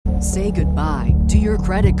Say goodbye to your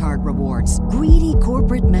credit card rewards. Greedy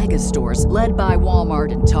corporate mega stores, led by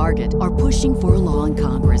Walmart and Target, are pushing for a law in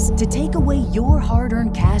Congress to take away your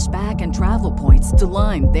hard-earned cash back and travel points to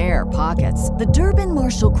line their pockets. The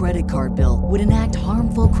Durbin-Marshall credit card bill would enact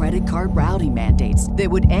harmful credit card routing mandates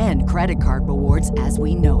that would end credit card rewards as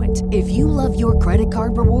we know it. If you love your credit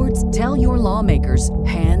card rewards, tell your lawmakers,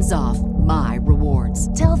 hands off my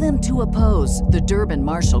rewards. Tell them to oppose the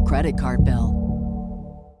Durbin-Marshall credit card bill.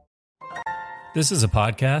 This is a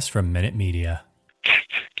podcast from Minute Media.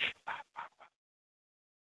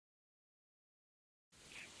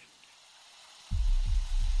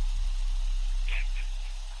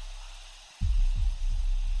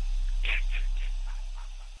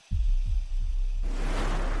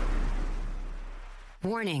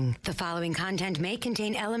 Warning, the following content may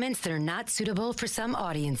contain elements that are not suitable for some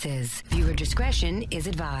audiences. Viewer discretion is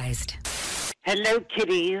advised. Hello,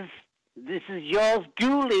 kiddies. This is yours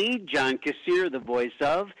duly, John Kassir, the voice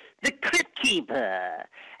of The Crypt Keeper.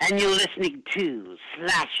 And you're listening to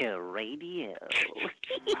Slasher Radio.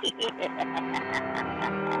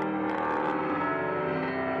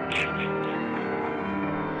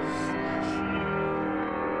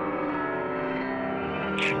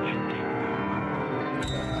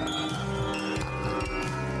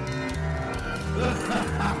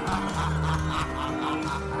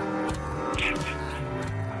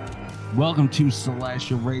 Welcome to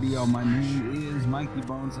Slasher Radio. My name is Mikey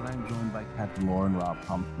Bones, and I'm joined by Captain Lauren Rob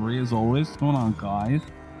Humphrey, as always. What's going on, guys?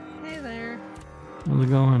 Hey there. How's it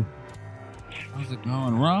going? How's it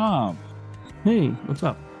going, Rob? Hey, what's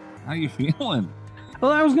up? How you feeling?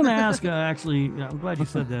 Well, I was going to ask, actually, I'm glad you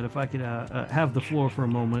said that, if I could have the floor for a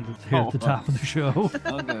moment here at the top of the show.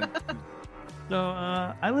 Okay. So,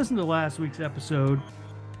 I listened to last week's episode,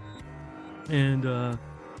 and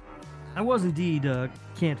I was indeed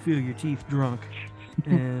can't feel your teeth drunk.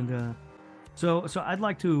 And so I'd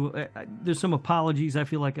like to, there's some apologies I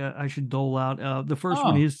feel like I should dole out. The first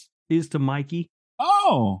one is to Mikey.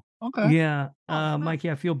 Oh, okay. Yeah,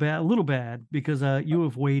 Mikey, I feel a little bad, because you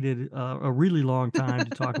have waited a really long time to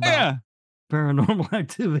talk about paranormal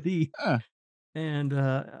activity. Yeah. And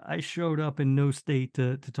I showed up in no state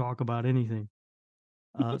to talk about anything.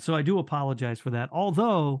 So I do apologize for that.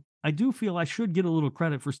 Although I do feel I should get a little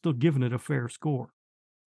credit for still giving it a fair score.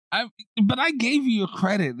 But I gave you a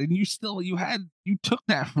credit, and you took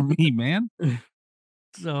that from me, man.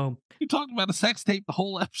 So You talked about a sex tape the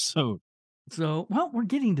whole episode. So, well, we're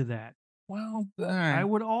getting to that. Well, I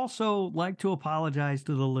would also like to apologize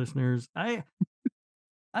to the listeners. I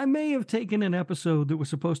may have taken an episode that was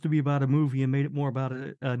supposed to be about a movie and made it more about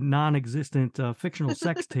a non-existent fictional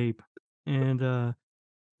sex tape. And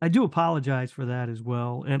I do apologize for that as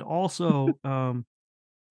well. And also,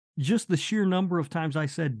 just the sheer number of times I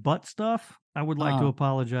said butt stuff, I would like to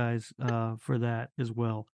apologize for that as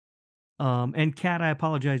well. And Kat, I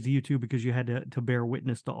apologize to you too, because you had to bear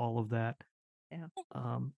witness to all of that. Yeah.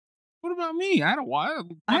 What about me? I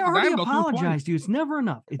already apologized to you. It's never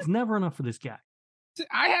enough. It's never enough for this guy.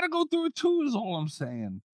 I had to go through it too, is all I'm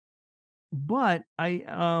saying. But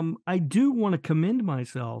I do want to commend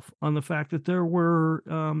myself on the fact that there were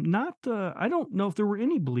I don't know if there were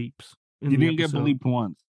any bleeps in You the didn't get episode. bleeped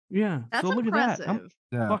once. Yeah. That's so look impressive. at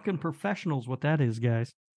that. I'm fucking professionals, what that is,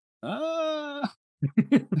 guys. I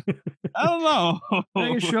don't know. I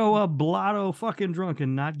can show up blotto fucking drunk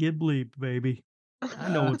and not get bleeped, baby. I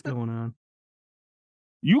know what's going on.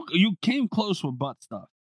 You came close with butt stuff.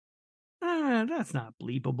 That's not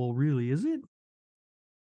bleepable, really, is it?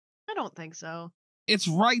 I don't think so. It's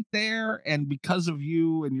right there, and because of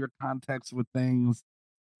you and your context with things,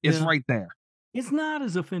 it's right there. It's not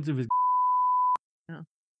as offensive as No.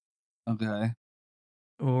 Okay.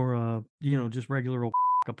 or just regular old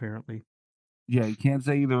apparently. Yeah, you can't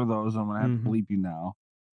say either of those. I'm gonna have to bleep you now.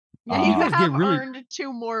 Yeah, you guys have get really- earned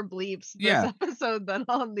 2 more bleeps this Yeah. episode than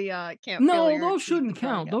on the can't. No, Feel Your those Teeth shouldn't drunk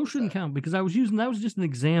count. Those shouldn't episode. count, because that was just an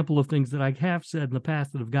example of things that I have said in the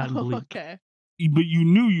past that have gotten bleeped. Okay. But you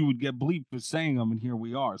knew you would get bleeped for saying them, and here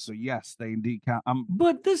we are. So yes, they indeed count.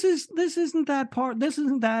 But this isn't that part. This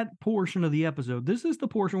isn't that portion of the episode. This is the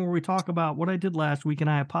portion where we talk about what I did last week, and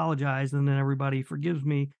I apologize, and then everybody forgives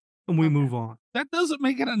me, and we move on. That doesn't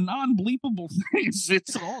make it a non-bleepable thing.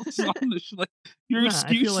 It's all like your Nah, I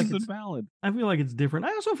excuse feel like is it's- invalid. I feel like it's different.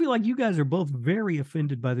 I also feel like you guys are both very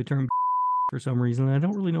offended by the term for some reason, and I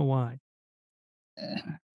don't really know why.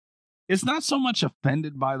 It's not so much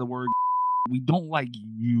offended by the word. We don't like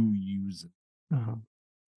you use it. Uh-huh.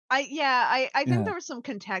 I think Yeah. there was some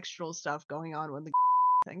contextual stuff going on when the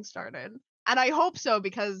thing started. And I hope so,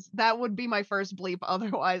 because that would be my first bleep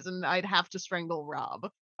otherwise, and I'd have to strangle Rob.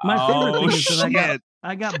 My favorite thing is that shit.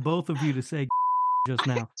 I got both of you to say just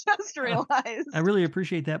now. Just realized. I really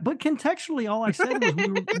appreciate that. But contextually, all I said was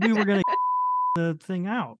we were going to the thing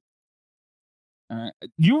out.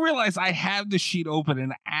 You realize I have the sheet open,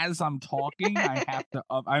 and as I'm talking, I have to.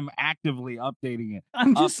 I'm actively updating it.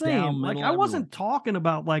 I'm just Up, down, saying, like, middle, I wasn't everywhere. talking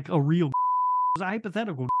about like a real. It was a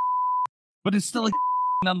hypothetical. But it's still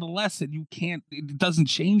nonetheless, and you can't. It doesn't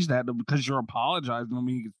change that because you're apologizing. I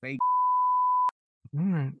mean, you can say. All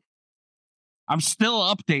right. I'm still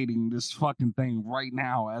updating this fucking thing right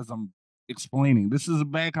now as I'm explaining. This is a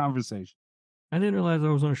bad conversation. I didn't realize I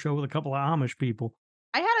was on a show with a couple of Amish people.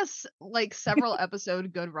 I had several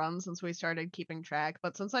episode good run since we started keeping track,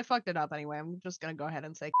 but since I fucked it up anyway, I'm just gonna go ahead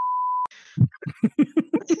and say.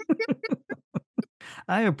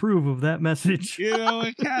 I approve of that message. You know,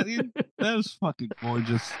 that was fucking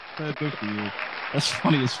gorgeous. Good for you. That's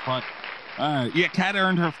funny as fuck. All right. Yeah, Kat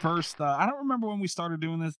earned her first. I don't remember when we started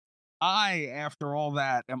doing this. After all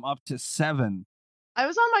that, am up to 7. I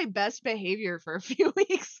was on my best behavior for a few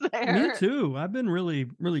weeks there. Me too. I've been really,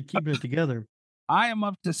 really keeping it together. I am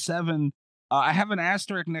up to 7. I have an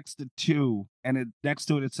asterisk next to 2, and next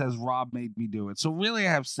to it says Rob made me do it. So really,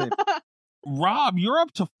 I have 6. Rob, you're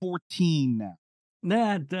up to 14 now.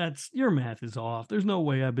 That's your math is off. There's no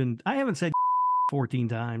way I haven't said 14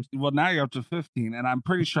 times. Well, now you're up to 15, and I'm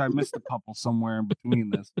pretty sure I missed a couple somewhere in between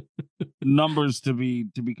this. Numbers to be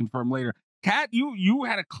confirmed later. Kat, you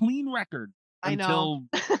had a clean record until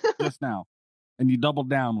just now, and you doubled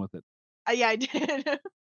down with it. Yeah, I did.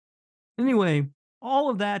 Anyway, all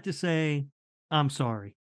of that to say, I'm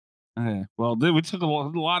sorry. Okay. Well, we took a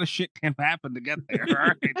lot of shit can happen to get there. All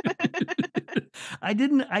right. I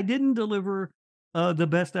didn't deliver the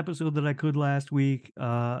best episode that I could last week,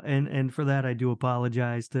 and for that I do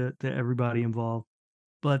apologize to everybody involved.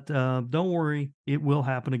 But don't worry, it will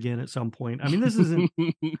happen again at some point. I mean, this isn't.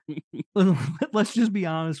 Let's just be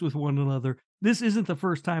honest with one another. This isn't the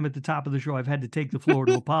first time at the top of the show I've had to take the floor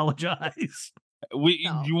to apologize.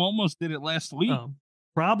 You almost did it last week.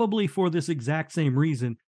 Probably for this exact same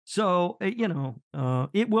reason. So,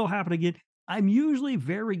 it will happen again. I'm usually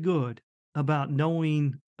very good about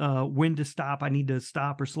knowing when to stop. I need to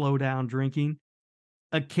stop or slow down drinking.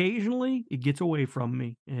 Occasionally, it gets away from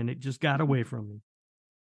me, and it just got away from me.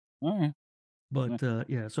 All right. But,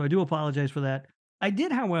 so I do apologize for that. I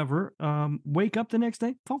did, however, wake up the next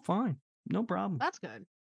day, felt fine. No problem. That's good.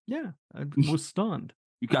 Yeah, I was stunned.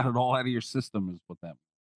 You got it all out of your system, is what that.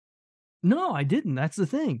 No, I didn't. That's the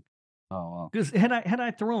thing. Oh, well. Because had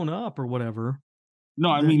I thrown up or whatever.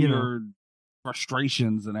 No, I mean your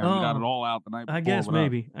frustrations and everything. You got it all out the night before. I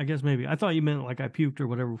guess maybe. I thought you meant like I puked or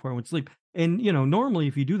whatever before I went to sleep. And normally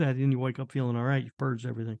if you do that, then you wake up feeling all right. You purged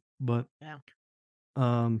everything. But yeah,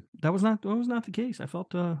 that was not the case. I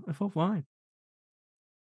felt fine.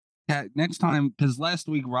 Yeah, next time, because last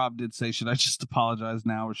week Rob did say, should I just apologize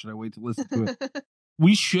now or should I wait to listen to it?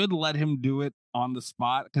 We should let him do it on the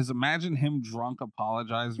spot, because imagine him drunk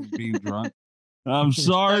apologize for being drunk. I'm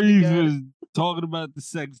sorry for talking about the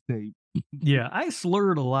sex tape. Yeah, I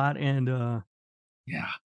slurred a lot, and yeah.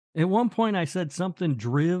 At one point I said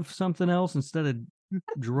driv something else instead of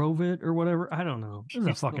drove it or whatever. I don't know. It was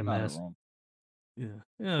a fucking mess. Yeah,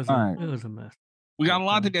 it was a mess. We got a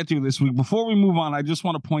lot to get to this week. Before we move on, I just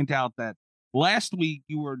want to point out that last week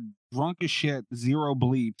you were drunk as shit, 0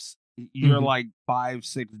 bleeps. You're like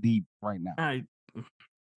 5-6 deep right now. I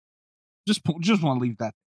just want to leave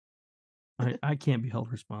that. I can't be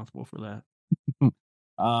held responsible for that.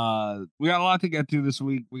 We got a lot to get to this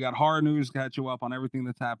week. We got horror news to catch you up on everything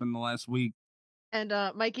that's happened the last week. And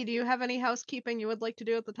Mikey, do you have any housekeeping you would like to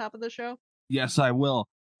do at the top of the show? Yes, I will.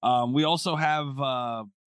 We also have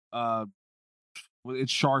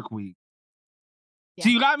it's Shark Week. Yeah. So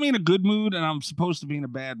you got me in a good mood, and I'm supposed to be in a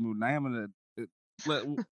bad mood, and I am in a.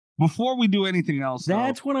 Before we do anything else,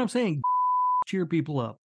 that's what I'm saying. Cheer people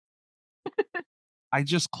up. I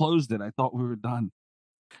just closed it. I thought we were done.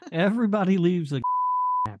 Everybody leaves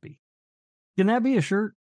happy. Can that be a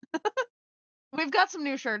shirt? We've got some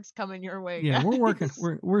new shirts coming your way. Yeah, guys. We're working.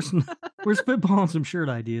 We're spitballing some shirt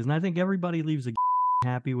ideas, and I think everybody leaves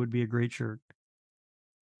happy would be a great shirt.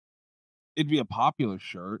 It'd be a popular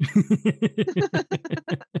shirt. I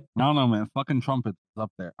don't know, man. Fucking trumpets up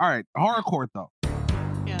there. All right, horror court though.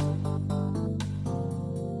 Yeah.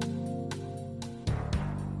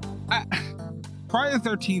 Friday the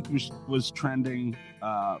 13th was trending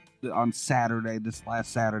on Saturday, this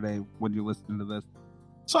last Saturday when you're listening to this.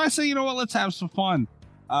 So I say, you know what? Let's have some fun.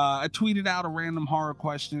 I tweeted out a random horror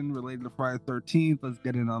question related to Friday the 13th. Let's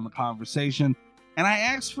get in on the conversation. And I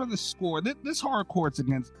asked for the score. This horror court's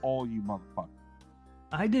against all you motherfuckers.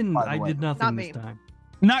 I did nothing this time.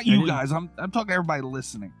 Not you didn't- guys. I'm talking to everybody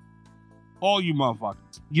listening. All you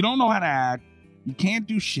motherfuckers. You don't know how to act. You can't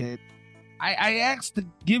do shit. I asked to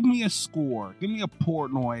give me a score. Give me a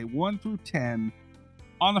Portnoy 1 through 10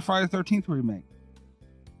 on the Friday the 13th remake.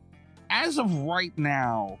 As of right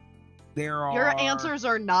now, there are... Your answers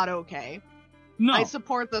are not okay. No, I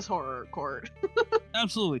support this horror court.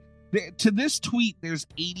 absolutely. To this tweet, there's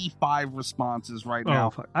 85 responses right Oh, now.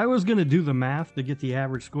 fuck. I was gonna do the math to get the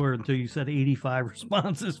average score until you said 85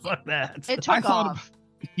 responses. Fuck that. It I took thought- off.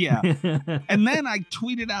 Yeah. And then I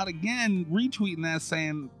tweeted out again, retweeting that,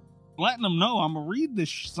 saying, letting them know I'm gonna read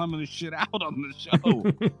some of this shit out on the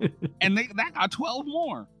show. And that got 12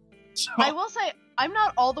 more. So, I will say, I'm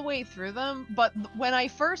not all the way through them, but when I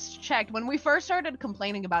first checked, when we first started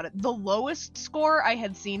complaining about it, the lowest score I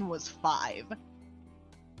had seen was 5.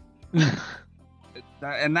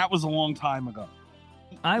 and that was a long time ago.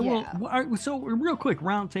 I will. Yeah. So real quick,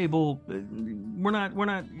 roundtable. We're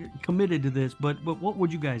not committed to this, but what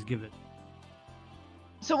would you guys give it?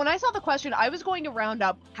 So when I saw the question, I was going to round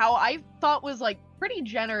up how I thought was like pretty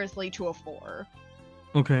generously to a 4.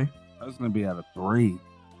 Okay. I was gonna be at a 3.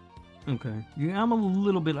 Okay. Yeah, I'm a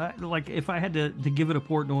little bit like if I had to give it a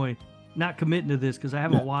Portnoy, not committing to this because I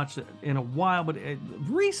haven't watched it in a while, but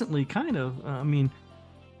recently, kind of. I mean,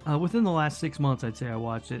 within the last 6 months, I'd say I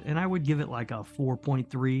watched it, and I would give it like a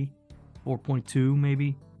 4.3, 4.2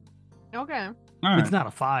 maybe. Okay. All right. It's not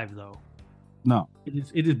a 5 though. No.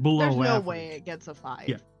 It is below There's no average. way it gets a 5.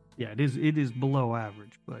 Yeah. Yeah, it is below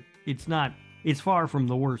average, but it's not. It's far from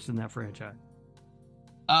the worst in that franchise.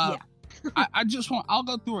 I just I'll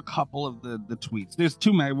go through a couple of the tweets. There's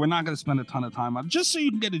too many. We're not going to spend a ton of time on it, just so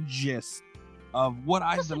you can get a gist of what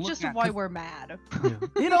I've Just been the looking gist of at. why 'cause we're mad. Yeah.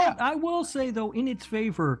 You know, I will say though, in its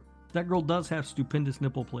favor, that girl does have stupendous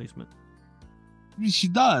nipple placement. she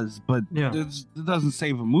does, but Yeah. it doesn't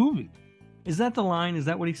save a movie. Is that the line? Is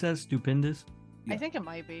that what he says? Stupendous? Yeah. I think it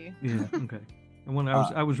might be. Yeah. Okay. And when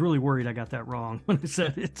I was really worried I got that wrong when I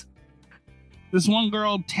said it. This one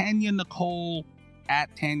girl, Tanya Nicole,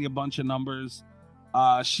 at Tanya Bunch of Numbers,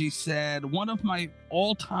 she said, one of my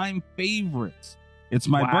all-time favorites. It's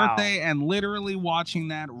my Wow. birthday and literally watching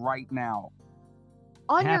that right now.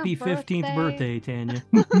 On Happy your 15th birthday, Tanya.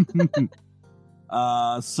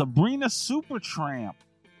 Sabrina Supertramp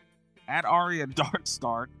at Aria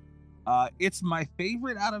Darkstark. It's my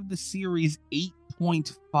favorite out of the series,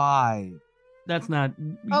 8.5. That's not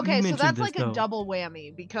you Okay, so mentioned that's this, like though. a double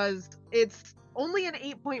whammy because it's only an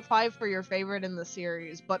 8.5 for your favorite in the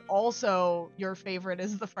series, but also your favorite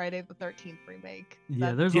is the Friday the 13th remake.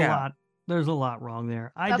 Yeah, That- there's a lot wrong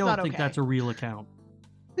there. I That's don't not think okay. that's a real account.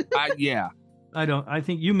 Yeah. I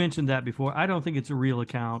think you mentioned that before. I don't think it's a real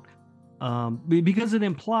account. Because it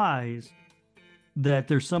implies that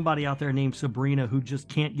there's somebody out there named Sabrina who just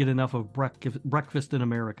can't get enough of Breakfast in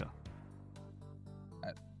America.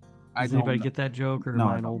 Does anybody get that joke, or No, am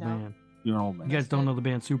I I an don't. old No. man? You're an old man. You guys don't know the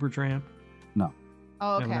band Supertramp?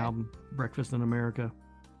 Oh, They have an okay. album, Breakfast in America.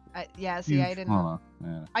 Yeah, see, I didn't. Hold on.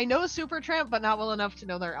 Yeah. I know Supertramp, but not well enough to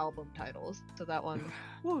know their album titles. So that one,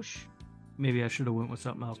 whoosh, Maybe I should have went with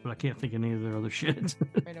something else, but I can't think of any of their other shit.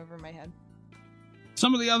 right over my head.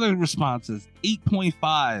 Some of the other responses: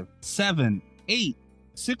 8.5, 7, 8,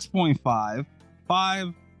 6.5,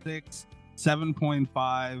 5, 6,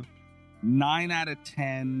 7.5, 9 out of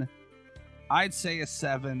 10. I'd say a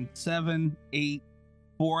 7, 7, 8,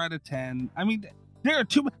 4 out of 10. I mean, there are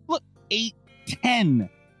two. Look, 8, 10.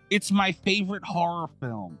 It's my favorite horror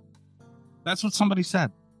film. That's what somebody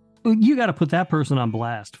said. You got to put that person on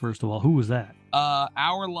blast, first of all. Who was that?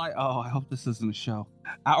 Our life. Oh, I hope this isn't a show.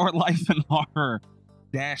 Our Life in Horror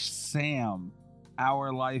Sam.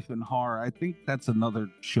 Our Life in Horror. I think that's another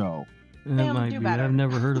show. It Sam, might do be. better. I've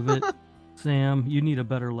never heard of it. Sam, you need a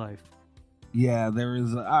better life. Yeah, there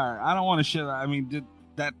is. All right, I don't want to shit. I mean,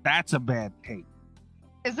 that's a bad take.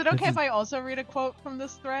 Is it okay This is- if I also read a quote from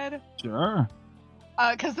this thread? Sure.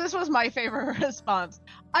 Because this was my favorite response.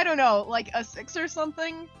 I don't know, like a 6 or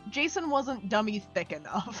something. Jason wasn't dummy thick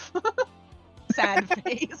enough. Sad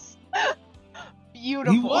face.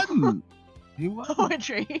 Beautiful. He wasn't. He wasn't.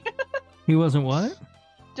 Poetry. He wasn't what?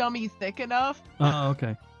 Dummy thick enough. Oh,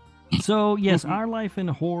 okay. So yes, Our Life in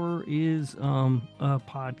Horror is a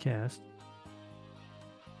podcast.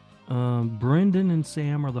 Brendan and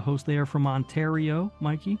Sam are the hosts. They are from Ontario,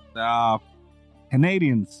 Mikey.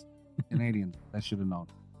 Canadians. I should have known.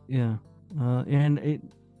 Yeah,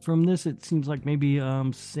 and from this it seems like maybe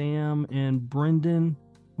Sam and Brendan,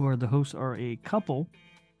 who are the hosts, are a couple.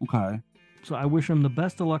 Okay. So I wish them the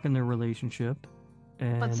best of luck in their relationship.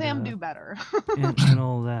 And, But Sam do better. and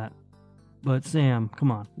all that. But Sam, come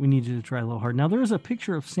on, we need you to try a little hard. Now there is a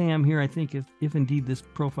picture of Sam here. I think if indeed this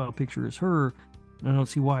profile picture is her, I don't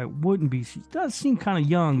see why it wouldn't be. She does seem kind of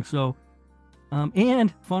young. So,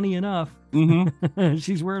 and funny enough,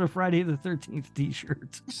 she's wearing a Friday the 13th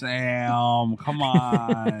T-shirt. Sam, come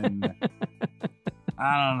on.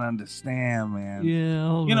 I don't understand, man. Yeah,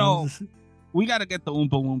 hold you on. know, we got to get the Oompa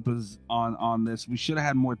Loompas on this. We should have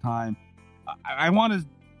had more time. I want to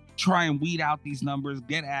try and weed out these numbers,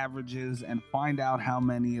 get averages, and find out how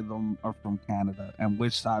many of them are from Canada and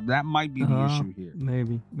which side. That might be the issue here.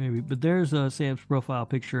 Maybe. But there's Sam's profile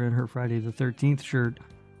picture in her Friday the 13th shirt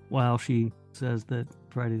while she says that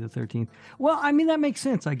Friday the 13th. Well, I mean, that makes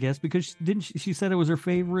sense, I guess, because she said it was her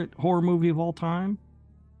favorite horror movie of all time?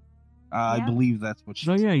 I believe that's what she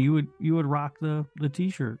said. So, yeah, you would rock the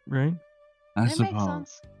T-shirt, right? I It makes suppose.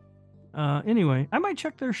 sense. Anyway, I might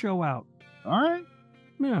check their show out. All right.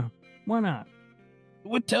 Yeah, why not?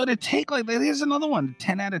 To take, like, here's another one,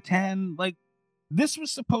 10 out of 10. Like, this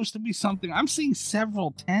was supposed to be something. I'm seeing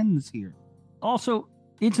several 10s here. Also,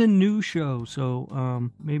 it's a new show,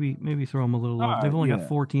 so maybe throw them a little love. They've only got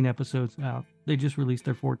 14 episodes out. They just released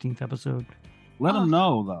their 14th episode. Let them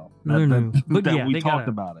know, though, They're new. But that yeah, we they talked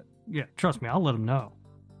gotta- about it. Yeah, trust me, I'll let them know.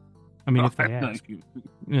 I mean, if they ask.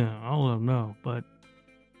 Yeah, I'll let them know. But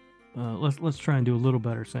let's try and do a little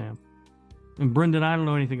better, Sam. And Brendan, I don't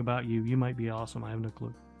know anything about you. You might be awesome. I have no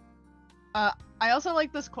clue. I also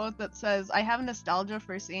like this quote that says, "I have nostalgia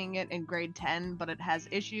for seeing it in grade 10, but it has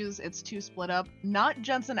issues. It's too split up. Not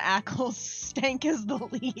Jensen Ackles stank as the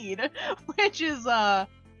lead," which is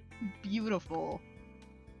beautiful.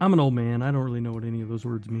 I'm an old man. I don't really know what any of those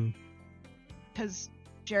words mean. Because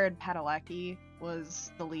Jared Padalecki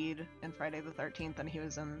was the lead in Friday the 13th, and he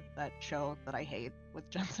was in that show that I hate with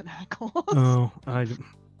Jensen Ackles. Oh,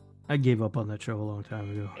 I gave up on that show a long time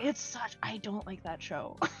ago. I don't like that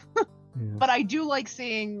show. Yeah. But I do like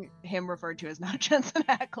seeing him referred to as not Jensen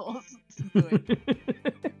Ackles. It's good.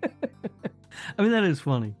 I mean, that is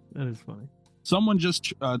funny. Someone just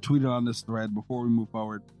tweeted on this thread before we move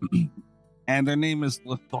forward, and their name is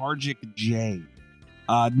Lethargic J.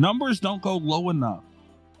 Numbers don't go low enough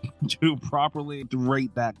to properly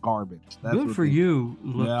rate that garbage. That's Good what for they- you,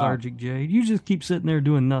 Lethargic Jay. You just keep sitting there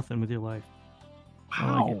doing nothing with your life. I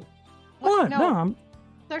like How? it. What? No,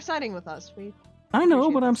 They're siding with us. I know,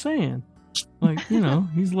 Appreciate but it. I'm saying, like,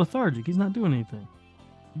 he's lethargic. He's not doing anything.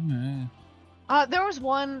 Yeah. There was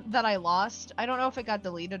one that I lost. I don't know if it got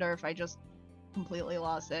deleted or if I just completely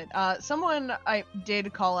lost it. Someone I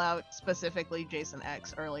did call out specifically Jason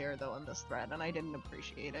X earlier though in this thread, and I didn't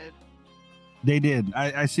appreciate it. They did.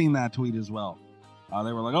 I seen that tweet as well.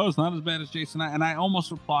 They were like, "Oh, it's not as bad as Jason," and I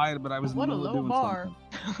almost replied, but I was in What the a middle of low doing bar.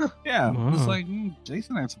 something. Yeah, Wow. it's like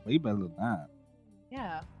Jason X way better than that.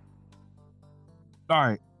 Yeah. All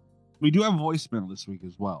right, we do have voicemail this week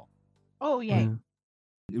as well. Oh yay.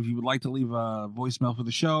 Yeah. If you would like to leave a voicemail for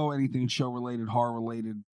the show, anything show related, horror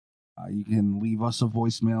related, you can leave us a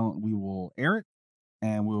voicemail. We will air it,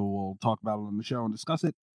 and we will talk about it on the show and discuss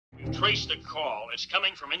it. You've traced the call. It's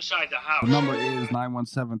coming from inside the house. The number is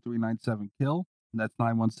 917-397-KILL. That's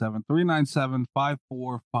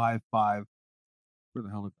 917-397-5455. Where the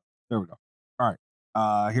hell did it go? There we go. All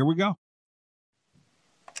right. Here we go.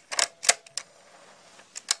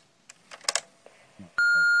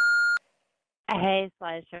 Hey,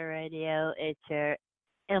 Slasher Radio. It's your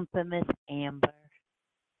infamous Amber.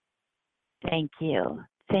 Thank you.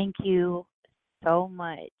 Thank you so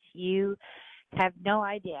much. You have no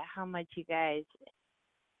idea how much you guys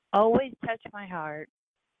always touch my heart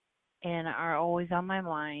and are always on my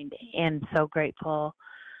mind, and so grateful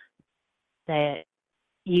that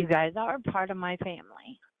you guys are part of my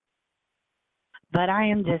family. But I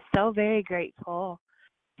am just so very grateful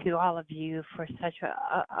to all of you for such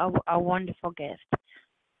a wonderful gift.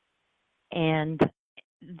 And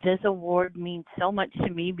this award means so much to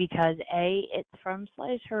me because A, it's from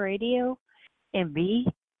Slasher Radio, and B,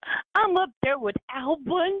 I'm up there with Al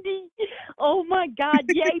Bundy. Oh my God,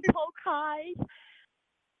 yay, Pokai.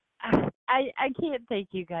 I can't thank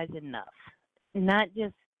you guys enough. Not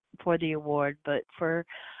just for the award, but for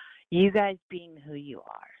you guys being who you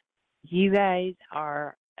are. You guys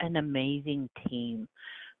are an amazing team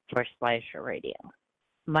for Slasher Radio.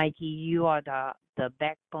 Mikey, you are the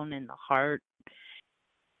backbone and the heart.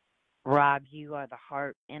 Rob, you are the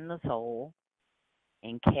heart and the soul.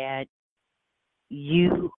 And Kat,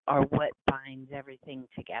 you are what binds everything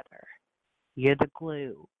together. You're the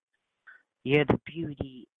glue. You're the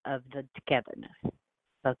beauty of the togetherness.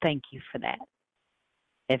 So thank you for that.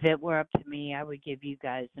 If it were up to me, I would give you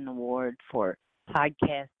guys an award for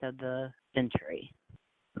Podcast of the Century.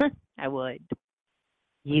 I would.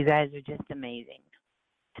 You guys are just amazing.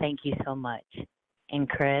 Thank you so much. And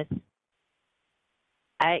Chris,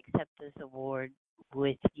 I accept this award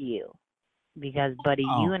with you because, buddy,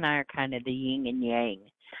 you and I are kind of the yin and yang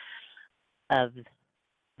of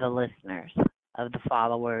the listeners, of the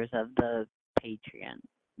followers, of the Patreon.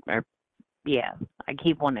 Or, yeah, I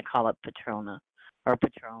keep wanting to call it Patrona or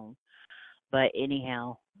Patron. But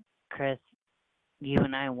anyhow, Chris, you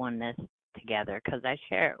and I won this together because I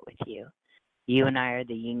share it with you. You and I are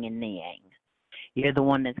the yin and the yang. You're the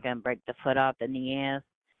one that's going to break the foot off in the ass,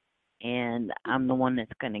 and I'm the one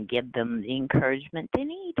that's going to give them the encouragement they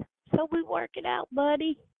need. So we work it out,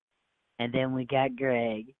 buddy. And then we got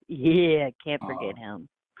Greg. Yeah, can't forget him.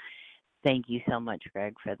 Thank you so much,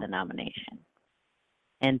 Greg, for the nomination.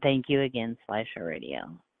 And thank you again, Slasher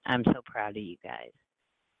Radio. I'm so proud of you guys.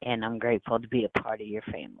 And I'm grateful to be a part of your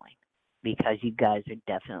family because you guys are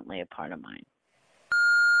definitely a part of mine.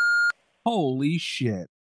 Holy shit.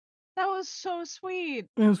 That was so sweet.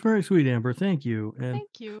 It was very sweet, Amber. Thank you. And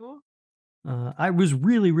Thank you. I was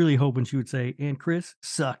really, really hoping she would say, and Chris,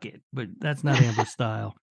 suck it. But that's not Amber's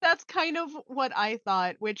style. That's kind of what I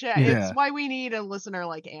thought, which Yeah. is why we need a listener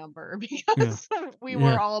like Amber, because we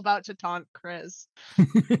were all about to taunt Chris. A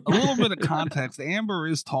little bit of context. Amber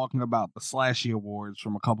is talking about the Slashy Awards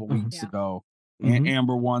from a couple weeks ago.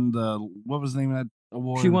 Amber won what was the name of that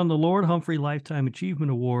award? She won the Lord Humphrey Lifetime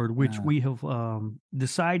Achievement Award, which we have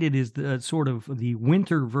decided is the sort of the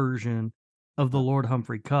winter version of the Lord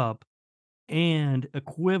Humphrey Cup and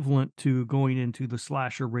equivalent to going into the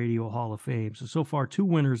Slasher Radio Hall of Fame. So far, 2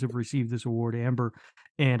 winners have received this award, Amber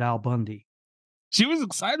and Al Bundy. She was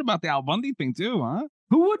excited about the Al Bundy thing too, huh?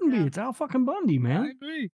 Who wouldn't be? It's Al fucking Bundy, man. I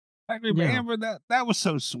agree. But Amber, that was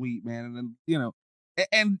so sweet, man. And then, you know,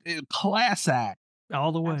 and class act.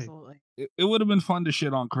 All the way. Absolutely. It would have been fun to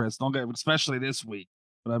shit on Chris. Don't get, especially this week.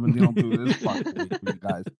 But I've been dealing through this fucking week with you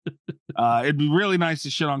guys. It'd be really nice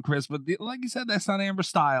to shit on Chris, but like you said, that's not Amber's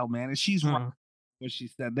style, man. And she's right. What she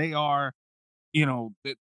said, they are, you know,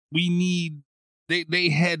 we need. They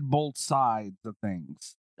head both sides of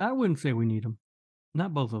things. I wouldn't say we need them.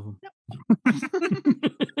 Not both of them.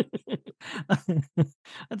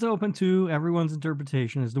 That's open to everyone's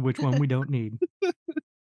interpretation as to which one we don't need.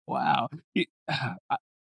 Wow.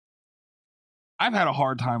 I've had a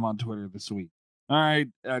hard time on Twitter this week. All right.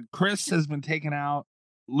 Chris has been taken out,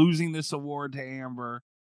 losing this award to Amber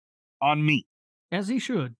on me. As he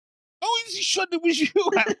should. Oh, he shouldn't. It was you.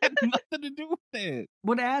 I had nothing to do with it.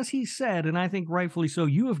 But as he said, and I think rightfully so,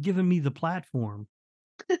 you have given me the platform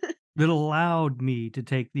that allowed me to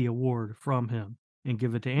take the award from him and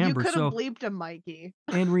give it to Amber. You could have bleeped him, Mikey.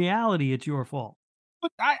 In reality, it's your fault.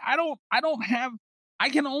 But I don't have. I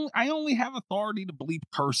only have authority to bleep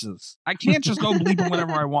curses. I can't just go bleeping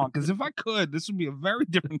whatever I want, because if I could, this would be a very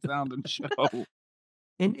different sounding show.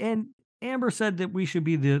 And Amber said that we should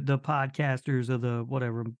be the podcasters of the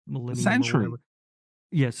whatever millennium century. Whatever.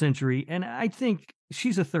 Yeah, century. And I think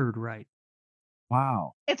she's a third right.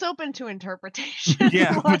 Wow. It's open to interpretation.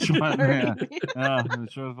 Yeah, which one? Yeah.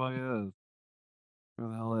 It sure as fuck is. Where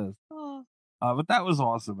the hell is? Oh. But that was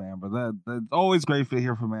awesome, Amber. That's always great to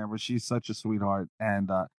hear from Amber. She's such a sweetheart,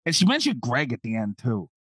 and she mentioned Greg at the end too.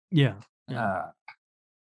 Yeah.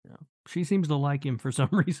 She seems to like him for some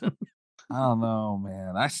reason. I don't know,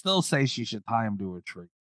 man. I still say she should tie him to a tree.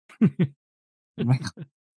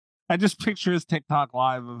 I just picture his TikTok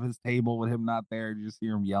live of his table with him not there. You just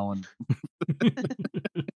hear him yelling.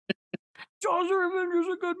 Jaws of Revenge is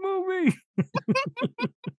a good movie.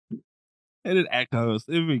 And it echoes.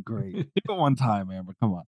 It'd be great. Give it one time, Amber.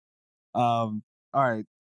 Come on. All right.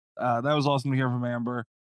 That was awesome to hear from Amber.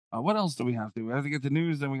 What else do we have to do? We have to get the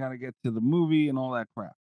news, then we got to get to the movie and all that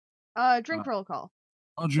crap. Drink roll call.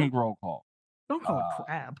 I'll drink roll call. Don't call it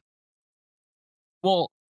crap.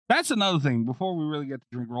 Well, that's another thing. Before we really get to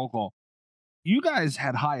drink roll call, you guys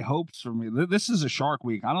had high hopes for me. This is a Shark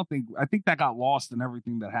Week. I think that got lost in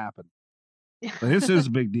everything that happened. But this is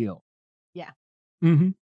a big deal. Yeah. Mm-hmm.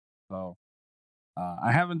 So,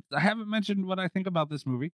 I haven't mentioned what I think about this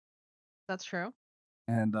movie. That's true.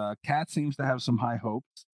 And Kat seems to have some high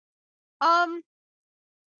hopes.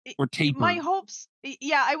 Or tapered. My hopes.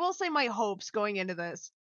 Yeah, I will say my hopes going into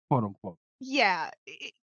this. Quote unquote. Yeah.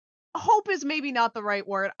 Hope is maybe not the right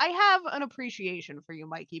word. I have an appreciation for you,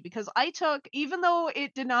 Mikey, because even though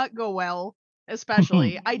it did not go well,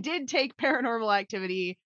 especially, I did take Paranormal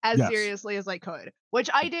Activity as seriously as I could, which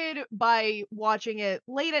I did by watching it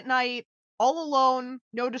late at night, all alone,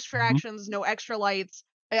 no distractions, no extra lights.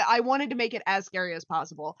 I wanted to make it as scary as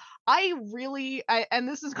possible. And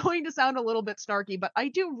this is going to sound a little bit snarky, but I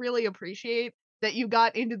do really appreciate that you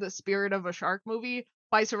got into the spirit of a shark movie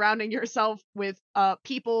by surrounding yourself with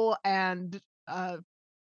people and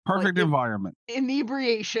Perfect environment.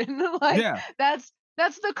 Inebriation.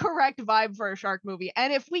 That's the correct vibe for a shark movie.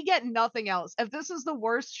 And if we get nothing else, if this is the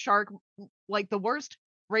worst the worst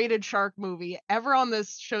rated shark movie ever on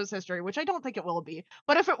this show's history, which I don't think it will be,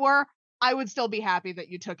 but if it were, I would still be happy that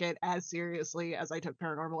you took it as seriously as I took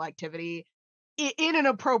Paranormal Activity in an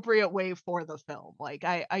appropriate way for the film.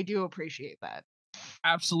 I do appreciate that.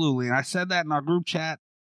 Absolutely. And I said that in our group chat.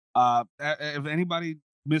 If anybody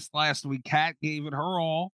missed last week, Kat gave it her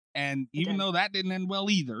all. And even though that didn't end well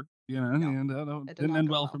either, it didn't end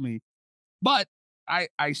well for me. But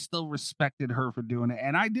I still respected her for doing it.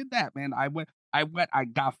 And I did that, man. I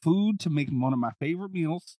got food to make one of my favorite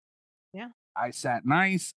meals. Yeah. I sat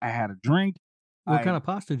nice. I had a drink. What kind of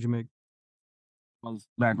pasta did you make? Well, it's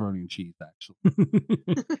macaroni and cheese, actually.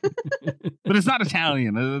 But it's not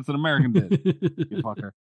Italian. It's an American dish. You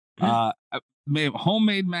fucker. I made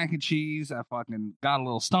homemade mac and cheese. I fucking got a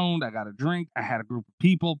little stoned. I got a drink. I had a group of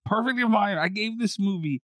people. Perfect environment. I gave this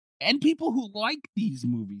movie, and people who like these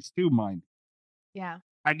movies too, mind. Yeah.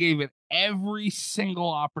 I gave it every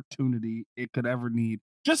single opportunity it could ever need.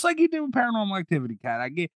 Just like you did with Paranormal Activity,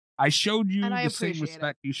 Kat. I showed you the same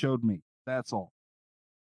respect you showed me. That's all.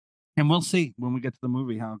 And we'll see when we get to the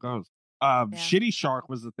movie how it goes. Shitty Shark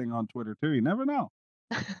was the thing on Twitter too. You never know.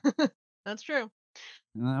 That's true.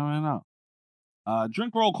 You never know.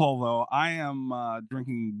 Drink roll call though. I am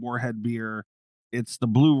drinking Warhead beer. It's the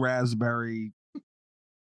blue raspberry.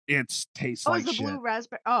 It tastes like shit. Blue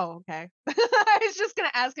raspberry. Oh, okay. I was just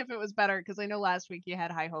gonna ask if it was better because I know last week you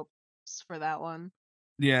had high hopes for that one.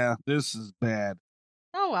 Yeah, this is bad.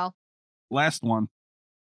 Oh well. Last one.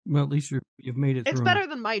 Well, at least you've made it through. It's better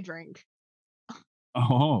than my drink.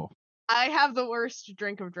 Oh. I have the worst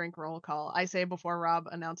drink roll call. I say before Rob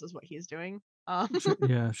announces what he's doing.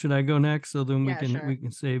 Yeah. Should I go next so then we sure.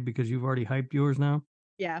 can save because you've already hyped yours now?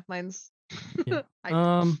 Yeah, mine's. Yeah.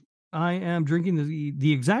 I am drinking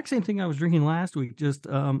the exact same thing I was drinking last week, just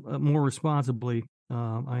more responsibly.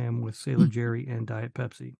 I am with Sailor Jerry and Diet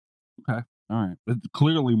Pepsi. Okay. All right. It's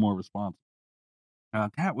clearly more responsible.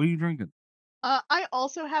 Kat, what are you drinking? I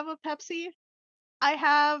also have a Pepsi. I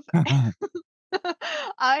have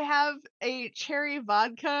I have a cherry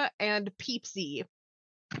vodka and Peepsy.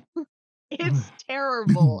 It's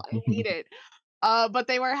terrible. I hate it. But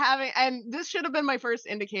they were having, and this should have been my first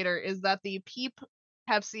indicator, is that the Peep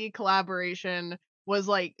Pepsi collaboration was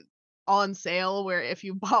on sale where if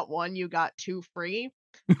you bought one, you got 2 free.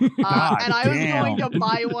 And I was going to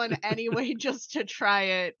buy one anyway just to try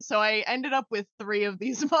it. So I ended up with 3 of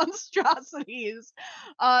these monstrosities.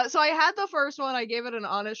 So I had the first one. I gave it an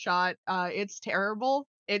honest shot. It's terrible.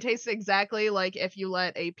 It tastes exactly like if you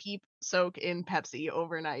let a Peep soak in Pepsi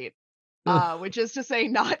overnight, which is to say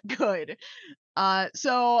not good.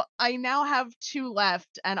 So I now have 2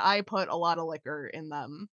 left and I put a lot of liquor in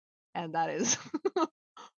them. And that is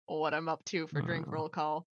what I'm up to for drink roll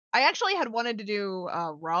call. I actually had wanted to do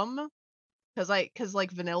rum because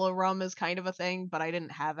vanilla rum is kind of a thing, but I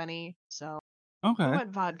didn't have any, so I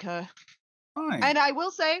went vodka. Fine. And I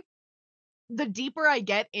will say, the deeper I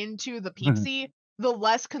get into the Peepsy, the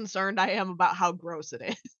less concerned I am about how gross it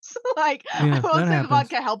is. I won't say the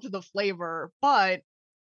vodka helped the flavor, but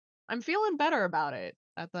I'm feeling better about it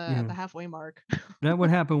at the halfway mark. That would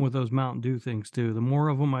happen with those Mountain Dew things too. The more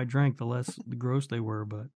of them I drank, the less gross they were,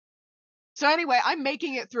 but. So anyway, I'm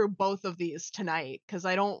making it through both of these tonight because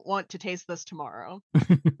I don't want to taste this tomorrow.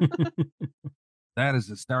 That is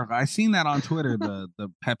hysterical. I seen that on Twitter, the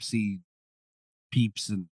Pepsi Peeps,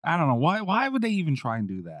 and I don't know why would they even try and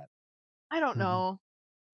do that? I don't know.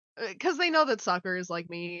 Because they know that suckers like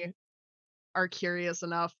me are curious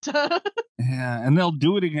enough to. Yeah, and they'll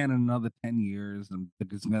do it again in another 10 years, and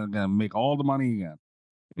it's gonna make all the money again.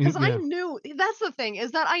 Because I knew, that's the thing,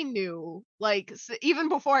 is that I knew, even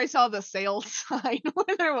before I saw the sales sign when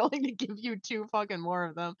they're willing to give you 2 fucking more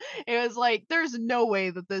of them, it was there's no way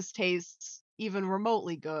that this tastes even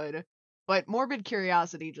remotely good. But morbid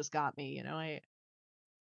curiosity just got me,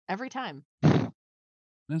 every time.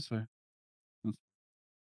 That's fair.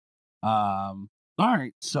 All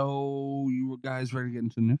right, so you guys ready to get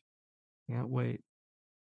into the news? Can't wait.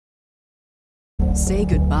 Say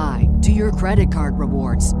goodbye to your credit card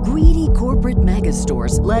rewards. Greedy corporate mega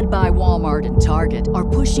stores, led by Walmart and Target, are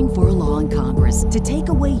pushing for a law in Congress to take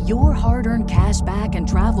away your hard-earned cash back and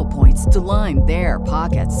travel points to line their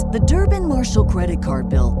pockets. The Durbin-Marshall credit card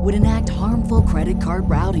bill would enact harmful credit card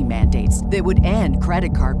routing mandates that would end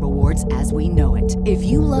credit card rewards as we know it. If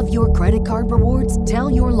you love your credit card rewards, tell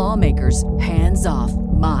your lawmakers, hands off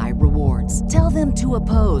my rewards. Tell them to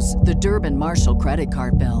oppose the Durbin-Marshall credit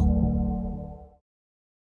card bill.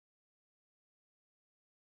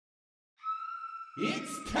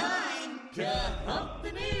 It's time to hump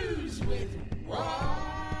the news with Rob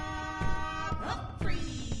Humphrey.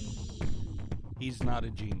 He's not a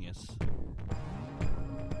genius.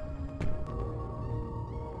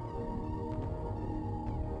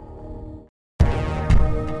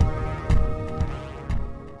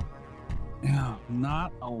 Yeah,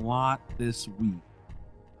 not a lot this week.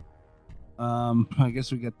 I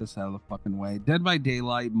guess we get this out of the fucking way. Dead by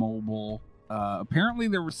Daylight Mobile. Apparently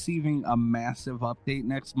they're receiving a massive update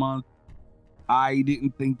next month. I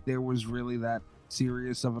didn't think there was really that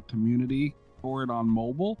serious of a community for it on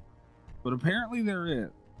mobile, but apparently there is.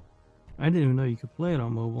 I didn't even know you could play it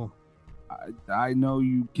on mobile. I know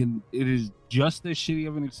you can. It is just as shitty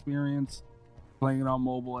of an experience playing it on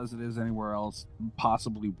mobile as it is anywhere else,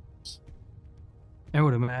 possibly worse. I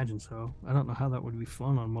would imagine so. I don't know how that would be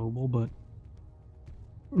fun on mobile, but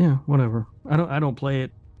yeah, whatever. I don't play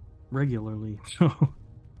it regularly, so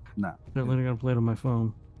no, certainly not gonna play it on my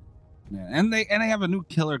phone. Yeah, and they have a new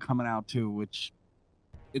killer coming out too, which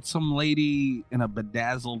it's some lady in a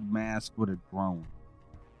bedazzled mask with a drone.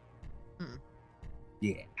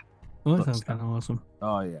 Yeah. Well, that sounds kind of awesome.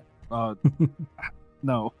 Oh yeah.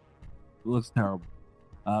 No, it looks terrible.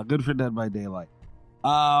 Good for Dead by Daylight.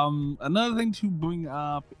 Another thing to bring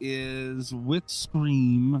up is with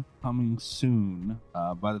Scream coming soon.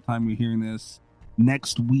 By the time you're hearing this,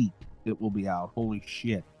 next week it will be out. Holy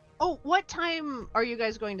shit. Oh, what time are you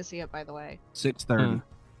guys going to see it, by the way? 6:30.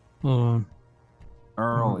 Hold on. I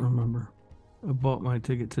Early. don't remember. I bought my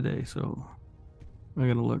ticket today, so I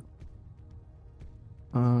gotta look.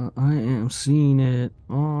 I am seeing it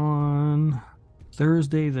on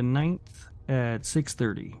Thursday the 9th at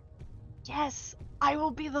 6:30. Yes, I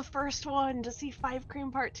will be the first one to see Five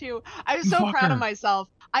Cream Part 2. I was so proud of myself.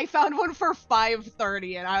 I found one for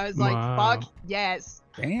 5:30, and I was like, Wow. fuck yes.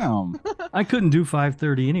 Damn. I couldn't do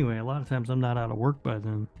 5:30 anyway. A lot of times I'm not out of work by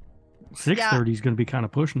then. 6:30 is going to be kind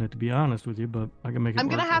of pushing it, to be honest with you, but I can make it I'm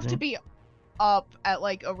work, going to I have to think. be up at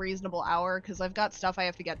like a reasonable hour because I've got stuff I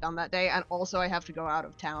have to get done that day, and also I have to go out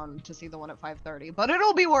of town to see the one at 5:30, but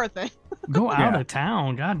it'll be worth it. Go out Yeah. of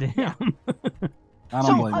town, goddamn. I don't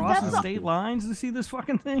So, blame you. that's Crossing state lines to see this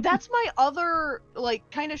fucking thing. That's my other like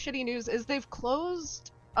kind of shitty news is they've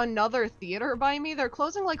closed another theater by me. They're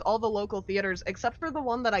closing like all the local theaters except for the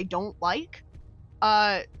one that I don't like.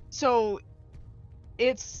 So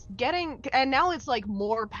it's getting, and now it's like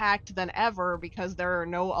more packed than ever because there are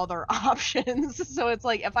no other options. So it's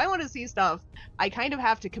like if I want to see stuff, I kind of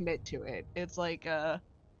have to commit to it. It's like it's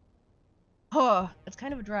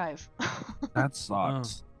kind of a drive. That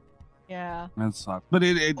sucks. Yeah. That sucks. But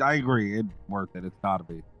I agree. It's worth it. It's gotta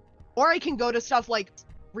be. Or I can go to stuff like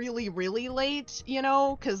really, really late, you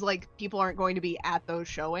know, because like people aren't going to be at those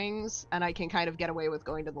showings, and I can kind of get away with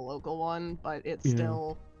going to the local one, but it's Yeah.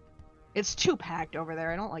 still, it's too packed over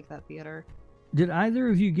there. I don't like that theater. Did either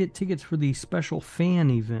of you get tickets for the special fan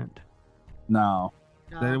event? No.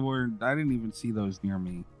 No. They were. I didn't even see those near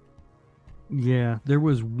me. Yeah, there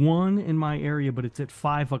was one in my area, but it's at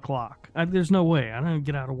 5 o'clock. There's no way. I don't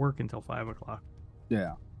get out of work until 5 o'clock.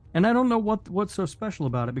 Yeah. And I don't know what's so special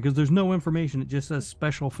about it because there's no information. It just says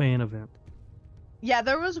special fan event. Yeah,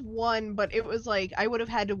 there was one, but it was like I would have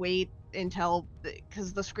had to wait until,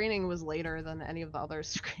 because the screening was later than any of the other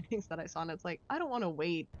screenings that I saw, and it's like I don't want to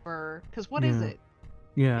wait for, because what is Yeah. it?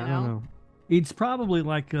 Yeah, You I don't know. It's probably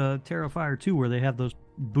like Terrifier 2 where they have those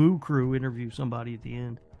Boo Crew interview somebody at the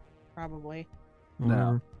end. Probably.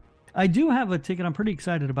 Whatever. I do have a ticket. I'm pretty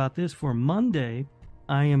excited about this. For Monday,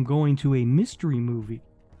 I am going to a mystery movie.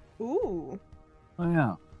 Ooh, Oh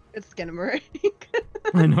yeah. it's Skinamarink.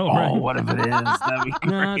 I know, right? Oh, what if it is? That'd be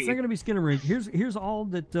great. No, it's not going to be Skinamarink. Here's all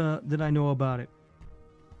that I know about it.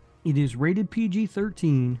 It is rated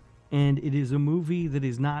PG-13, and it is a movie that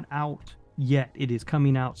is not out yet. It is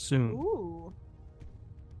coming out soon. Ooh,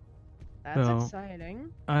 that's So,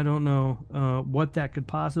 exciting. I don't know what that could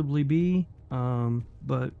possibly be,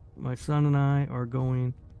 but my son and I are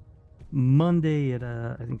going Monday at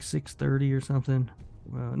I think 6:30 or something.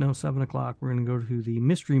 No, 7 o'clock. We're going to go to the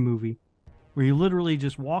mystery movie, where you literally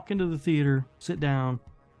just walk into the theater, sit down,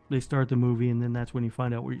 they start the movie, and then that's when you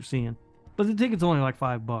find out what you're seeing. But the ticket's only like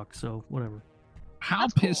 $5, so whatever. How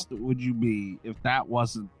That's cool. pissed would you be if that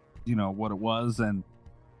wasn't, what it was, and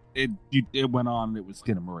it went on and it was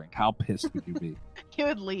Skinamarink? How pissed would you be? You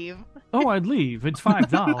would leave. Oh, I'd leave. It's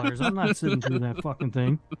 $5. I'm not sitting through that fucking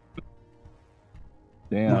thing.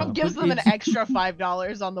 Damn. No. Gives but them an it's- extra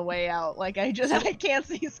 $5 on the way out. Like I can't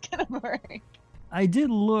see Skinamarink. I did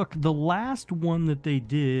look. The last one that they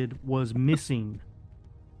did was Missing.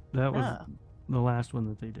 That was Ah. the last one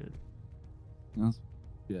that they did. Yes.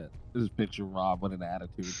 shit. Just picture Rob with an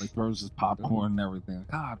attitude, like throws his popcorn and everything.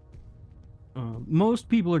 God, Most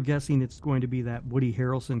people are guessing it's going to be that Woody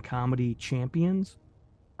Harrelson comedy Champions.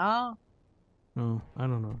 Oh, Oh, I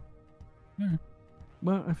don't know. Yeah.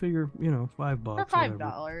 Well, I figure, $5. for whatever.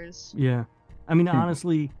 $5. Yeah. I mean,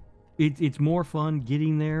 honestly, it's more fun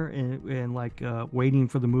getting there and waiting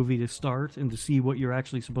for the movie to start and to see what you're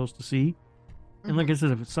actually supposed to see. And like I said,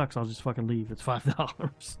 if it sucks, I'll just fucking leave. It's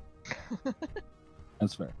 $5.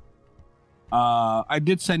 that's fair. I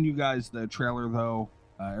did send you guys the trailer, though.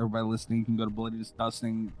 Everybody listening, you can go to Bloody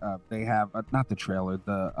Disgusting. They have, not the trailer,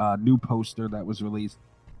 the new poster that was released.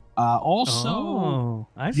 Also,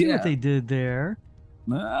 I see yeah. what they did there.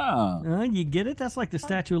 You get it? That's like the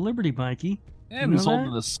Statue of Liberty, Mikey. And it's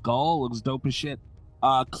holding the skull. Looks dope as shit.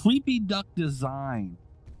 Creepy Duck Design.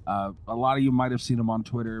 A lot of you might have seen him on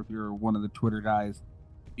Twitter if you're one of the Twitter guys.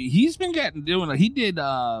 He's been doing it. He did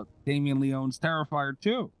Damien Leone's Terrifier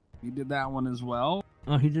 2. He did that one as well.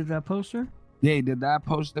 Oh, he did that poster? Yeah, he did that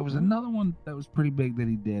poster. There was another one that was pretty big that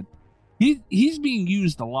he did. He's being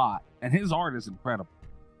used a lot, and his art is incredible.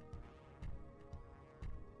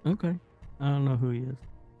 Okay. I don't know who he is.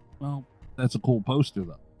 Well, that's a cool poster,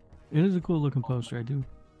 though. It is a cool looking poster. I do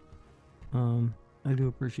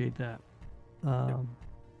appreciate that.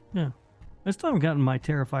 Yeah. I still haven't gotten my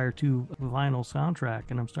Terrifier 2 vinyl soundtrack,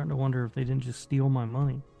 and I'm starting to wonder if they didn't just steal my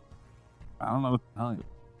money. I don't know what to tell you.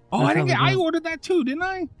 Oh, I ordered that too, didn't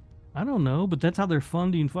I? I don't know, but that's how they're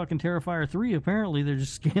funding fucking Terrifier 3. Apparently, they're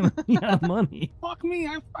just scamming me out of money. Fuck me.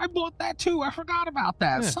 I bought that too. I forgot about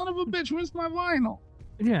that. Yeah. Son of a bitch, where's my vinyl?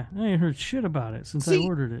 Yeah, I ain't heard shit about it since I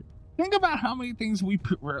ordered it. Think about how many things we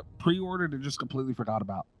pre-ordered and just completely forgot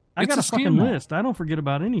about. I got a fucking list. I don't forget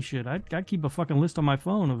about any shit. I keep a fucking list on my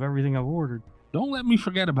phone of everything I've ordered. Don't let me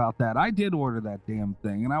forget about that. I did order that damn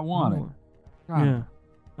thing, and I want it. Yeah.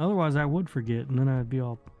 Otherwise, I would forget, and then I'd be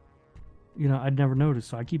all... I'd never notice,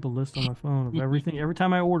 so I keep a list on my phone of everything. Every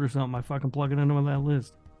time I order something, I fucking plug it into that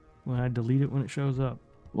list. When I delete it when it shows up.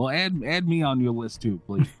 Well, add me on your list too,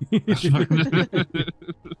 please. Put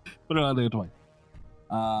it on there twice.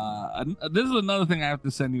 This is another thing I have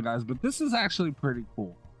to send you guys, but this is actually pretty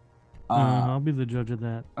cool. I'll be the judge of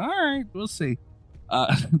that. All right, we'll see.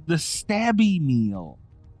 The Stabby Meal.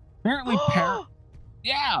 Apparently,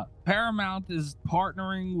 Paramount is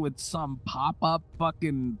partnering with some pop-up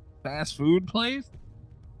fucking fast food place,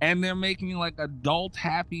 and they're making like adult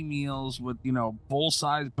Happy Meals with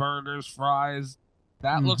full-size burgers, fries.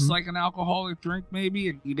 That looks like an alcoholic drink, maybe.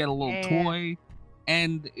 And you get a little toy,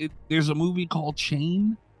 and there's a movie called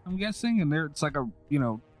Chain, I'm guessing, and it's like a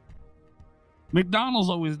McDonald's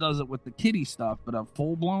always does it with the kiddie stuff, but a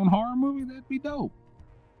full-blown horror movie, that'd be dope.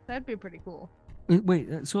 That'd be pretty cool.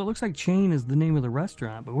 Wait, so it looks like Chain is the name of the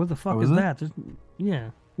restaurant, but where the fuck is that?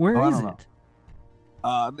 Where is it?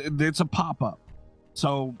 It's a pop-up.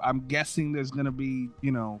 So I'm guessing there's going to be,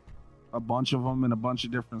 a bunch of them in a bunch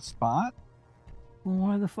of different spots. Well,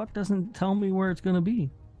 why the fuck doesn't tell me where it's going to be?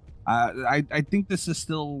 I think this is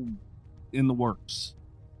still in the works.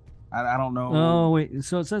 I don't know. Oh, wait.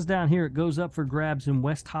 So it says down here it goes up for grabs in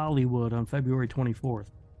West Hollywood on February 24th.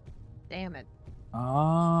 Damn it.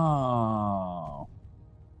 Oh.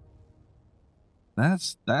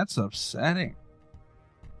 That's upsetting.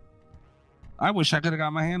 I wish I could have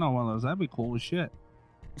got my hand on one of those. That'd be cool as shit.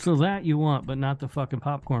 So that you want, but not the fucking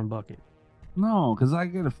popcorn bucket. No, because I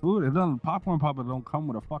get a food. It doesn't. Popcorn bucket don't come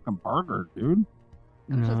with a fucking burger, dude.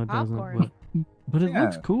 No, it doesn't. But it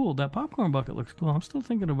looks cool. That popcorn bucket looks cool. I'm still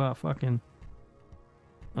thinking about fucking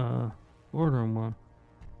ordering one.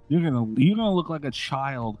 You're gonna look like a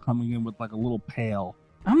child coming in with like a little pail.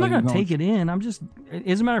 I'm not gonna take it in. I'm just,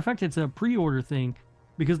 as a matter of fact, it's a pre-order thing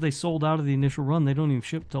because they sold out of the initial run. They don't even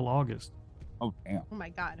ship till August. Oh damn. Oh my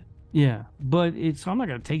god. Yeah, but I'm not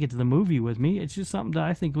gonna take it to the movie with me. It's just something that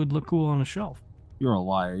I think would look cool on a shelf. You're a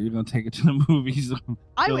liar. You're gonna take it to the movies.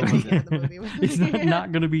 I would take it to the movie with me. It's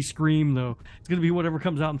not gonna be Scream though. It's gonna be whatever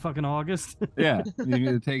comes out in fucking August. Yeah, you're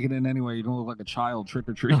gonna take it in anyway. You're gonna look like a child trick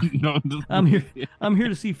or treat. I'm here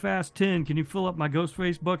to see Fast 10. Can you fill up my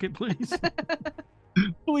Ghostface bucket, please?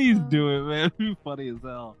 Please do it, man. It'd be funny as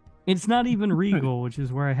hell. It's not even Regal, which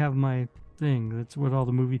is where I have my thing. That's what all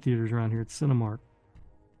the movie theaters around here. It's Cinemark.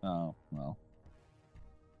 Oh well.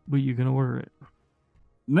 But you can order it.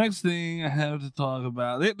 Next thing I have to talk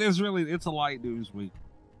about, it's a light news week.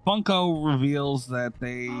 Funko reveals that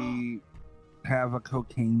they have a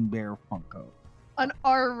Cocaine Bear Funko. An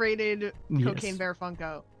R-rated Cocaine Bear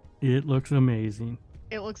Funko. It looks amazing.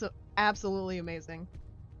 It looks absolutely amazing.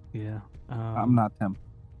 Yeah. I'm not tempted.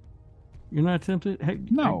 You're not tempted? Hey,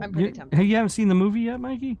 no. I'm pretty tempted. Hey, you haven't seen the movie yet,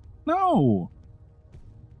 Mikey? No.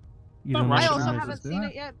 You But don't know I what also you're haven't missing. seen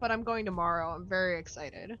it yet, but I'm going tomorrow. I'm very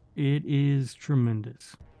excited. It is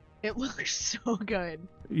tremendous. It looks so good.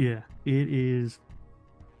 Yeah, it is.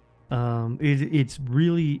 It's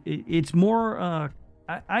really it's more.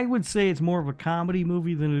 I would say it's more of a comedy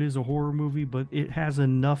movie than it is a horror movie, but it has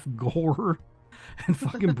enough gore and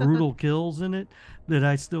fucking brutal kills in it that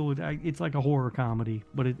I still would. It's like a horror comedy,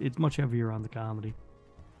 but it's much heavier on the comedy.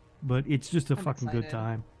 But it's just a I'm fucking good excited.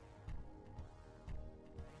 time.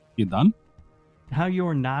 You done? How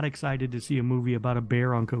you're not excited to see a movie about a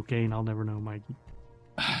bear on cocaine, I'll never know, Mikey.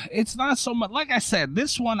 It's not so much. Like I said,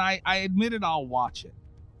 this one, I admitted I'll watch it.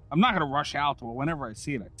 I'm not going to rush out to it. Whenever I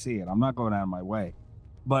see it. I'm not going out of my way.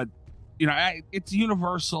 But, you know, it's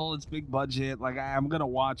Universal. It's big budget. Like, I'm going to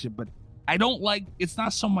watch it. But I don't like, it's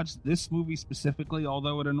not so much this movie specifically,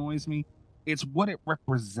 although it annoys me. It's what it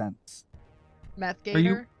represents. Meth Are you-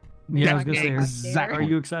 Gator. Yeah, I was gonna say, Exactly. are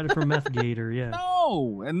you excited for Meth Gator? Yeah.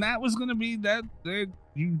 No, and that was going to be that.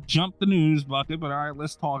 You jumped the news bucket, but all right,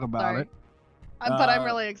 let's talk about Sorry. it. But I'm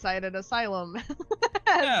really excited. Asylum has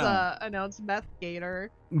Yeah. announced Meth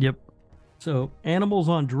Gator. Yep. So animals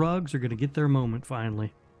on drugs are gonna get their moment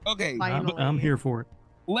finally. Okay, Finally. I'm here for it.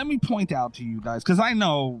 let me point out to you guys, because I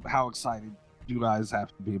know how excited you guys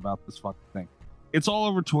have to be about this fucking thing. It's all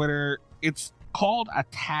over Twitter. It's called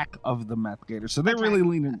Attack of the Meth Gator. So they're really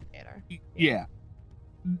leaning. Meth Gator. Yeah.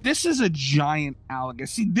 This is a giant alligator.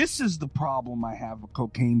 See, this is the problem I have with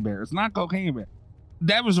Cocaine Bear. It's not Cocaine Bear.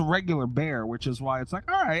 That was a regular bear, which is why it's like,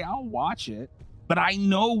 all right, I'll watch it. But I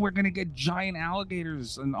know we're going to get giant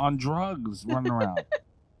alligators on drugs running around.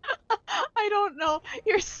 I don't know.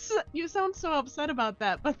 You sound so upset about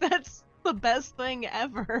that, but that's the best thing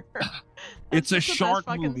ever. It's a That's the best shark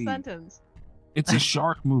fucking movie. sentence. It's a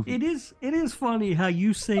shark movie. It is funny how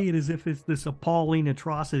you say it as if it's this appalling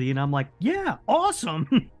atrocity, and I'm like, yeah, awesome.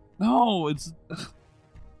 No, it's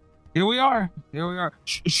here we are.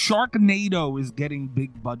 Sharknado is getting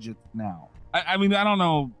big budgets now. I mean, I don't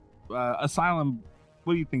know. Asylum,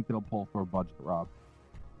 what do you think they'll pull for a budget, Rob?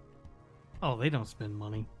 Oh, they don't spend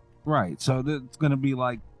money. Right. So it's going to be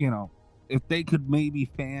like, you know, if they could maybe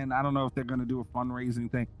I don't know if they're going to do a fundraising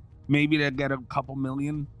thing. Maybe they'll get a couple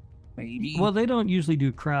million. Maybe. Well, they don't usually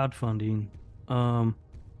do crowdfunding.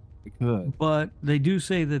 They could. But they do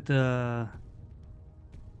say that the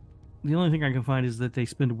only thing I can find is that they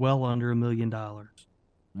spend well under $1 million.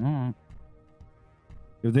 Mm.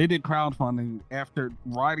 If they did crowdfunding after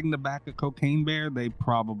riding the back of Cocaine Bear, they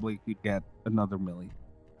probably could get another million.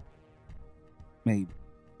 Maybe.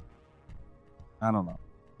 I don't know.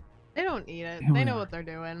 They don't need it. Here They we know are. what they're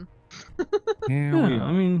doing. Here we Yeah, are.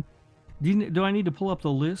 I mean, do I need to pull up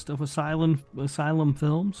the list of asylum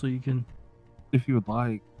films so you can? If you would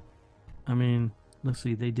like. I mean, let's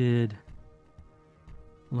see. They did.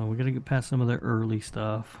 Hold on, we gotta get past some of their early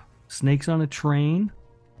stuff. Snakes on a Train.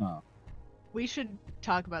 Oh, We should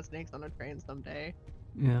talk about Snakes on a Train someday.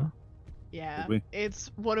 Yeah. Yeah, Should we? it's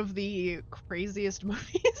one of the craziest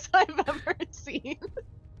movies I've ever seen.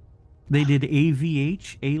 They did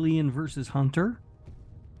AVH, Alien versus Hunter.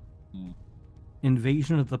 Hmm.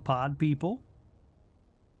 Invasion of the Pod People.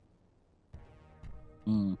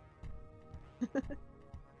 mm.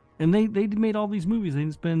 And they made all these movies. They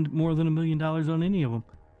didn't spend more than $1 million on any of them.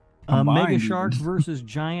 Combined, Mega Shark even. versus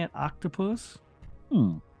Giant Octopus.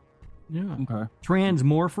 Hmm. Yeah. Okay.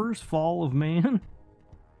 Transmorphers, Fall of Man.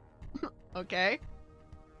 Okay.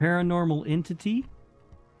 Paranormal Entity.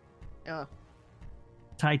 Ugh.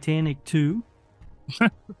 Titanic 2.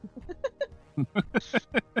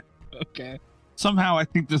 Okay. Somehow I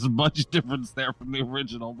think there's a budget difference there from the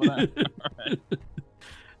original, but all right.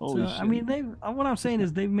 Holy So, shit. I mean, what I'm saying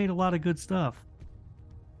is they've made a lot of good stuff.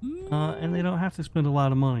 And they don't have to spend a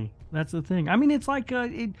lot of money. That's the thing. I mean, it's like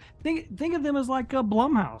think of them as like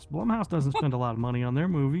Blumhouse. Blumhouse doesn't spend a lot of money on their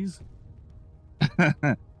movies.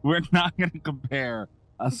 We're not going to compare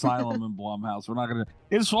Asylum and Blumhouse. We're not going to.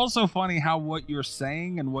 It's also funny how what you're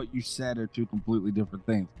saying and what you said are two completely different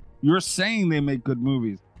things. You're saying they make good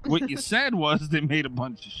movies. What you said was they made a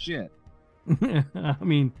bunch of shit. I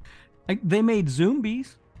mean, they made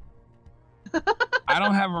Zombies. I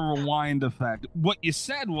don't have a rewind effect. What you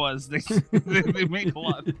said was they make a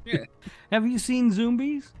lot of shit. Have you seen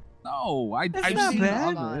Zombies? No, I've not seen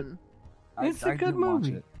bad. the other. It's a good did watch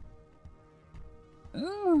movie. it.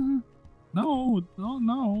 No. No,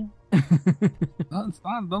 it's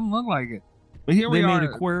not. Doesn't look like it. But here we They are. made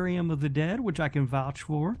Aquarium of the Dead, which I can vouch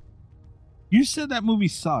for. You said that movie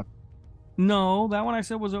sucked. No, that one I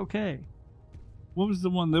said was okay. What was the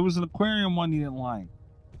one? There was an aquarium one you didn't like.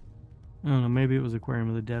 I don't know. Maybe it was Aquarium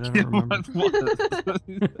of the Dead. I don't remember.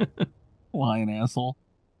 What? Lying asshole.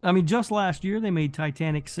 I mean, just last year they made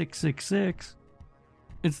Titanic 666.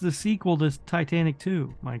 It's the sequel to Titanic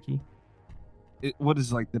 2, Mikey. What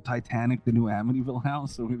is like the Titanic, the new Amityville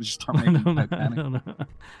house? So we just start I making don't know. I Titanic don't know.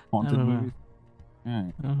 haunted I don't know. movies. All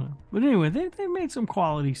right, I don't know. But anyway, they made some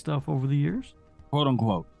quality stuff over the years. quote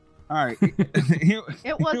unquote. All right.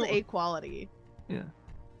 It was a quality. Yeah.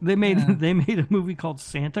 They made Yeah. they made a movie called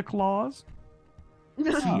Santa Claus.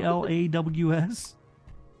 CLAWS.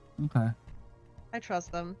 Okay. I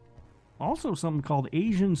trust them. Also something called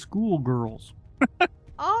Asian Schoolgirls.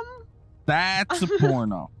 That's a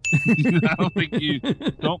porno. I don't think you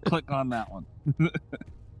don't click on that one.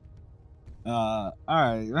 All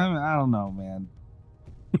right. I mean, I don't know, man.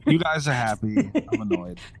 You guys are happy. I'm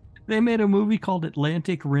annoyed. They made a movie called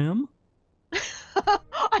Atlantic Rim.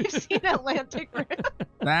 I've seen Atlantic Rim.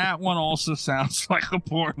 That one also sounds like a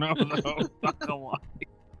porno, though. Not gonna lie.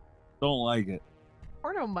 Don't like it.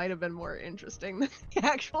 Porno might have been more interesting than the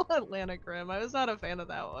actual Atlantic Rim. I was not a fan of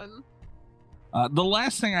that one. The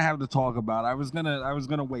last thing I have to talk about, I was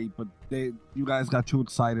gonna wait, but you guys got too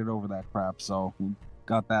excited over that crap, so we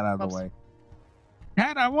got that out of the way.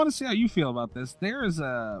 Kat, I want to see how you feel about this. There is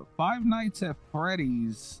a Five Nights at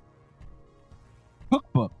Freddy's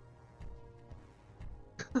cookbook.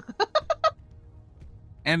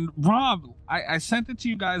 And Rob, I sent it to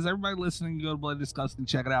you guys. Everybody listening, go to Bloody Disgusting,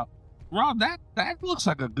 check it out. Rob, that looks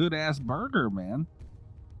like a good ass burger, man.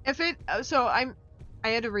 If it I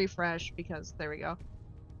had to refresh because there we go.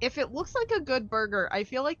 If it looks like a good burger, I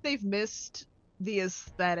feel like they've missed the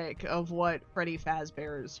aesthetic of what Freddy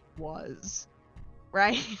Fazbear's was.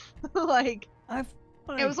 Right? Like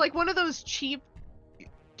it was like one of those cheap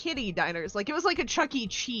kiddie diners. Like it was like a Chuck E.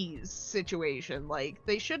 Cheese situation. Like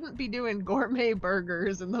they shouldn't be doing gourmet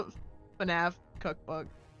burgers in the FNAF cookbook.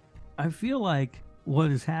 I feel like what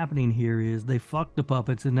is happening here is they fucked the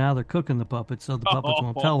puppets and now they're cooking the puppets so the puppets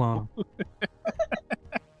won't tell on them.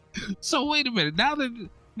 So wait a minute.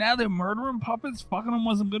 Now they're murdering puppets. Fucking them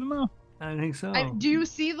wasn't good enough. I think so. Do you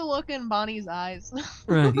see the look in Bonnie's eyes?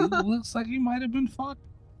 Right. He looks like he might have been fucked.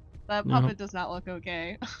 That puppet does not look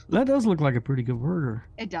okay. That does look like a pretty good burger.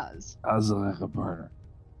 It does. I was like a burger.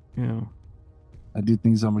 Yeah. I do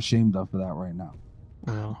things I'm ashamed of for that right now.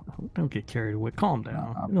 Well, don't get carried away. Calm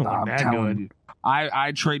down. I'm, You don't look I'm that telling good. you.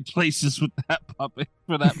 I trade places with that puppet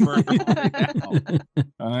for that burger right now.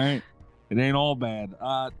 All right. It ain't all bad.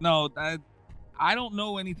 No, I don't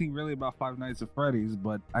know anything really about Five Nights at Freddy's,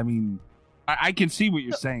 but I mean, I can see what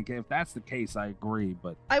you're saying. If that's the case, I agree.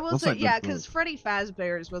 But I will looks say, like yeah, good because food. Freddy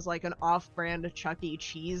Fazbear's was like an off-brand Chuck E.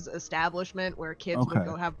 Cheese establishment where kids would Okay.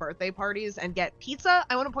 go have birthday parties and get pizza.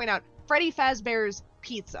 I want to point out, Freddy Fazbear's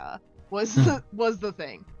pizza was was the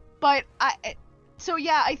thing. But so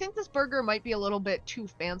yeah, I think this burger might be a little bit too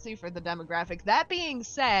fancy for the demographic. That being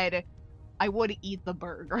said, I would eat the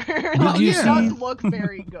burger. Like, you it see- does look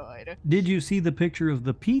very good. Did you see the picture of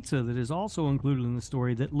the pizza that is also included in the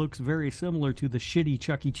story that looks very similar to the shitty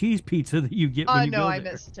Chuck E. Cheese pizza that you get when you No, go I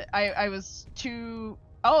there? missed it. I was too.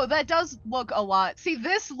 Oh, that does look a lot. See,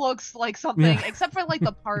 this looks like something, Yeah. except for like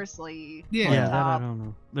the parsley. Yeah, on that I top. don't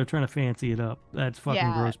know. They're trying to fancy it up. That's fucking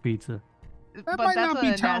Yeah. gross pizza. that but might that's not be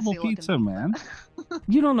a terrible nasty-looking pizza, man.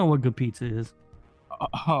 You don't know what good pizza is.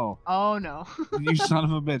 Oh, Oh no. you son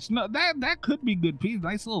of a bitch! No, that could be good pizza.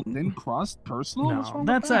 Nice little thin crust, personal. What's No, wrong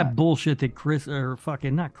that's with that bullshit that Chris or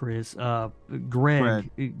fucking not Chris, Greg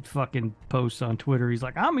fucking posts on Twitter. He's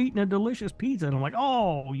like, I'm eating a delicious pizza, and I'm like,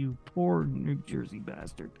 oh, you poor New Jersey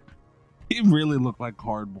bastard. It really looked like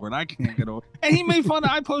cardboard. I can't get over. And he made fun of.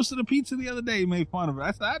 I posted a pizza the other day. He made fun of it.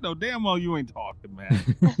 I said, I know damn well you ain't talking,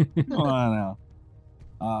 man. Come on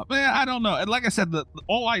now. Man, I don't know. And like I said,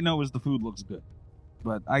 all I know is the food looks good,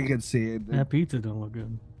 but I can see it. That pizza don't look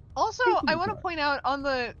good. Also, I want to point out on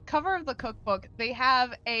the cover of the cookbook, they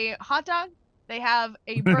have a hot dog, they have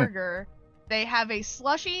a burger, they have a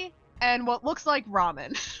slushie, and what looks like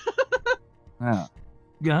ramen. Yeah.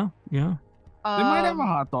 Yeah, yeah. They might have a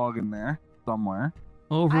hot dog in there somewhere.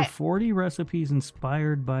 Over 40 recipes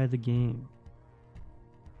inspired by the game.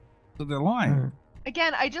 So they're lying.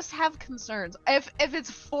 Again, I just have concerns. If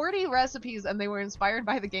it's 40 recipes and they were inspired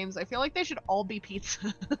by the games, I feel like they should all be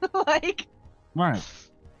pizza. Like, Right.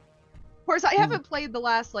 of course, I haven't played the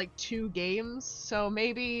last like 2 games, so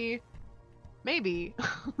maybe.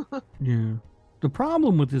 Yeah. The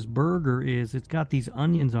problem with this burger is it's got these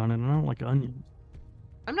onions on it, and I don't like onions.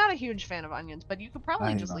 I'm not a huge fan of onions, but you could probably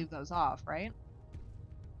I just know. leave those off, right?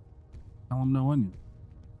 Tell them no onion.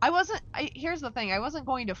 Here's the thing, I wasn't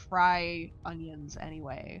going to fry onions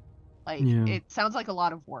anyway. Like, Yeah. it sounds like a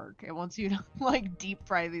lot of work. It wants you to, like, deep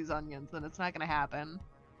fry these onions, and it's not gonna happen.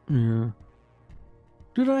 Yeah.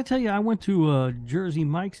 Did I tell you I went to Jersey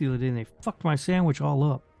Mike's the other day and they fucked my sandwich all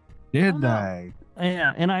up? Did Oh, no. they?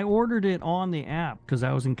 Yeah, and I ordered it on the app because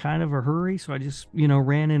I was in kind of a hurry, so I just,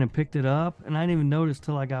 ran in and picked it up, and I didn't even notice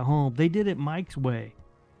till I got home. They did it Mike's way,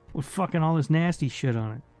 with fucking all this nasty shit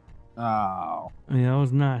on it. Oh. Yeah, I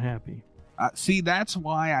was not happy. See, that's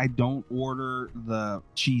why I don't order the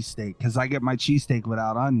cheesesteak, because I get my cheesesteak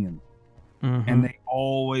without onion. Mhm. And they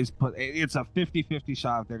always put, it's a 50-50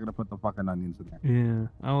 shot if they're going to put the fucking onions in there. Yeah,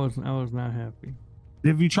 I was not happy.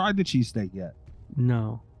 Have you tried the cheesesteak yet?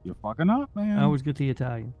 No, You're fucking up, man. I always get the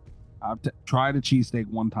Italian. I've tried a cheesesteak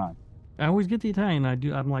one time. I always get the Italian.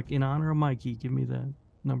 I'm like, in honor of Mikey, give me that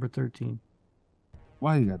number 13.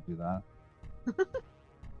 Why you got to do that?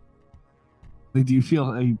 Do you feel,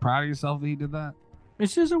 are you proud of yourself that you did that?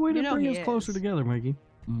 It's just a way to bring he us closer is. together, Mikey.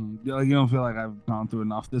 You don't feel like I've gone through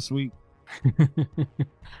enough this week?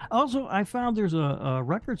 Also, I found there's a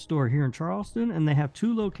record store here in Charleston, and they have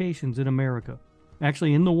 2 locations in America.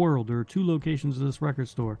 Actually, in the world, there are 2 locations of this record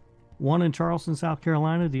store. One in Charleston, South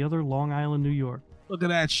Carolina, the other Long Island, New York. Look at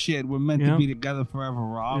that shit. We're meant to Yep. be together forever,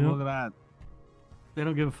 Rob. Yep. Look at that. They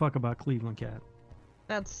don't give a fuck about Cleveland Cat.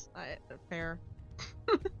 That's fair.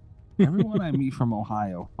 Everyone I meet from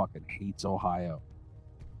Ohio fucking hates Ohio.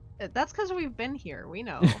 That's because we've been here. We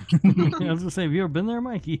know. I was gonna say, have you ever been there,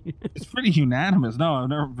 Mikey? It's pretty unanimous. No, I've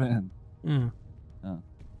never been. Yeah. Oh,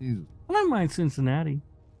 Jesus. I don't mind Cincinnati.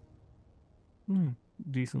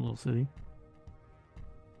 Decent little city.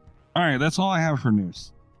 All right, that's all I have for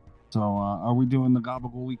news. So, are we doing the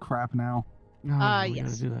Gabagool crap now? No, we yes.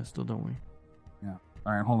 gotta do that still, don't we? Yeah.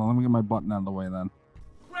 All right, hold on. Let me get my button out of the way then.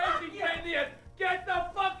 Crazy Indian, get the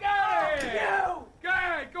fuck out of here! You! Go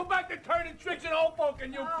ahead, go back to turning tricks in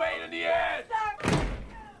Hoboken, you pain in the ass!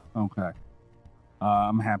 Okay.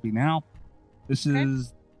 I'm happy now. This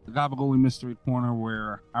is the Gabagool Mystery Corner,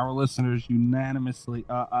 where our listeners unanimously,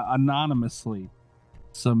 anonymously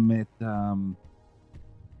submit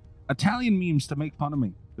Italian memes to make fun of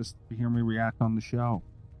me, just to hear me react on the show.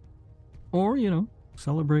 Or,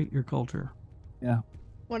 celebrate your culture. Yeah,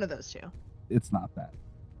 One of those 2. it's not that.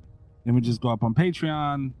 Images go up on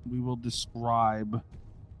Patreon. We will describe.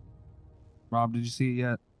 Rob, did you see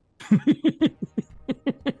it yet?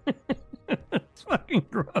 It's fucking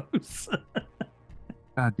gross.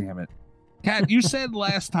 God damn it. Kat, you said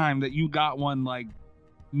last time that you got one like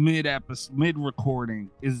mid recording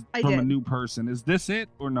is I from a did. new person. Is this it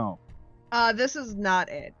or no? This is not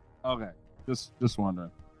it. Okay. Just wondering.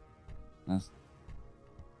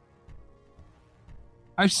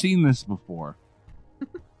 I've seen this before.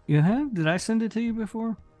 You have? Did I send it to you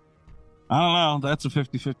before? I don't know. That's a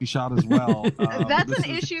 50-50 shot as well. That's this an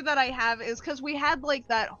issue that I have, is because we had like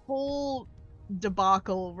that whole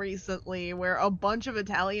debacle recently where a bunch of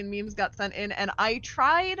Italian memes got sent in, and I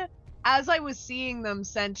tried, as I was seeing them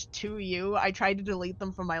sent to you, I tried to delete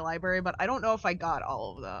them from my library, but I don't know if I got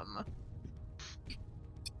all of them.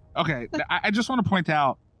 Okay, I just want to point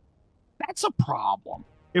out that's a problem.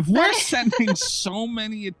 If we're sending so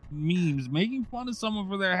many memes making fun of someone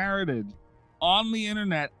for their heritage on the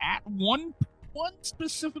internet at one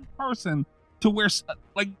specific person to where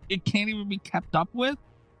like it can't even be kept up with,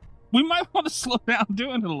 we might want to slow down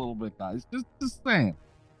doing it a little bit, guys. Just saying.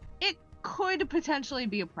 It could potentially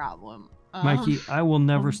be a problem. Mikey, I will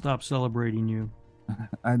never stop celebrating you.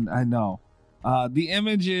 I know. The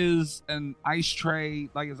image is an ice tray,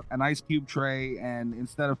 like it's an ice cube tray, and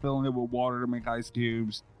instead of filling it with water to make ice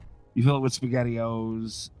cubes, you fill it with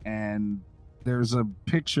SpaghettiOs, and there's a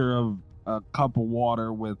picture of a cup of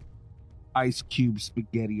water with ice cube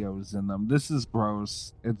SpaghettiOs in them. This is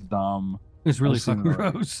gross. It's dumb. It's really I've seen fucking it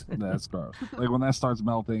already. gross. That's gross. Like when that starts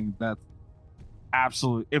melting, that's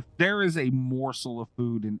absolute. If there is a morsel of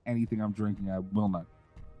food in anything I'm drinking, I will not.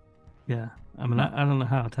 Yeah. I mean, I don't know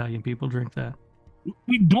how Italian people drink that.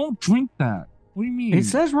 We don't drink that. What do you mean? It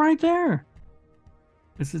says right there.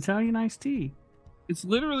 It's Italian iced tea. It's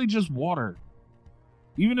literally just water.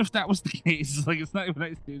 Even if that was the case, like it's not even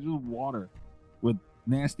ice tea, it's just water with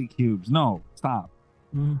nasty cubes. No, stop.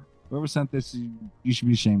 Whoever sent this, you should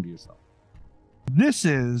be ashamed of yourself. This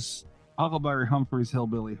is Huckleberry Humphrey's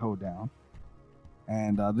Hillbilly Hoedown.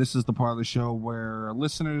 And this is the part of the show where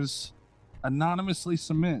listeners anonymously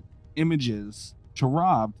submit images to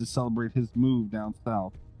Rob to celebrate his move down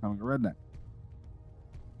south, becoming a redneck.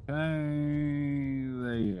 Okay,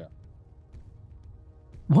 there you go.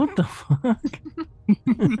 What the fuck?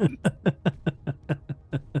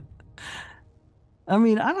 I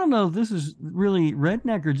mean, I don't know if this is really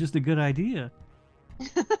redneck or just a good idea.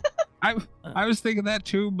 I was thinking that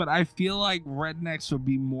too, but I feel like rednecks would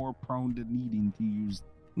be more prone to needing to use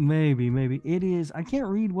Maybe it is. I can't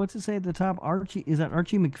read. What's it say at the top? Archie, is that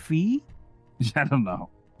Archie McPhee? I don't know.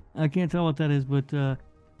 I can't tell what that is, but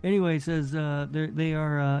anyway, it says they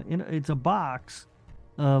are it's a box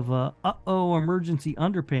of emergency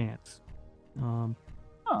underpants.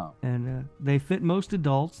 And they fit most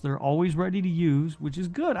adults. They're always ready to use, which is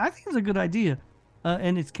good. I think it's a good idea.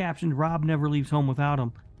 And it's captioned, Rob never leaves home without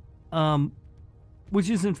them. Which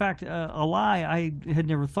is, in fact, a lie. I had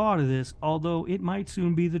never thought of this, although it might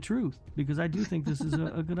soon be the truth, because I do think this is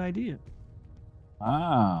a good idea.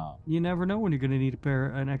 Wow. You never know when you're going to need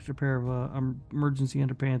an extra pair of emergency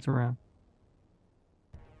underpants around.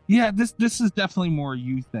 Yeah, this is definitely more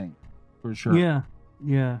you thing, for sure. Yeah,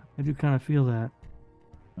 I do kind of feel that.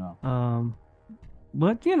 Oh.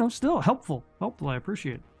 But still helpful. I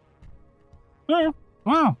appreciate it. Yeah.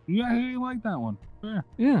 Wow, you like that one?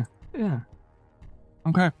 Yeah.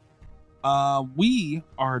 Okay. We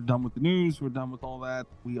are done with the news. We're done with all that.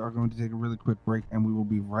 We are going to take a really quick break, and we will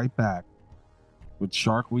be right back with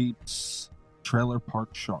Shark Week's Trailer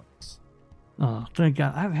Park Sharks. Oh, thank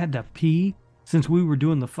God. I've had to pee since we were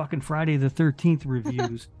doing the fucking Friday the 13th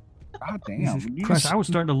reviews. God damn. Christ, I was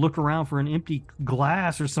starting to look around for an empty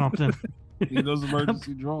glass or something. Need those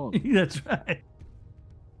emergency drawers. That's right.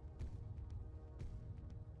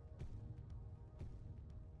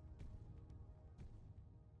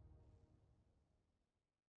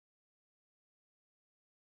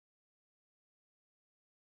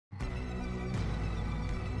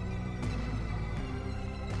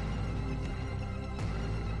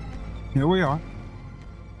 Here we are.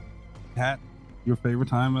 Pat, your favorite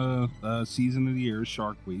time of season of the year is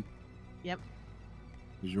Shark Week. Yep.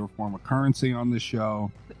 Is your form of currency on this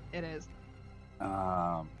show. It is.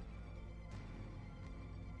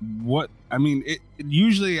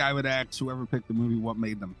 Usually I would ask whoever picked the movie what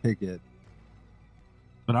made them pick it.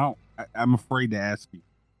 But I'm afraid to ask you.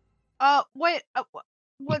 What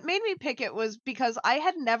made me pick it was because I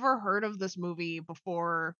had never heard of this movie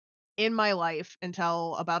before in my life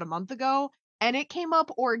until about a month ago, and it came up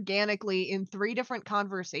organically in 3 different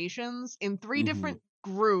conversations in 3 different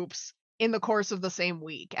groups in the course of the same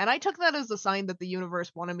week, and I took that as a sign that the universe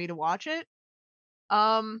wanted me to watch it.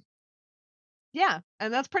 Yeah,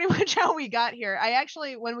 and that's pretty much how we got here. I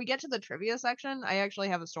actually, when we get to the trivia section, I actually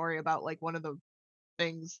have a story about like one of the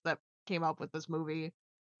things that came up with this movie,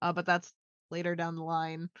 but that's later down the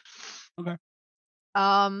line. Okay.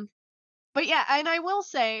 But yeah, and I will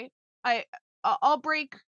say, I'll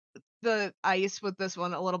break the ice with this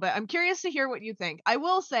one a little bit. I'm curious to hear what you think. I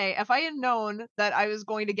will say, if I had known that I was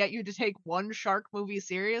going to get you to take one shark movie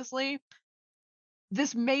seriously,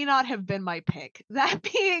 this may not have been my pick. That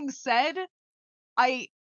being said, I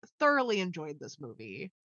thoroughly enjoyed this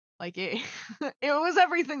movie. Like it was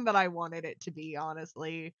everything that I wanted it to be,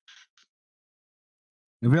 honestly.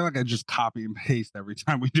 I feel like I just copy and paste every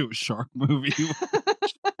time we do a shark movie.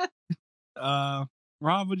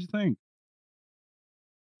 Rob, what'd you think?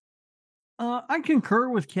 I concur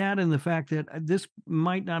with Kat in the fact that this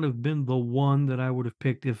might not have been the one that I would have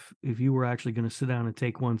picked if you were actually going to sit down and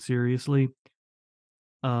take one seriously.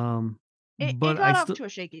 It got off to a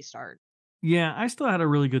shaky start. Yeah, I still had a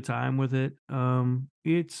really good time with it.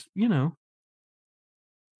 It's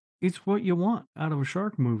it's what you want out of a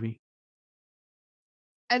shark movie.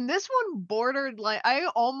 And this one bordered, like, I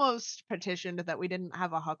almost petitioned that we didn't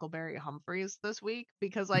have a Huckleberry Humphreys this week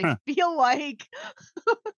because I feel like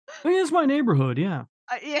I mean, it's my neighborhood, yeah.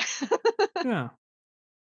 Yeah. Yeah.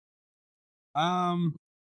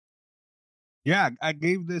 Yeah, I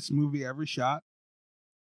gave this movie every shot.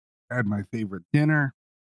 I had my favorite dinner.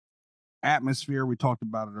 Atmosphere, we talked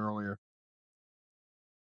about it earlier.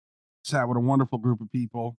 Sat with a wonderful group of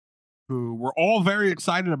people who were all very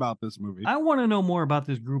excited about this movie. I want to know more about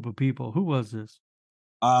this group of people. Who was this?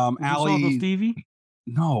 Allie, Stevie?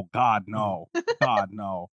 No, God, no. God,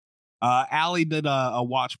 no. Allie did a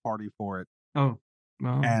watch party for it. Oh,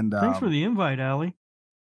 well, and thanks for the invite, Allie.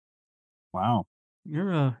 Wow,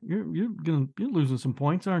 you're losing some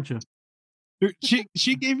points, aren't you?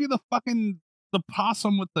 She gave you the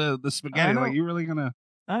possum with the spaghetti. Like, you really gonna?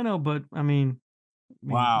 I know, but I mean,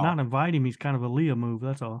 wow, not inviting me is kind of a Leah move.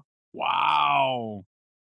 That's all. Wow.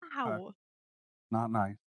 Not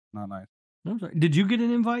nice. Not nice. I'm sorry. Did you get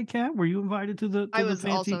an invite, Kat? Were you invited to the? I was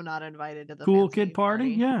also not invited to the cool kid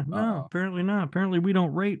party. Yeah, no, apparently not. Apparently we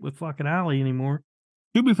don't rate with fucking Allie anymore.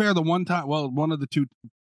 To be fair, the one time, one of the two,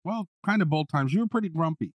 kind of both times, you were pretty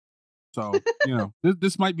grumpy. So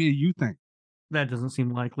this might be a you thing. That doesn't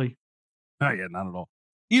seem likely. Oh yeah, not at all.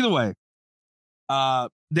 Either way,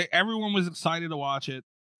 everyone was excited to watch it,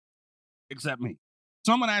 except me.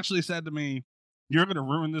 Someone actually said to me, "You're going to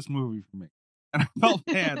ruin this movie for me." And I felt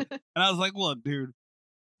bad. And I was like, look, dude.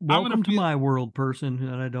 Welcome to my world, person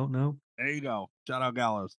that I don't know. There you go. Shout out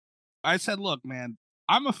Gallows. I said, look, man,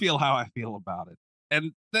 I'm going to feel how I feel about it.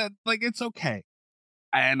 And that, like, it's okay.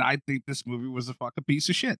 And I think this movie was a fucking piece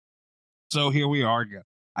of shit. So here we are again.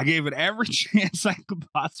 I gave it every chance I could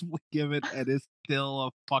possibly give it, and it's still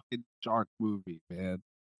a fucking shark movie, man.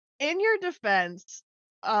 In your defense,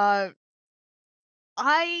 like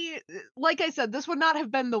I said, this would not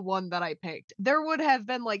have been the one that I picked. There would have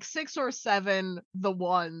been like 6 or 7 the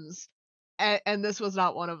ones, and this was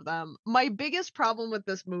not one of them. My biggest problem with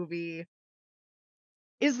this movie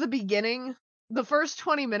is the beginning. The first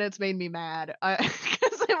 20 minutes made me mad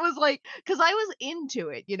because it was like, because I was into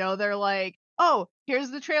it, you know. They're like, oh, here's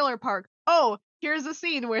the trailer park. Oh, here's a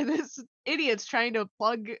scene where this idiot's trying to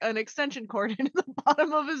plug an extension cord into the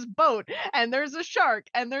bottom of his boat, and there's a shark,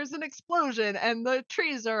 and there's an explosion, and the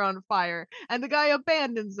trees are on fire, and the guy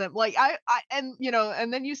abandons them. Like and you know,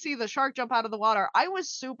 and then you see the shark jump out of the water. I was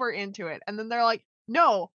super into it, and then they're like,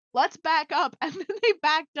 no, let's back up, and then they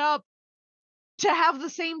backed up to have the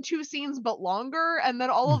same 2 scenes but longer, and then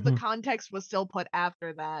all of the context was still put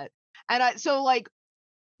after that. And so like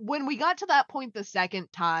when we got to that point the second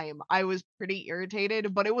time, I was pretty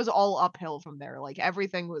irritated, but it was all uphill from there. Like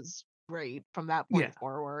everything was great from that point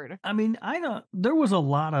forward. I mean, there was a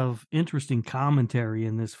lot of interesting commentary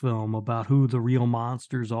in this film about who the real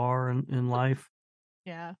monsters are in life.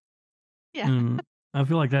 Yeah. And I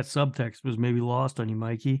feel like that subtext was maybe lost on you,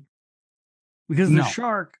 Mikey. Because the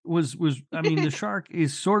shark was I mean, the shark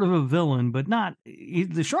is sort of a villain, but not,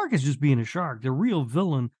 the shark is just being a shark. The real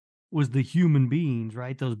villain was the human beings,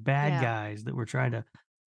 right? Those bad guys that were trying to,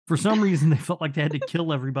 for some reason, they felt like they had to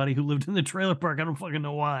kill everybody who lived in the trailer park. I don't fucking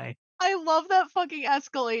know why. I love that fucking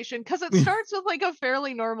escalation, because it starts with like a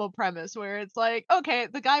fairly normal premise where it's like, okay,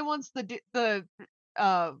 the guy wants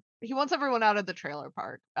he wants everyone out of the trailer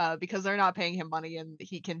park because they're not paying him money and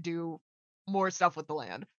he can do more stuff with the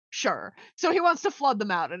land. Sure. So he wants to flood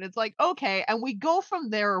them out, and it's like, okay, and we go from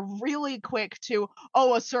there really quick to,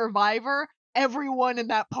 oh, a survivor, everyone in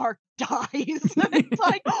that park dies. And it's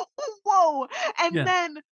like, whoa. And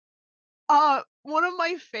then one of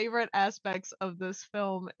my favorite aspects of this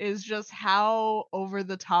film is just how over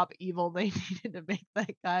the top evil they needed to make that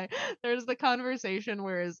guy. There's the conversation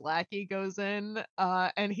where his lackey goes in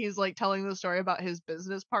and he's like telling the story about his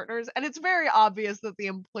business partners, and it's very obvious that the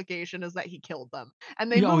implication is that he killed them,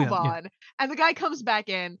 and they move on. And the guy comes back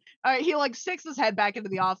in, he like sticks his head back into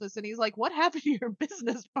the office, and he's like, what happened to your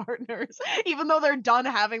business partners, even though they're done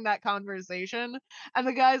having that conversation. And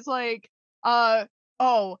the guy's like,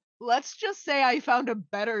 oh, let's just say I found a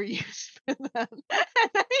better use for them. And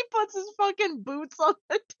then he puts his fucking boots on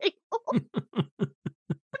the table.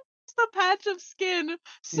 It's the patch of skin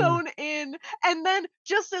sewn in. And then,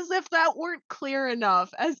 just as if that weren't clear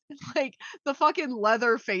enough, as like the fucking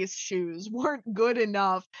Leatherface shoes weren't good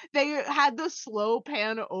enough, they had the slow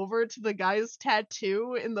pan over to the guy's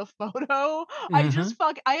tattoo in the photo. I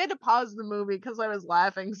had to pause the movie because I was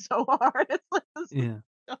laughing so hard. It's like,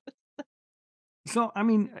 So, I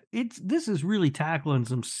mean, this is really tackling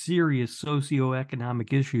some serious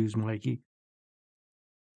socioeconomic issues, Mikey.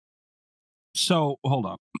 So, hold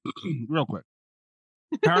on. Real quick.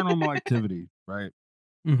 Paranormal Activity, right?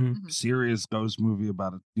 Serious ghost movie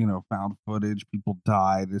about found footage, people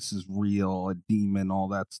die, this is real, a demon, all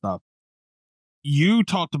that stuff. You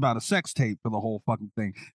talked about a sex tape for the whole fucking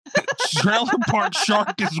thing. Trailer Park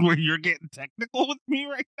Shark is where you're getting technical with me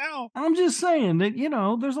right now. I'm just saying that,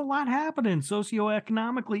 there's a lot happening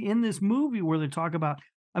socioeconomically in this movie where they talk about,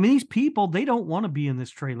 I mean, these people, they don't want to be in this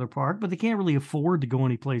trailer park, but they can't really afford to go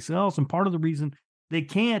anyplace else. And part of the reason they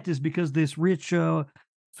can't is because this rich,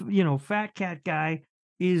 fat cat guy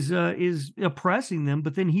is oppressing them,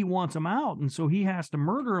 but then he wants them out. And so he has to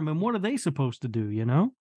murder them. And what are they supposed to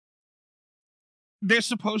do, They're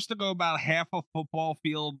supposed to go about half a football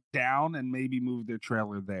field down and maybe move their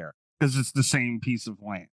trailer there because it's the same piece of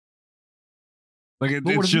land. Like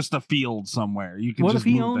it's just a field somewhere. You can. What just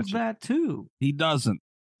if he move owns that too? He doesn't.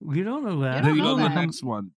 We don't know that. You go to the next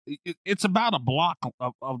one. It's about a block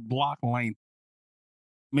length,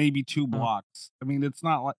 maybe 2 blocks. I mean, it's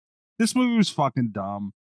not like this movie was fucking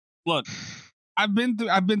dumb. Look, I've been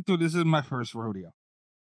through. This is my first rodeo.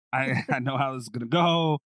 I know how this is gonna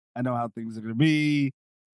go. I know how things are going to be.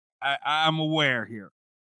 I'm aware here.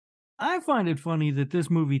 I find it funny that this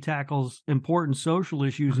movie tackles important social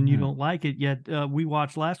issues and you don't like it, yet we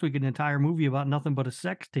watched last week an entire movie about nothing but a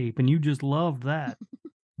sex tape, and you just loved that.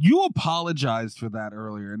 You apologized for that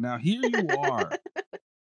earlier. Now here you are.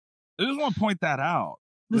 I just want to point that out.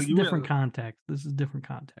 This is different context. This is different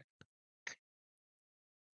context.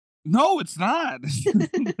 No, it's not.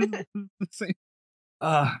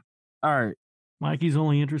 All right. Mikey's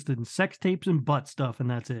only interested in sex tapes and butt stuff, and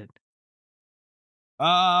that's it.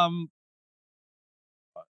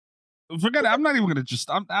 Forget it. I'm not even gonna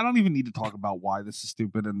I don't even need to talk about why this is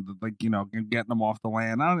stupid and getting them off the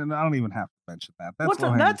land. I don't even have to mention that.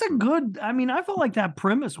 That's a good. I mean, I felt like that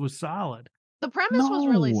premise was solid. The premise was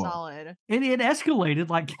really No. solid. And it escalated,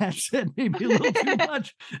 like Kat said, maybe a little too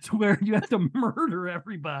much to where you have to murder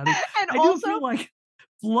everybody. And I also, do feel like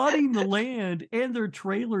flooding the land and their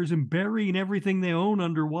trailers and burying everything they own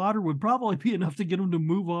underwater would probably be enough to get them to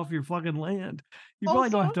move off your fucking land. You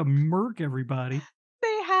probably don't have to murk everybody.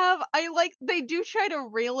 they do try to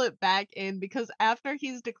reel it back in, because after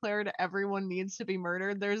he's declared everyone needs to be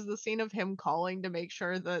murdered, there's the scene of him calling to make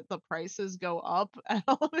sure that the prices go up at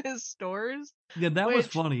all of his stores. Yeah, that was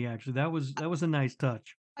funny, actually. That was a nice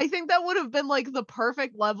touch. I think that would have been like the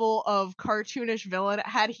perfect level of cartoonish villain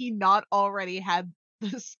had he not already had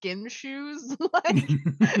the skin shoes.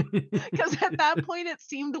 Because at that point it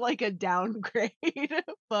seemed like a downgrade.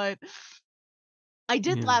 But I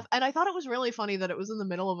did laugh, and I thought it was really funny that it was in the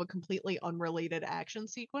middle of a completely unrelated action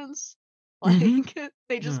sequence. Like,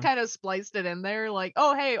 they just kind of spliced it in there, like,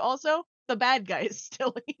 oh, hey, also, the bad guy is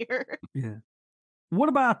still here. Yeah. What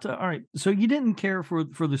about, all right, so you didn't care for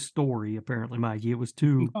the story, apparently, Mikey. It was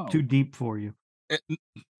too deep for you. It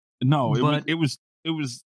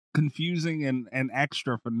was confusing and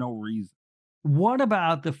extra for no reason. What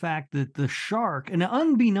about the fact that the shark, and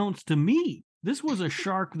unbeknownst to me, this was a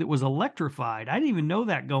shark that was electrified. I didn't even know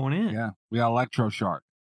that going in. Yeah, we got Electro Shark.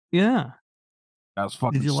 Yeah. That was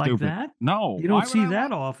fucking stupid. Did you stupid. like that? No. You don't see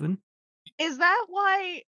that often. Is that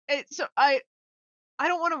why? I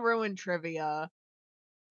don't want to ruin trivia,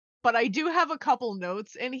 but I do have a couple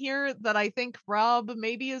notes in here that I think Rob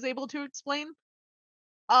maybe is able to explain.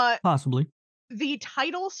 Possibly. The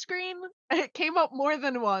title screen, it came up more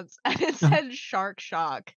than once, and it said Shark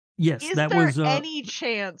Shock. Yes, is that there was any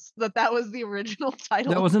chance that was the original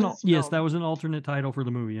title? That was that was an alternate title for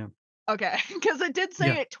the movie. Yeah. Okay, because it did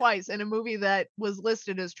say it twice in a movie that was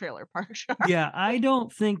listed as Trailer Park Shark. Yeah, I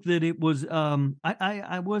don't think that it was.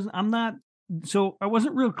 I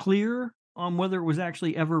wasn't real clear on whether it was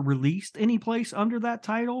actually ever released any place under that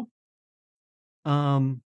title.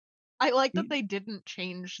 I like that they didn't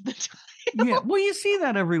change the title. Yeah, well, you see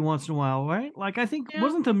that every once in a while, right? Like, I think,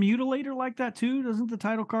 wasn't the Mutilator like that too? Doesn't the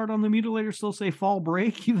title card on the Mutilator still say Fall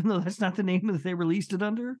Break, even though that's not the name that they released it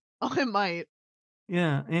under? Oh, it might.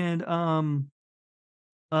 Yeah, and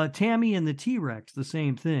Tammy and the T-Rex, the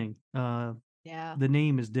same thing. Yeah. The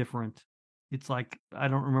name is different. It's like, I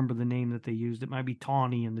don't remember the name that they used. It might be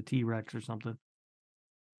Tawny and the T-Rex or something.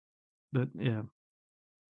 But yeah.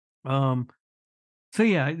 So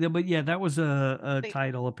yeah, but yeah, that was a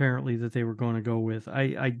title apparently that they were going to go with.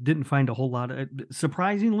 I didn't find a whole lot of,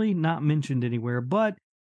 surprisingly, not mentioned anywhere. But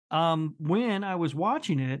when I was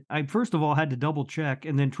watching it, I first of all had to double check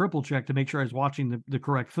and then triple check to make sure I was watching the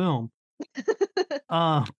correct film.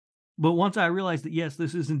 But once I realized that yes,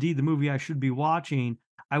 this is indeed the movie I should be watching,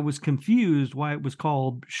 I was confused why it was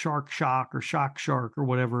called Shark Shock or Shock Shark or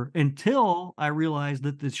whatever until I realized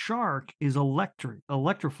that the shark is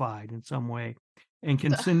electrified in some way and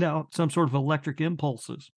can send out some sort of electric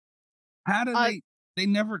impulses. How did they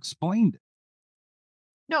never explained it?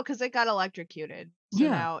 No, because it got electrocuted. So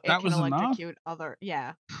now it that can was electrocute other.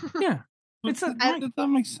 Yeah. Yeah. That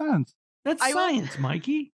makes sense. That's science,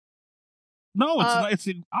 Mikey. No, it's not. It's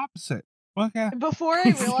the opposite. Okay. Before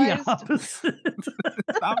I realized,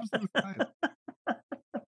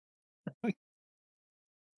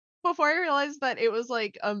 before I realized that it was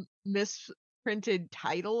like a misprinted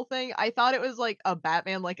title thing, I thought it was like a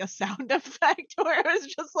Batman, like a sound effect where it was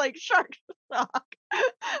just like Shark Shock,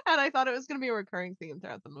 and I thought it was going to be a recurring theme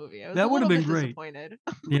throughout the movie. I was that would have been great. Disappointed.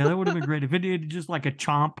 Yeah, that would have been great if it did just like a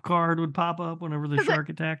chomp card would pop up whenever the shark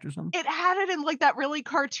attacked or something. It had it in like that really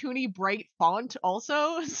cartoony bright font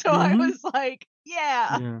also, so I was like,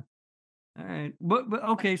 yeah. All right, but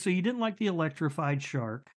okay, so you didn't like the electrified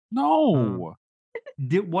shark? No.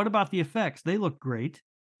 What about the effects? They look great.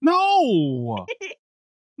 No.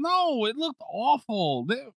 No, it looked awful.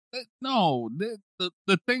 The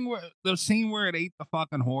thing where the scene where it ate the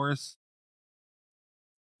fucking horse.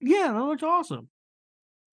 Yeah, that looks awesome.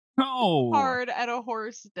 No. Hard at a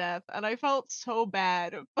horse death, and I felt so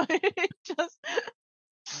bad, but it just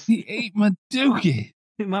he ate my dookie.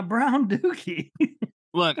 My brown dookie.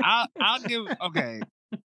 Look, I'll give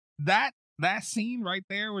that scene right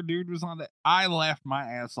there where dude was on the, I laughed my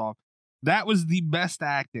ass off. That was the best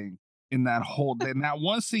acting in that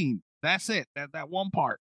one scene. That's it. That one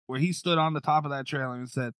part where he stood on the top of that trailer and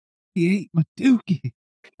said, "He ate my dookie."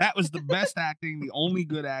 That was the best acting, the only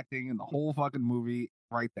good acting in the whole fucking movie,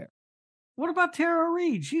 right there. What about Tara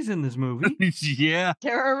Reid? She's in this movie. Yeah.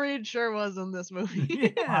 Tara Reid sure was in this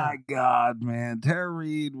movie. Yeah. My God, man. Tara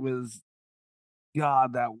Reid was,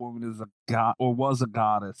 God, that woman is a god, or was a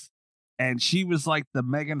goddess. And she was like the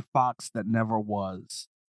Megan Fox that never was.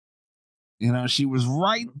 You know, she was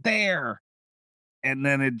right there. And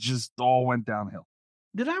then it just all went downhill.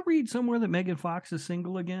 Did I read somewhere that Megan Fox is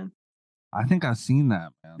single again? I think I've seen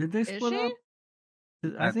that, man. Did they Is split she? up?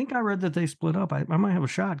 I think I read that they split up. I might have a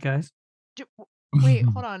shot, guys. Wait,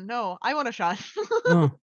 hold on. No, I want a shot.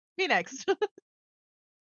 Oh. Me next.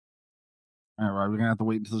 All right, we're gonna have to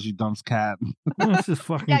wait until she dumps Cat. This is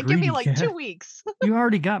fucking Yeah, give me greedy, like Cat. 2 weeks. You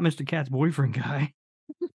already got Mr. Cat's boyfriend guy.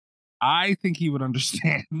 I think he would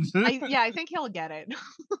understand. I think he'll get it.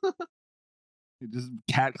 It just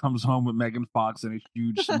Cat comes home with Megan Fox and a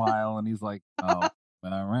huge smile, and he's like, "Oh,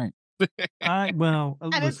 all right." And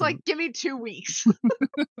it's listen, like, give me 2 weeks.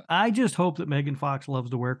 I just hope that Megan Fox loves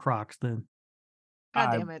to wear Crocs. Then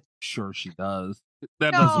God damn it. Sure, she does.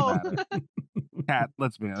 That No. doesn't matter. Cat,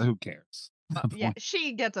 let's be honest, who cares? At that Yeah, point,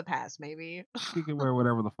 she gets a pass, maybe. she can wear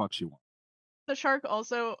whatever the fuck she wants. The shark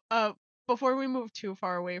also, before we move too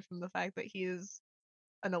far away from the fact that he is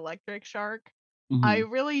an electric shark, I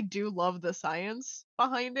really do love the science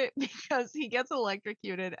behind it because he gets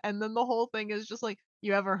electrocuted and then the whole thing is just like,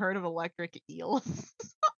 you ever heard of electric eels?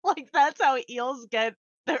 Like, that's how eels get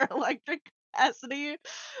their electric capacity.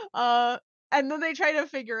 And then they try to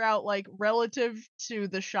figure out, like, relative to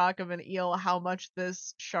the shock of an eel, how much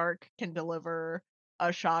this shark can deliver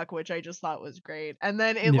a shock, which I just thought was great. And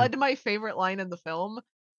then it led to my favorite line in the film.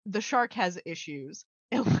 The shark has issues,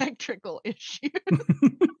 electrical issues.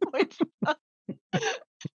 Which,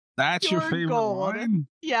 That's your pure favorite gold. line?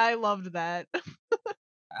 Yeah, I loved that.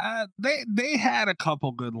 They had a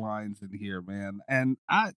couple good lines in here, man, and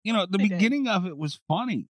the They did. beginning of it was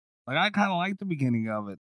funny. Like, I kind of liked the beginning of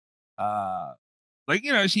it.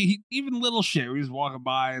 Even little shit. He was walking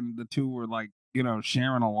by, and the two were like,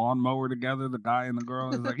 sharing a lawnmower together. The guy and the girl.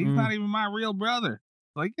 And he's like, he's not even my real brother.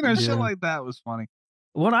 Like, shit like that was funny.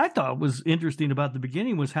 what I thought was interesting about the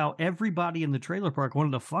beginning was how everybody in the trailer park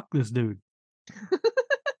wanted to fuck this dude.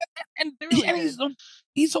 And, They really and did.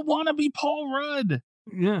 he's a wannabe Paul Rudd.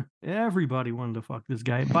 Yeah, everybody wanted to fuck this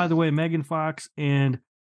guy. By the way, Megan Fox and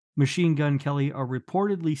Machine Gun Kelly are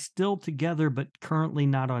reportedly still together, but currently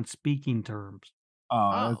not on speaking terms.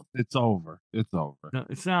 Oh, it's over. It's over. No,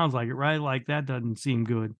 it sounds like it, right? Like, that doesn't seem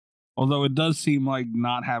good. Although it does seem like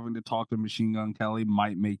not having to talk to Machine Gun Kelly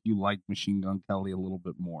might make you like Machine Gun Kelly a little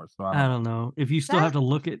bit more. So I don't know. If you still have to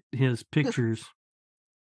look at his pictures,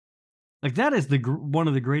 like, that is one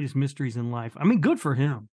of the greatest mysteries in life. I mean, good for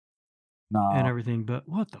him No, and everything, but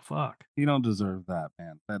what the fuck? he don't deserve that,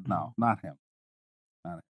 man. No, not him.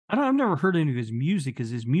 I've never heard any of his music.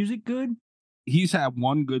 Is his music good? He's had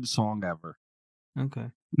one good song ever.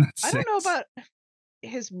 Okay. That's I don't know it. about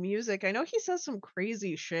his music. I know he says some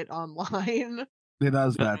crazy shit online. It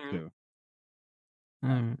does that too.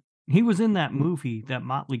 He was in that movie, that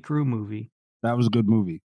Motley Crue movie. That was a good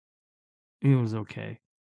movie. It was okay.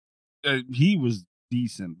 He was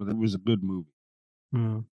decent, but it was a good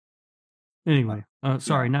movie. Anyway,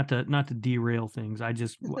 sorry, not to derail things. I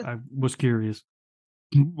was curious.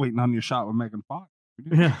 Waiting on your shot with Megan Fox.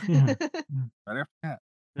 Yeah. Right after that.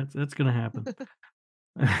 That's gonna happen.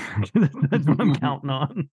 That's what I'm counting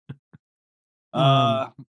on.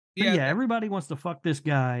 But yeah, everybody wants to fuck this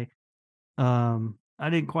guy. I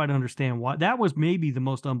didn't quite understand why. That was maybe the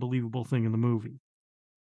most unbelievable thing in the movie.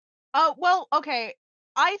 Well, okay.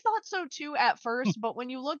 I thought so too at first, but when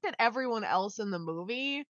you looked at everyone else in the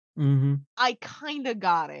movie, Mm-hmm. I kind of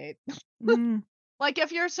got it. Like,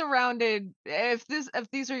 if you're surrounded, if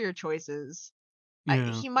these are your choices,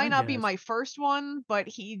 he might not be my first one, but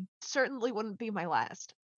he certainly wouldn't be my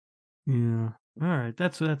last. Yeah. All right.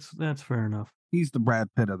 That's fair enough. He's the Brad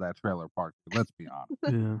Pitt of that trailer park. Let's be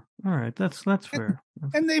honest. Yeah. All right. That's fair.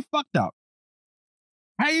 And they fucked up.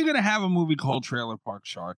 How are you gonna have a movie called Trailer Park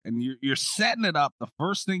Shark, and you're setting it up? The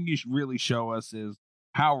first thing you should really show us is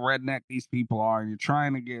how redneck these people are, and you're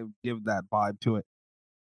trying to give that vibe to it.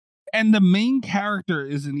 And the main character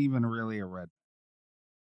isn't even really a redneck.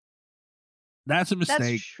 That's a mistake.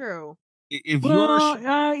 That's true. If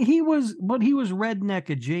he was redneck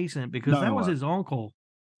adjacent because that was his uncle,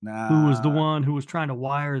 who was the one who was trying to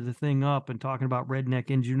wire the thing up and talking about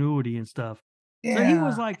redneck ingenuity and stuff. Yeah. So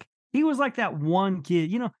he was like that one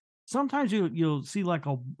kid. Sometimes you'll see like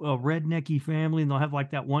a rednecky family, and they'll have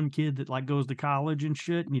like that one kid that like goes to college and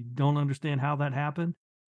shit, and you don't understand how that happened.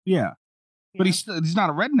 Yeah, but he's not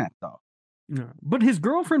a redneck though. No, but his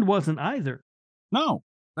girlfriend wasn't either. No,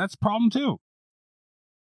 That's a problem too.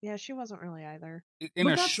 Yeah, she wasn't really either. In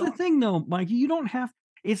But a that's shark, the thing, though, Mikey. You don't have.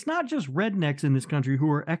 It's not just rednecks in this country who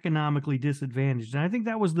are economically disadvantaged, and I think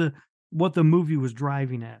that was what the movie was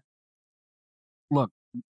driving at. look,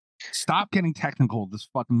 stop getting technical with this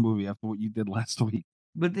fucking movie after what you did last week.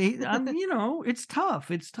 But it's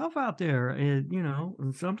tough. It's tough out there, and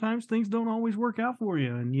and sometimes things don't always work out for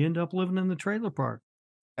you, and you end up living in the trailer park.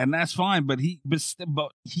 And that's fine, but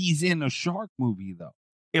he's in a shark movie though.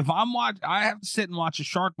 If I have to sit and watch a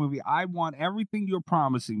shark movie. I want everything you're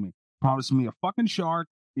promising me. Promising me a fucking shark.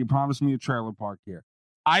 You promised me a trailer park here.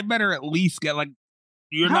 I better at least get like.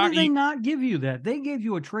 How did they not give you that? They gave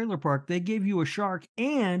you a trailer park. They gave you a shark,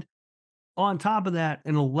 and on top of that,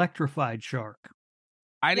 an electrified shark.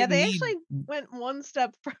 They actually went one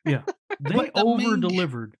step further. Yeah, they over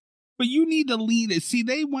delivered. But you need to lean it. See,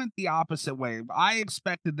 they went the opposite way. I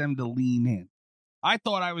expected them to lean in. I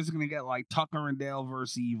thought I was going to get like Tucker and Dale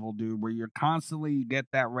versus Evil, dude, where you're constantly get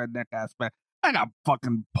that redneck aspect. I got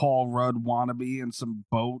fucking Paul Rudd wannabe and some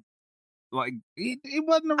boat. Like, it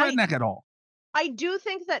wasn't a redneck at all. I do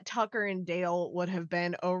think that Tucker and Dale would have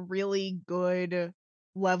been a really good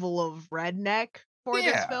level of redneck for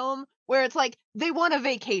this film, where it's like they want a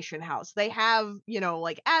vacation house. They have,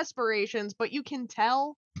 like aspirations, but you can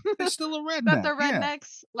tell they're still a redneck. that they're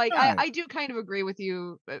rednecks. Yeah. Like, right. I do kind of agree with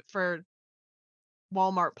you for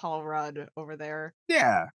Walmart Paul Rudd over there.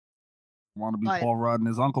 Yeah. Want to be Paul Rudd, and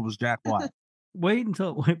his uncle was Jack Black. Wait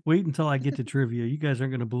until I get to trivia. You guys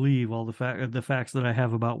aren't going to believe all the facts that I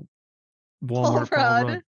have about Walmart Paul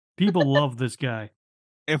Rudd. People love this guy.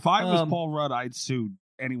 If I was Paul Rudd, I'd sue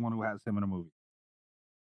anyone who has him in a movie.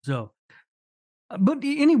 So, but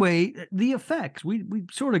anyway, the effects, we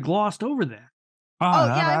sort of glossed over that.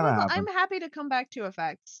 I'm happy to come back to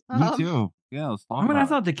effects. Me too. Yeah, let's talk I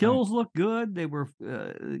thought the kills looked good. They were,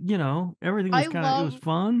 everything was it was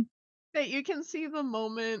fun. That you can see the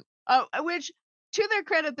moment, which, to their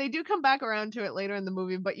credit, they do come back around to it later in the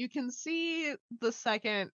movie, but you can see the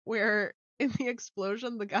second where in the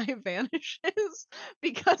explosion the guy vanishes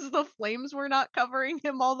because the flames were not covering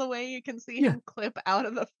him all the way. You can see him clip out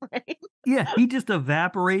of the frame. Yeah, he just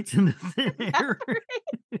evaporates into thin air.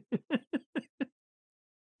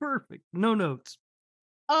 Perfect. No notes.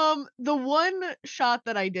 The one shot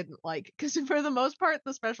that I didn't like, because for the most part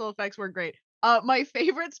the special effects were great. My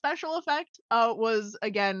favorite special effect was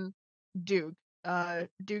again Duke.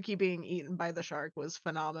 Dookie being eaten by the shark was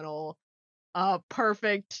phenomenal.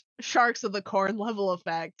 Perfect Sharks of the Corn level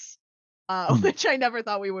effects, which I never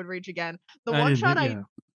thought we would reach again. The one shot I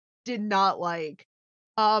did not like,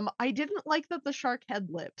 I didn't like that the shark had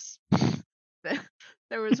lips.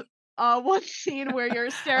 There was one scene where you're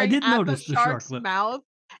staring at the shark's mouth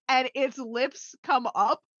and its lips come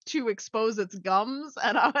up to expose its gums,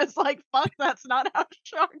 and I was like, fuck, that's not how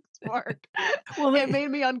sharks work. Well, it made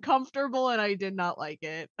me uncomfortable and I did not like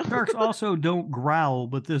it. Sharks also don't growl,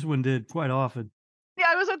 but this one did quite often. Yeah,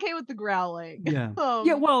 I was okay with the growling. Yeah.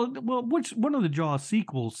 Well, which one of the Jaws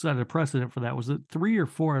sequels set a precedent for that? Was it 3 or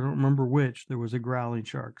 4? I don't remember which. There was a growling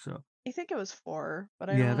shark. So I think it was 4, but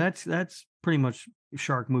I don't... that's pretty much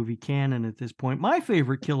shark movie canon at this point. My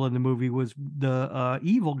favorite kill in the movie was the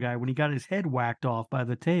evil guy when he got his head whacked off by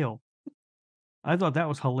the tail. I thought that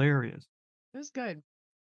was hilarious. It was good.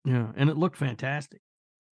 Yeah, and it looked fantastic.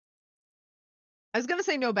 I was gonna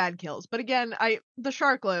say no bad kills, but again, the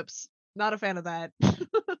shark lips, not a fan of that.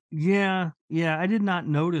 Yeah, I did not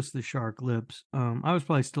notice the shark lips. I was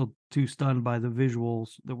probably still too stunned by the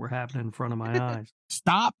visuals that were happening in front of my eyes.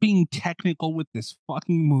 Stop being technical with this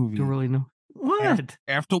fucking movie. To really know what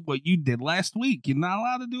after what you did last week, you're not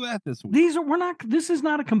allowed to do that this week. This is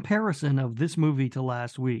not a comparison of this movie to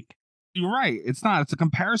last week. You're right. It's not. It's a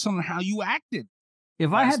comparison on how you acted.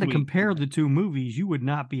 If I had to compare the two movies, you would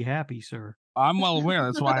not be happy, sir. I'm well aware.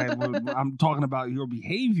 That's why I'm talking about your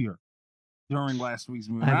behavior during last week's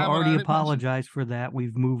movie. I've already apologized for that.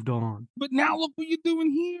 We've moved on. But now look what you're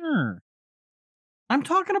doing here. I'm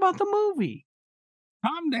talking about the movie.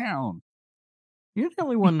 Calm down. You're the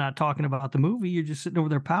only one not talking about the movie. You're just sitting over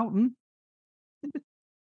there pouting.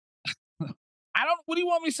 What do you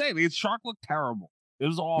want me to say? The shark looked terrible. It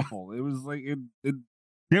was awful. It was like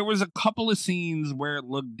there was a couple of scenes where it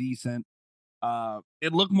looked decent.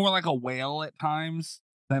 It looked more like a whale at times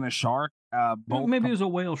than a shark. Maybe it was a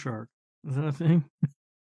whale shark. Is that a thing?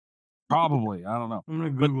 Probably. I don't know. I'm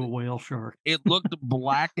going to Google whale shark. It looked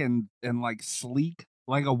black and like sleek,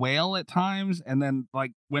 like a whale at times. And then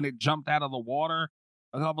like when it jumped out of the water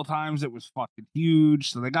a couple times, it was fucking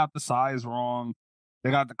huge. So they got the size wrong.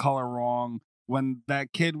 They got the color wrong. When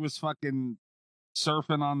that kid was fucking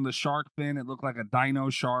surfing on the shark fin, it looked like a dino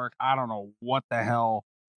shark. I don't know what the hell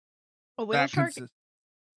A whale shark.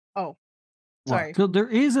 Oh, sorry. So there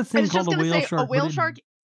is a I thing was just called a gonna whale say shark. a whale but it shark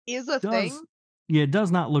is a thing. Yeah, it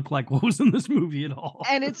does not look like what was in this movie at all.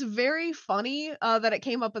 And it's very funny that it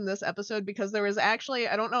came up in this episode because there was actually,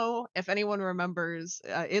 I don't know if anyone remembers,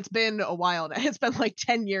 it's been a while now. It's been like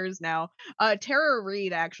 10 years now. Tara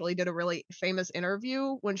Reid actually did a really famous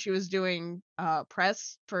interview when she was doing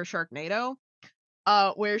press for Sharknado,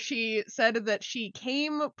 where she said that she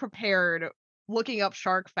came prepared looking up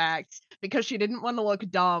shark facts because she didn't want to look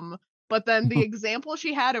dumb. But then the example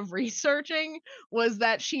she had of researching was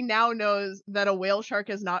that she now knows that a whale shark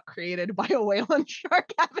is not created by a whale and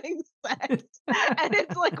shark having sex. And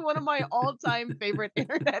it's like one of my all-time favorite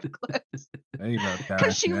internet clips. There you go, Tara.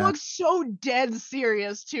 Because she looks so dead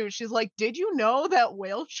serious too. She's like, did you know that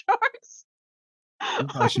whale sharks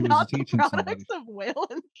are she was not the teaching products of whale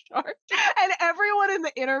and shark? And everyone in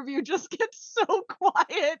the interview just gets so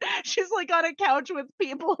quiet. She's like on a couch with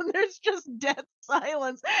people and there's just dead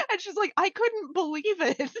silence. And she's like, I couldn't believe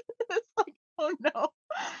it. It's like, oh no.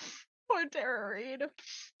 Poor Tara Reid.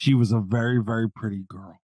 She was a very, very pretty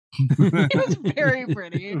girl. She was very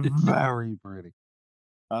pretty. Very pretty.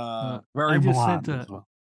 Very I just blonde sent as well.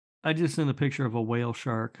 I just sent a picture of a whale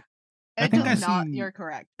shark I It think does I not, seen- you're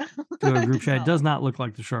correct. to our group chat. It does not look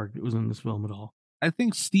like the shark that was in this film at all. I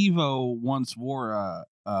think Steve-O once wore a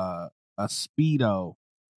Speedo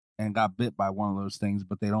and got bit by one of those things,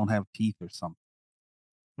 but they don't have teeth or something.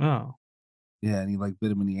 Oh, Yeah, and he like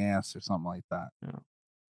bit him in the ass or something like that. Yeah.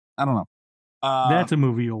 I don't know. that's a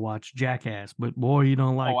movie you'll watch, Jackass. But boy, you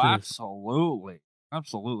don't like this. Absolutely.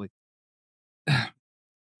 Absolutely.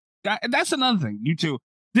 That's another thing. You two,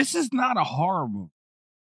 this is not a horror movie.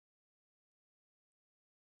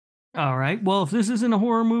 All right. Well, if this isn't a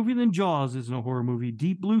horror movie, then Jaws isn't a horror movie.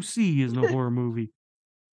 Deep Blue Sea isn't a horror movie.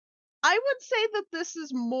 I would say that this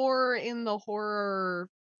is more in the horror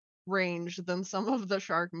range than some of the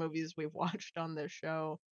shark movies we've watched on this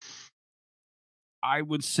show. I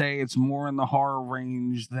would say it's more in the horror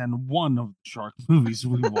range than one of the shark movies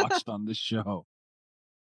we watched on this show.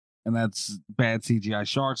 And that's Bad CGI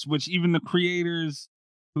Sharks, which even the creators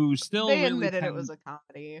who still They really admitted it tend- was a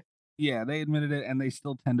comedy. Yeah, they admitted it, and they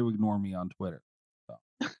still tend to ignore me on Twitter.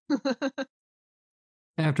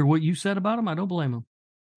 After what you said about them, I don't blame them.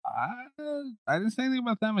 I didn't say anything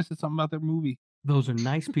about them. I said something about their movie. Those are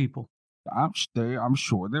nice people. I'm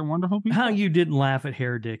sure they're wonderful people. How you didn't laugh at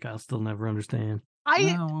Hair Dick, I'll still never understand.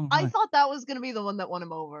 I why? thought that was gonna be the one that won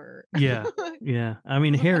him over. Yeah, yeah. I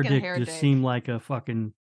mean, Looked Hair like a Dick hair just dick. seemed like a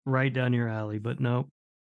fucking right down your alley, but nope.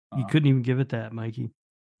 You couldn't even give it that, Mikey.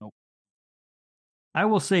 Nope. I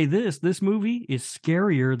will say this movie is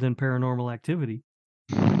scarier than Paranormal Activity.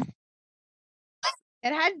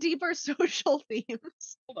 It had deeper social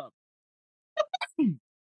themes. Hold up.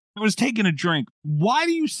 I was taking a drink. Why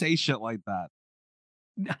do you say shit like that?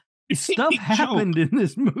 Stuff Joke. happened in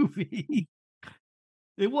this movie.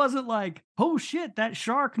 It wasn't like, oh shit, that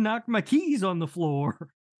shark knocked my keys on the floor.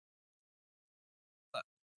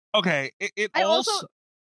 Okay, it I also... also-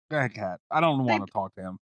 Go ahead, Kat. I don't They- want to talk to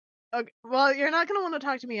him. Okay, well, you're not gonna want to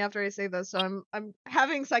talk to me after I say this, so I'm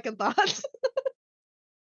having second thoughts.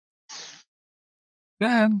 Go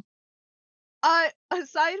ahead.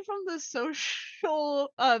 Aside from the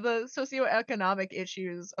the socioeconomic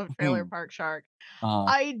issues of Trailer Park Shark,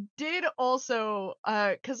 I did also,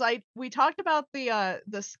 because we talked about the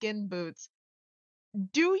skin boots.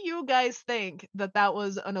 Do you guys think that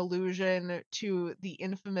was an allusion to the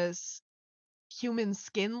infamous human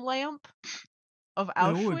skin lamp of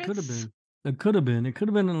Auschwitz? No, it could have been. It could have been. It could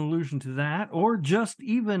have been an allusion to that, or just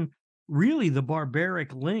even really the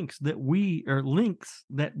barbaric links that we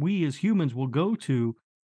as humans will go to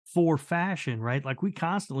for fashion, right? Like we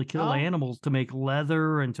constantly kill animals to make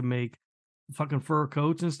leather and to make fucking fur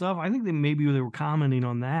coats and stuff. I think maybe they were commenting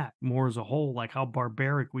on that more as a whole, like how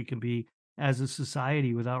barbaric we can be as a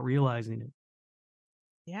society without realizing it.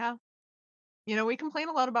 Yeah. You know, we complain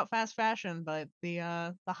a lot about fast fashion, but the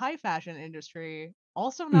high fashion industry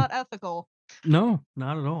also not ethical. No,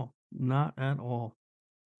 not at all. Not at all.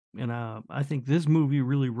 And I think this movie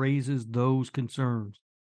really raises those concerns.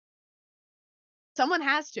 Someone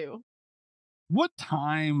has to. What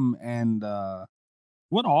time and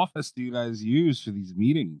what office do you guys use for these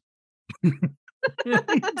meetings? What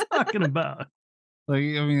are you talking about? Like,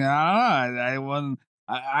 I mean, I wasn't.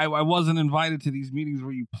 I wasn't invited to these meetings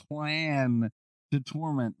where you plan to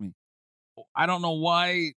torment me. I don't know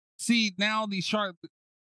why. See, now these shark.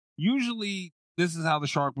 Usually, this is how the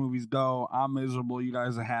shark movies go. I'm miserable. You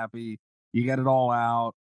guys are happy. You get it all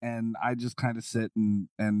out, and I just kind of sit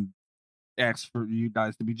and ask for you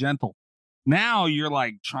guys to be gentle. Now you're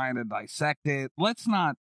like trying to dissect it. Let's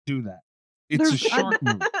not do that. It's a There's- shark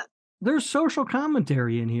movie. There's social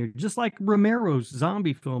commentary in here, just like Romero's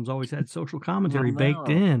zombie films always had social commentary baked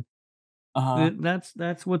Romero. in. Uh-huh.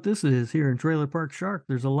 That's what this is here in Trailer Park Shark.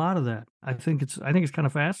 There's a lot of that. I think it's kind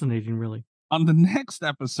of fascinating, really. On the next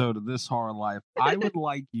episode of This Horror Life, I would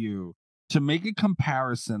like you to make a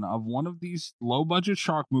comparison of one of these low budget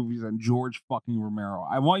shark movies and George fucking Romero.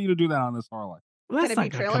 I want you to do that on This Horror Life. Well, Can that's it be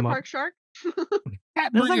not gonna Trailer come Park up. Shark?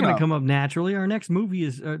 That's not going to come up naturally. Our next movie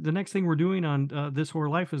is the next thing we're doing on This Horror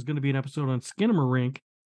Life is going to be an episode on Skinamarink,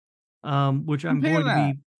 which I'm Compare going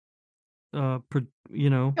to be,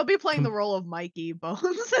 He'll be playing the role of Mikey Bones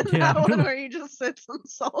in Yeah, that I'm one gonna- where he just sits and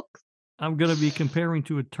sulks. I'm going to be comparing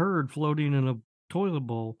to a turd floating in a toilet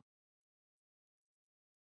bowl.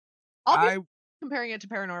 I'll be comparing it to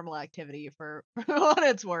Paranormal Activity for what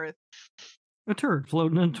it's worth. A turd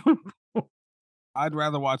floating in a toilet bowl. I'd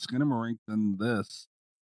rather watch Skinamarink than this.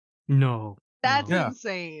 No. That's Yeah.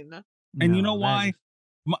 insane. And you No, know that why? is-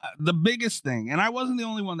 The biggest thing, and I wasn't the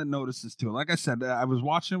only one that noticed this too. Like I said, I was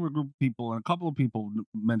watching with a group of people, and a couple of people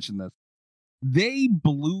mentioned this. They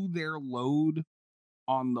blew their load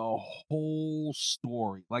on the whole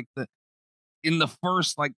story, like the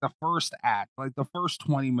first act, like the first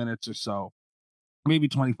 20 minutes or so, maybe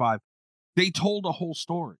 25. They told a whole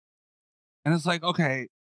story, and it's like, okay,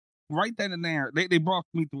 right then and there, they brought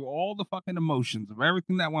me through all the fucking emotions of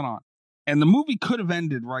everything that went on, and the movie could have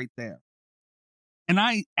ended right there. And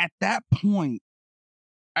at that point,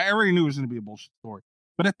 I already knew it was going to be a bullshit story.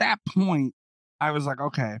 But at that point, I was like,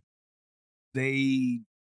 okay, they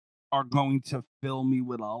are going to fill me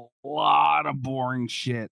with a lot of boring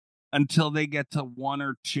shit until they get to one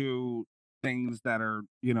or two things that are,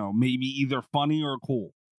 maybe either funny or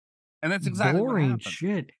cool. And that's exactly what boring happened.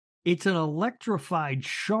 shit. It's an electrified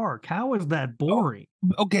shark. How is that boring?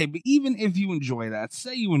 Okay, but even if you enjoy that,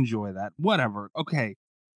 say you enjoy that, whatever. Okay.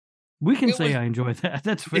 We can It say was- I enjoy that.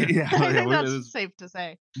 That's fair. Yeah, I yeah, think it that's is safe to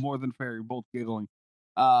say. more than fair. You're both giggling.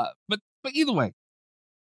 But either way,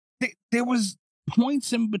 there was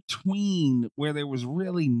points in between where there was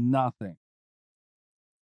really nothing.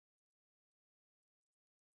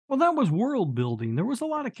 Well, that was world building. There was a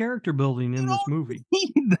lot of character building in this movie.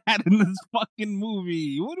 Need that in this fucking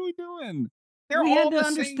movie. What are we doing? They're we all had to the same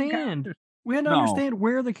understand. characters. We had to No. understand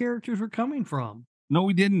where the characters were coming from. No,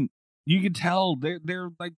 we didn't. You could tell they're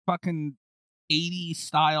like fucking 80s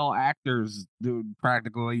style actors, dude,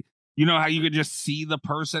 practically. You know how you could just see the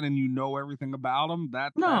person and you know everything about them?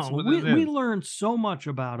 That's No, what we it is. we learned so much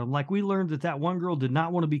about them. Like we learned that one girl did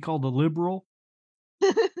not want to be called a liberal.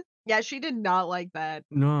 Yeah, she did not like that.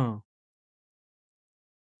 No,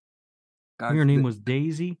 I think her name was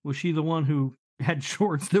Daisy. Was she the one who had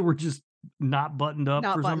shorts that were just not buttoned up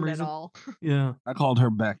Not for some buttoned reason? at all. Yeah, I called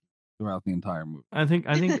her Becky throughout the entire movie. I think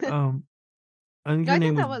I her think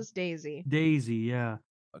name that was was Daisy. Daisy. Yeah,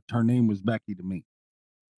 Her name was Becky to me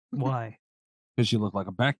why? because she looked like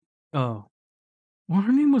a Becky. Oh, well,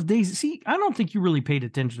 her name was Daisy. See, I don't think you really paid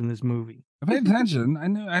attention to this movie. I paid attention. I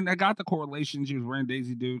knew, and I got the correlation. She was wearing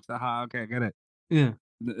Daisy Dukes. Aha, okay, I get it. Yeah.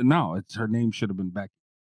 No, it's her name should have been Becky.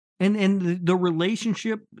 And the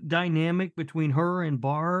relationship dynamic between her and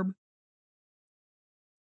Barb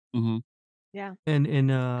Mm-hmm. Yeah.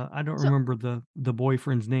 and I don't remember the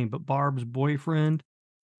boyfriend's name, but Barb's boyfriend.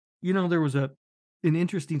 There was an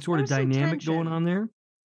interesting sort There of was some dynamic going tension. on there.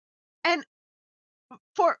 And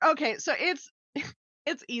so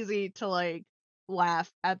it's easy to like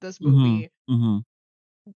laugh at this movie, Mm-hmm.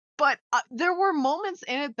 but there were moments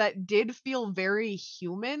in it that did feel very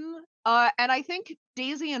human. And I think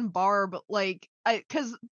Daisy and Barb, like,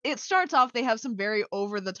 because it starts off, they have some very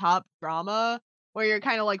over the top drama where you're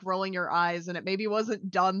kind of like rolling your eyes, and it maybe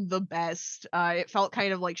wasn't done the best. It felt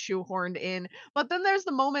kind of like shoehorned in. But then there's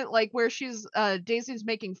the moment like where Daisy's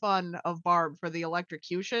making fun of Barb for the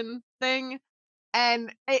electrocution thing,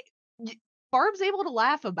 and Barb's able to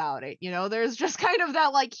laugh about it. There's just kind of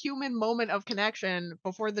that like human moment of connection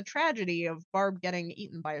before the tragedy of Barb getting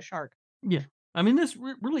eaten by a shark. Yeah. I mean, this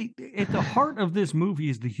really, at the heart of this movie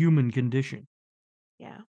is the human condition.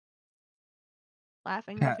 Yeah.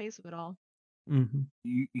 Laughing in the face of it all.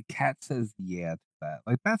 Mm-hmm. Kat says yeah to that.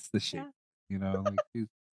 Like, that's the shit. Yeah. Like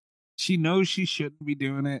she knows she shouldn't be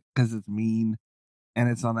doing it because it's mean and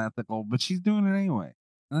it's unethical, but she's doing it anyway.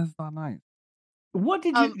 And that's not nice. What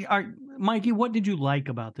did you, Mikey? What did you like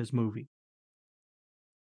about this movie?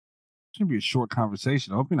 It's gonna be a short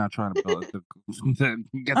conversation. I hope you're not trying to build it.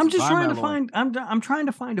 I'm just trying to find. I'm trying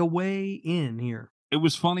to find a way in here. It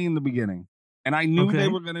was funny in the beginning, and I knew they Okay.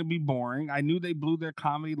 were going to be boring. I knew they blew their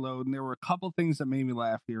comedy load, and there were a couple things that made me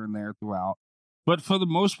laugh here and there throughout. But for the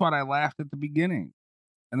most part, I laughed at the beginning.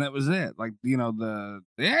 And that was it. Like,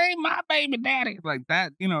 hey, my baby daddy, like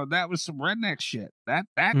that, that was some redneck shit. That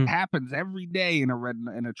happens every day in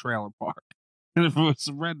a trailer park. And it was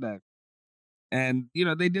some redneck. And,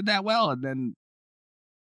 they did that well. And then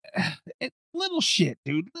little shit,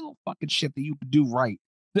 dude, little fucking shit that you could do right.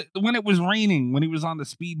 When it was raining, when he was on the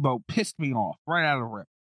speedboat, pissed me off right out of the rip.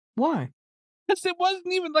 Why? Because it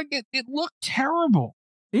wasn't even like it looked terrible.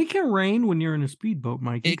 It can rain when you're in a speedboat,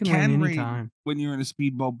 Mike. It can rain anytime when you're in a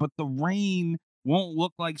speedboat, but the rain won't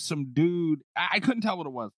look like some dude. I couldn't tell what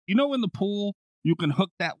it was. In the pool, you can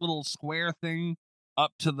hook that little square thing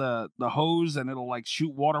up to the hose, and it'll like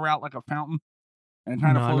shoot water out like a fountain, and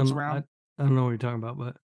kind of floats around. I don't know what you're talking about,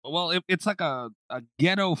 but it's like a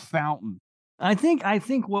ghetto fountain. I think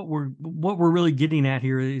what we're really getting at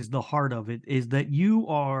here is the heart of it is that you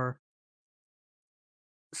are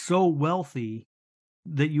so wealthy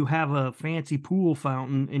that you have a fancy pool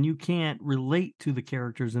fountain and you can't relate to the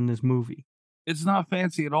characters in this movie. It's not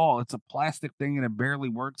fancy at all. It's a plastic thing and it barely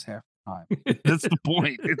works half the time. That's the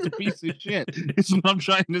point. It's a piece of shit. It's what I'm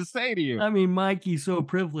trying to say to you. I mean, Mikey's so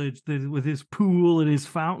privileged that with his pool and his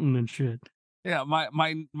fountain and shit. Yeah, my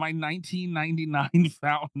 1999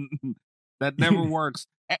 fountain that never works.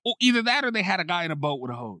 Either that or they had a guy in a boat with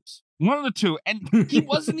a hose. One of the two. And he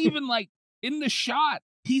wasn't even like in the shot.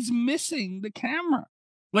 He's missing the camera.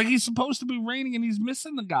 Like he's supposed to be raining and he's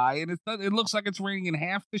missing the guy. And it looks like it's raining in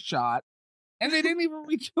half the shot. And they didn't even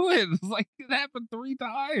redo it. It's like it happened 3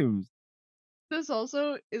 times. This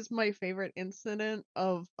also is my favorite incident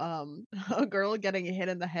of a girl getting hit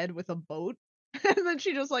in the head with a boat. And then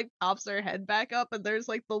she just like pops her head back up and there's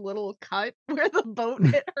like the little cut where the boat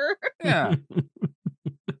hit her. Yeah.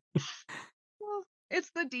 It's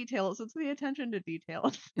the details. It's the attention to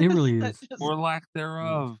detail. It really is. Or lack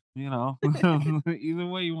thereof, Either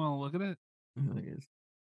way you want to look at it. It really is.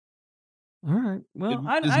 All right. Well,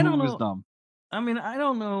 I don't know. Dumb. I mean, I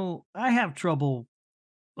don't know. I have trouble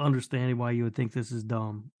understanding why you would think this is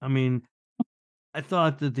dumb. I mean, I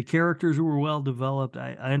thought that the characters were well developed.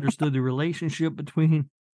 I understood the relationship between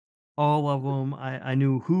all of them. I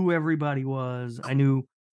knew who everybody was. I knew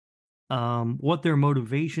what their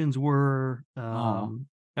motivations were. I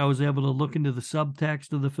was able to look into the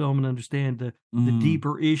subtext of the film and understand the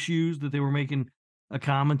deeper issues that they were making a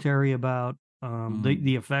commentary about.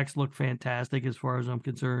 The effects look fantastic as far as I'm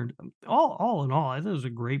concerned. All in all, I thought it was a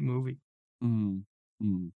great movie. And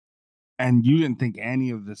you didn't think any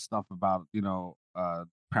of this stuff about,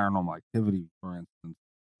 Paranormal Activity, for instance.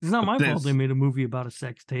 It's not my fault they made a movie about a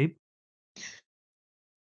sex tape.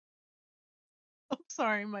 I'm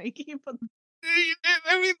sorry, Mikey, but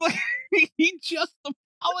I mean, like, he just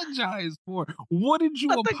apologized for. What did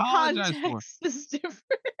you apologize for? Is different.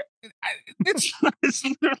 It's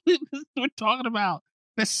literally we're talking about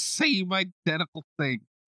the same identical thing.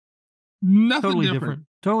 Nothing totally different.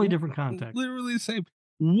 Totally different context. Literally the same.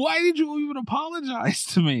 Why did you even apologize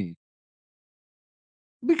to me?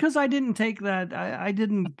 Because I didn't take that. I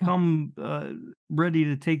didn't come ready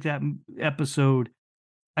to take that episode.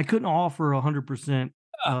 I couldn't offer 100%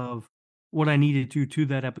 of what I needed to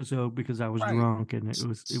that episode because I was drunk and it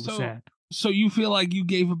was sad. So you feel like you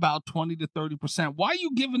gave about 20 to 30%. Why are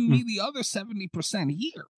you giving me the other 70%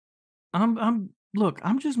 here? Look,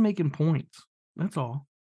 I'm just making points. That's all.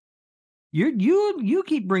 You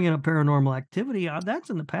keep bringing up Paranormal Activity.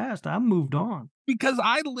 That's in the past. I've moved on. Because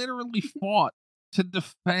I literally fought to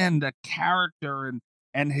defend a character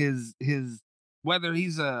and his whether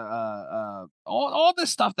he's all this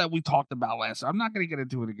stuff that we talked about last time. I'm not going to get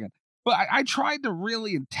into it again. But I tried to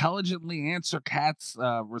really intelligently answer Kat's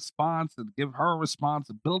response and give her a response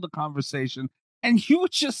and build a conversation. And you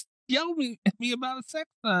would just yell at me about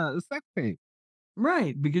a sex tape.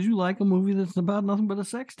 Right, because you like a movie that's about nothing but a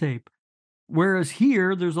sex tape. Whereas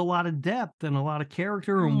here, there's a lot of depth and a lot of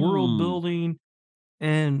character and world building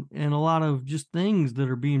and a lot of just things that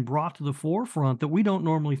are being brought to the forefront that we don't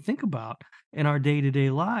normally think about in our day-to-day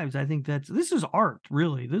lives. I think this is art,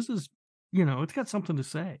 really. This is, it's got something to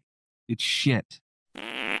say. It's shit.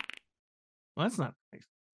 Well, that's not nice.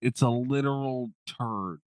 It's a literal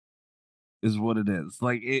turd, is what it is.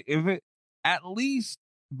 Like, if it, at least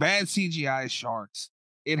bad CGI sharks,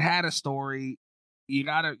 it had a story. You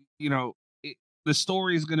gotta, the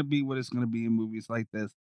story is gonna be what it's gonna be in movies like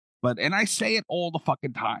this. And I say it all the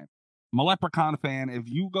fucking time. I'm a Leprechaun fan. If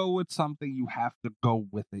you go with something, you have to go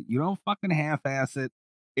with it. You don't fucking half-ass it.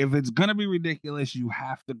 If it's gonna be ridiculous, you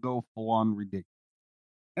have to go full-on ridiculous.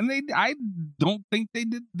 And I don't think they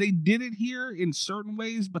did. They did it here in certain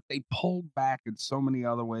ways, but they pulled back in so many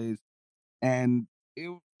other ways, and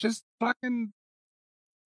it just fucking.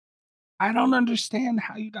 I don't understand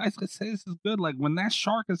how you guys could say this is good. Like when that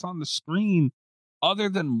shark is on the screen, other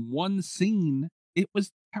than one scene, it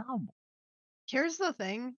was terrible. Here's the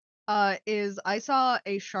thing, is I saw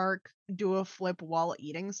a shark do a flip while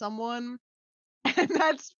eating someone, and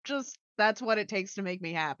that's what it takes to make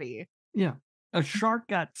me happy. Yeah. A shark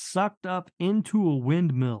got sucked up into a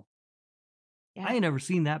windmill. Yeah. I ain't never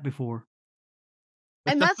seen that before.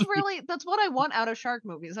 And that's what I want out of shark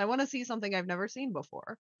movies. I want to see something I've never seen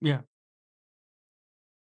before. Yeah.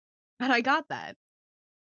 And I got that.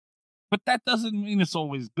 But that doesn't mean it's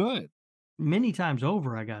always good. Many times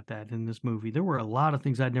over, I got that in this movie. There were a lot of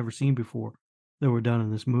things I'd never seen before that were done in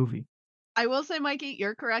this movie. I will say, Mikey,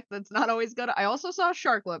 you're correct. That's not always good. I also saw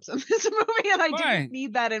shark lips in this movie, and I didn't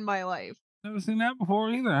need that in my life. Never seen that before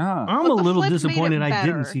either, huh? I'm But a the little flip made it disappointed I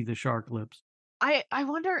didn't better. see the shark lips. I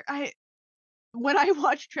wonder, when I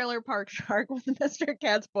watch Trailer Park Shark with Mr.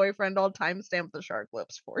 Cat's boyfriend, I'll timestamp the shark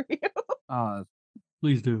lips for you.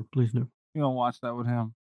 Please do. Please do. You don't watch that with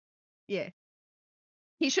him? Yeah.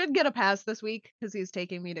 He should get a pass this week because he's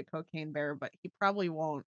taking me to Cocaine Bear, but he probably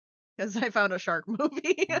won't because I found a shark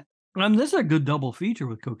movie. This is a good double feature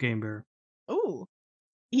with Cocaine Bear. Ooh,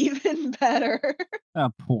 even better.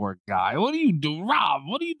 That poor guy. What are you doing? Rob,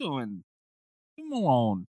 what are you doing? Leave him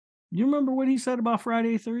alone. You remember what he said about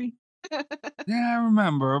Friday 3? Yeah, I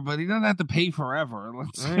remember, but he doesn't have to pay forever.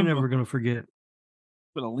 Let's I ain't never going to forget.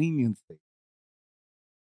 With a leniency.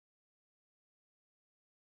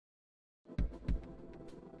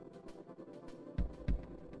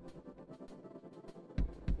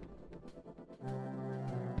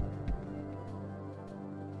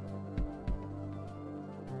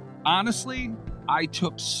 Honestly, I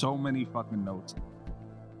took so many fucking notes.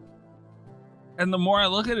 And the more I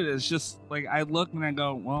look at it, it's just like I look and I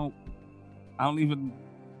go, well,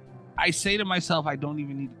 I say to myself, I don't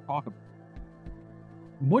even need to talk about it.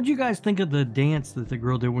 What'd you guys think of the dance that the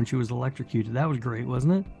girl did when she was electrocuted? That was great,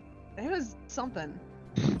 wasn't it? It was something.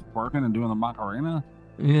 Working and doing the Macarena?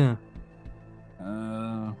 Yeah.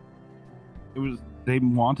 They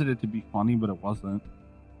wanted it to be funny, but it wasn't.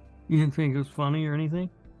 You didn't think it was funny or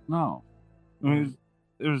anything? No. It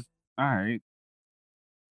was all right.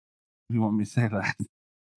 If you want me to say that.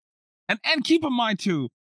 And keep in mind too,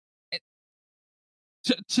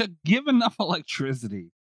 to give enough electricity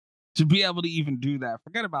to be able to even do that,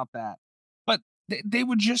 forget about that. But they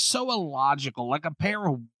were just so illogical. Like a pair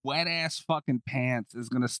of wet ass fucking pants is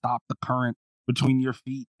gonna stop the current between your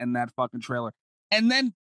feet and that fucking trailer. And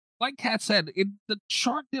then, like Kat said, the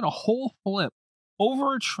shark did a whole flip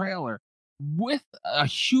over a trailer with a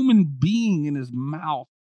human being in his mouth,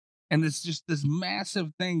 and it's just this massive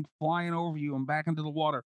thing flying over you and back into the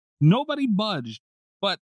water. Nobody budged,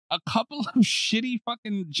 but a couple of shitty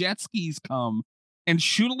fucking jet skis come and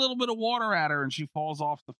shoot a little bit of water at her, and she falls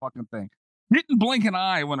off the fucking thing. Didn't blink an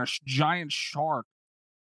eye when a giant shark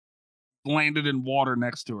landed in water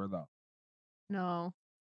next to her, though. No.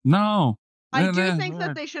 I do Yeah, think right.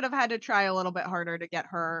 that they should have had to try a little bit harder to get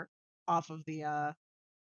her off of the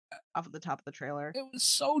top of the trailer. It was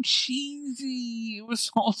so cheesy. It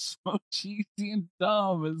was all so cheesy and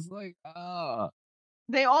dumb. It's like,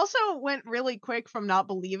 They also went really quick from not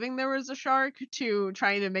believing there was a shark to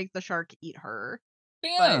trying to make the shark eat her.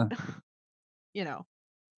 Yeah. But,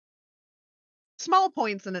 small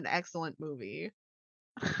points in an excellent movie.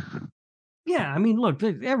 Yeah, I mean, look,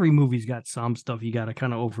 every movie's got some stuff you got to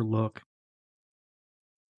kind of overlook.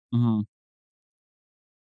 Mm-hmm.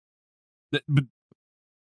 But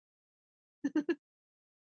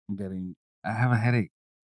I have a headache.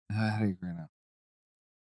 I have a headache right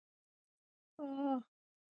now.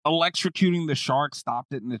 Electrocuting the shark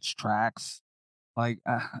stopped it in its tracks. Like,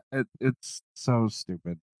 it's so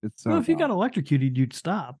stupid. It's so Well, if you dumb. got electrocuted, you'd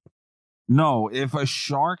stop. No, if a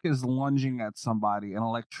shark is lunging at somebody and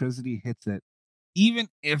electricity hits it, even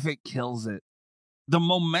if it kills it, the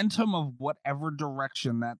momentum of whatever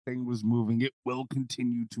direction that thing was moving, it will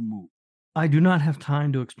continue to move. I do not have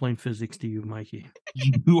time to explain physics to you, Mikey.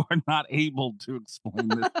 You are not able to explain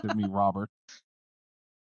this to me, Robert.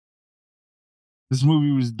 This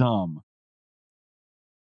movie was dumb.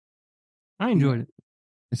 I enjoyed it.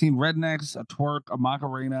 I've seen rednecks, a twerk, a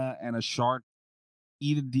Macarena, and a shark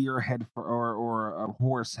eat a deer or a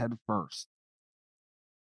horse head first.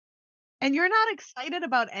 And you're not excited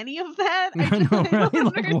about any of that? I know, I right?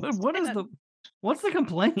 don't Like, what's the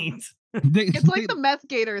complaint? It's like the meth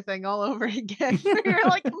gator thing all over again. Where you're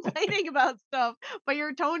like complaining about stuff, but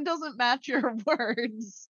your tone doesn't match your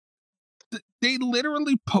words. They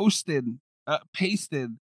literally pasted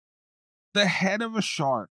the head of a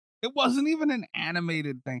shark. It wasn't even an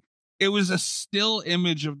animated thing. It was a still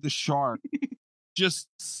image of the shark just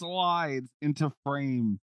slides into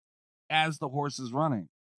frame as the horse is running.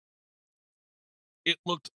 It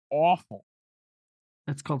looked awful.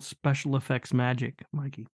 That's called special effects magic,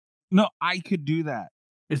 Mikey. No, I could do that.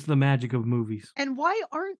 It's the magic of movies. And why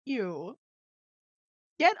aren't you?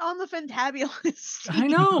 Get on the Fantabulous. I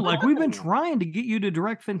know, like we've been trying to get you to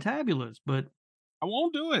direct Fantabulous, but I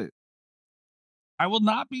won't do it. I will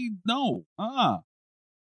not be. No.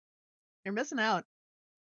 You're missing out.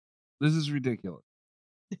 This is ridiculous.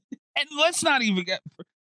 And let's not even get.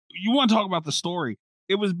 You want to talk about the story?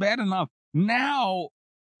 It was bad enough. Now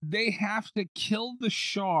they have to kill the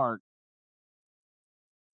shark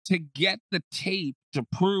to get the tape to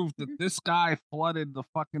prove that this guy flooded the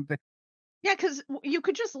fucking thing. Yeah, because you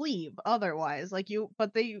could just leave otherwise. Like you,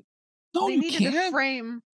 but they No, they you needed can't. to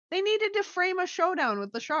frame. They needed to frame a showdown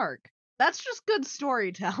with the shark. That's just good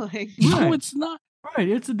storytelling. No, Right. it's not. right,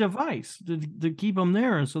 it's a device to keep them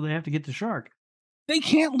there, and so they have to get the shark. They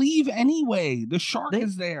can't leave anyway. The shark They-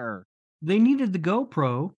 is there. They needed the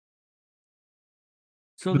GoPro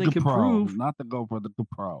so they The could GoPro, prove. not the GoPro, the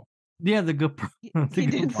GoPro. Yeah, the GoPro. the He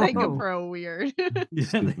did say GoPro. GoPro weird. Yeah, they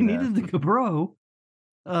Stupid needed the ass. GoPro,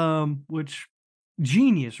 which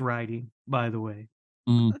genius writing, by the way,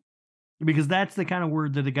 Mm. because that's the kind of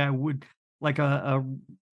word that a guy would, like a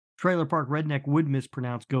trailer park redneck would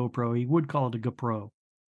mispronounce GoPro. He would call it a GoPro.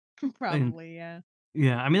 Probably, yeah.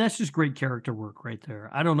 Yeah, I mean that's just great character work right there.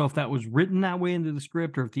 I don't know if that was written that way into the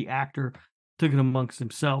script or if the actor took it amongst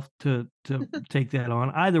himself to take that on.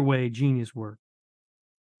 Either way, genius work.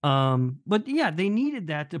 But yeah, they needed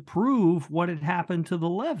that to prove what had happened to the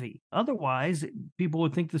levee. Otherwise, people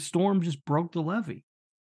would think the storm just broke the levee.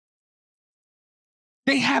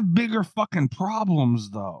 They have bigger fucking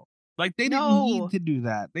problems, though. Like, they didn't No. need to do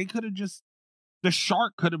that. They could have just. The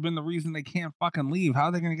shark could have been the reason they can't fucking leave. How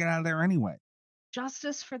are they going to get out of there anyway?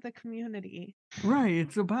 Justice for the community. Right.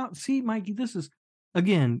 It's about, see, Mikey, this is,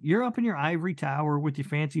 again, you're up in your ivory tower with your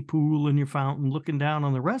fancy pool and your fountain looking down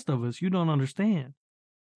on the rest of us. You don't understand.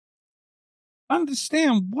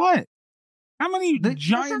 Understand what? How many The- The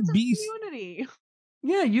giant sense of beasts? community.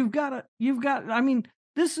 Yeah, I mean,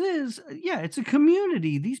 this is, yeah, it's a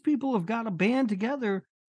community. These people have got to band together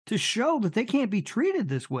to show that they can't be treated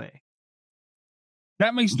this way.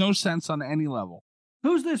 That makes no sense on any level.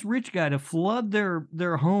 Who's this rich guy to flood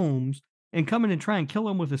their homes and come in and try and kill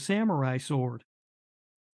them with a samurai sword?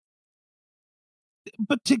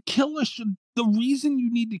 But to kill the reason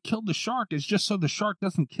you need to kill the shark is just so the shark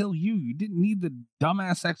doesn't kill you. You didn't need the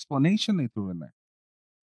dumbass explanation they threw in there.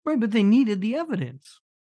 Right, but they needed the evidence.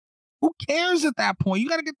 Who cares at that point? You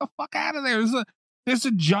got to get the fuck out of there. There's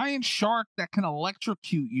a giant shark that can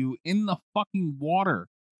electrocute you in the fucking water,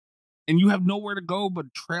 and you have nowhere to go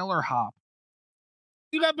but trailer hop.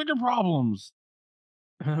 You got bigger problems.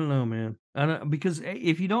 I don't know, man. I don't, because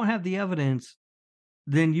if you don't have the evidence,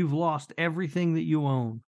 then you've lost everything that you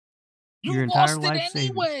own. You Your entire lost it life savings.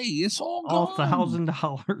 anyway. It's all All gone.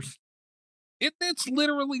 $1,000. It's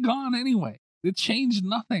literally gone anyway. It changed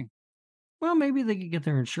nothing. Well, maybe they could get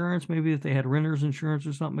their insurance. Maybe if they had renter's insurance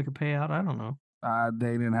or something, they could pay out. I don't know.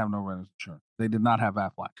 They didn't have no renter's insurance. They did not have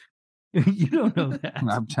Aflac. You don't know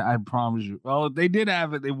that. I promise you. Well, if they did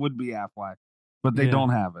have it, they would be Aflac, but they Yeah. don't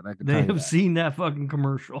have it. I can They tell you have that. seen that fucking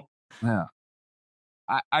commercial. Yeah.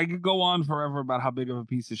 I could go on forever about how big of a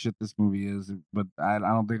piece of shit this movie is, but I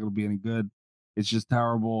don't think it'll be any good. It's just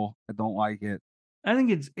terrible. I don't like it. I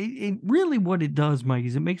think it really what it does, Mike,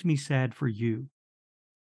 is it makes me sad for you.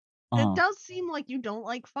 Uh-huh. It does seem like you don't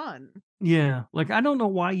like fun. Yeah. Like, I don't know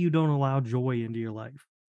why you don't allow joy into your life.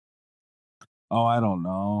 Oh, I don't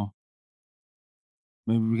know.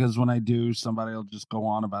 Maybe because when I do, somebody will just go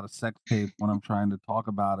on about a sex tape when I'm trying to talk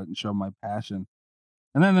about it and show my passion.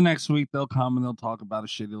 And then the next week they'll come and they'll talk about a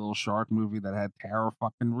shitty little shark movie that had Tara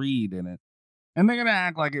fucking Reid in it. And they're gonna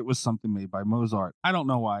act like it was something made by Mozart. I don't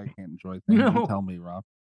know why I can't enjoy things. No. You tell me, Rob.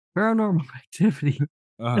 Paranormal Activity.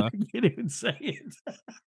 Uh-huh. I can't even say it.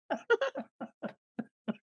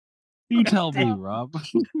 You tell me, Rob.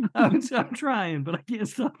 I'm trying, but I can't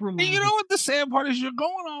stop And remembering. you know what the sad part is? You're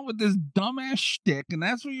going on with this dumbass shtick, and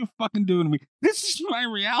that's what you're fucking doing to me. This is my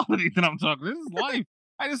reality that I'm talking. This is life.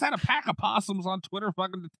 I just had a pack of possums on Twitter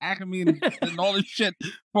fucking attacking me and all this shit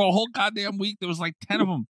for a whole goddamn week. There was like 10 of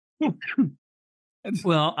them.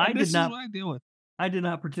 Well, I this did not. is what I deal with. I did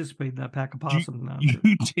not participate in that pack of possums. Now.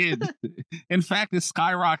 You did. In fact, it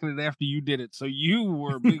skyrocketed after you did it. So you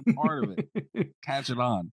were a big part of it. Catch it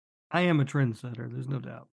on. I am a trendsetter. There's no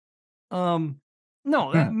doubt.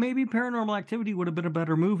 No, Yeah. maybe Paranormal Activity would have been a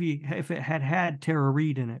better movie if it had Tara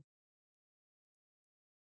Reid in it.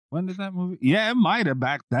 When did that movie? Yeah, it might have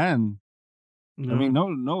back then. I mean,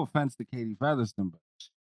 no offense to Katie Featherston, but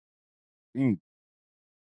she ain't.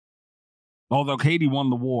 Although Katie won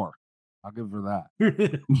the war, I'll give her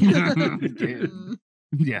that.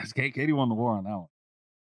 Yes, Katie won the war on that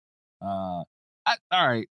one. All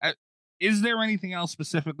right. Is there anything else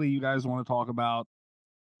specifically you guys want to talk about?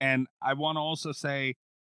 And I want to also say,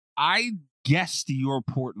 I guessed your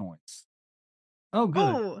Portnoy's. Oh, good.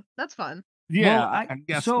 Oh, that's fun. Yeah, Well, I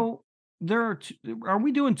guess so. There are. Are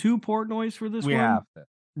we doing 2 Portnoys for this we one? have to.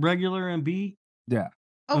 Regular and B. Yeah.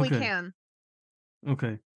 Oh, we Okay. can.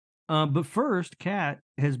 Okay. But first, Kat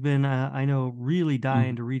has been, I know, really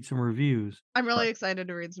dying to read some reviews. I'm really excited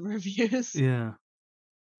to read some reviews. Yeah.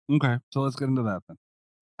 Okay, so let's get into that then.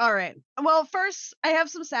 All right. Well, first, I have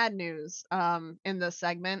some sad news in this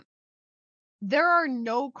segment. There are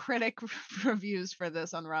no critic reviews for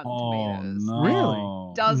this on Rotten Tomatoes. No.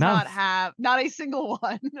 Really? Does not have, not a single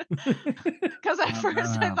one. Because at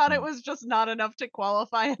first I thought it was just not enough to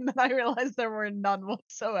qualify, and then I realized there were none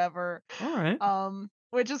whatsoever. All right.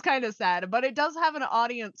 Which is kind of sad, but it does have an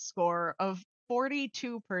audience score of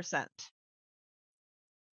 42%.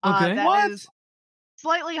 Okay. That is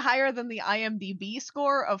slightly higher than the IMDb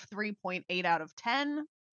score of 3.8 out of 10.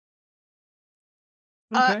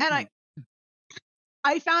 Okay. And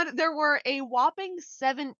I found there were a whopping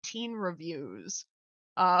 17 reviews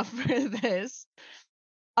for this.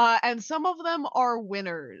 And some of them are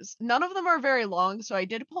winners. None of them are very long, so I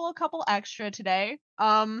did pull a couple extra today.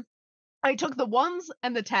 I took the 1s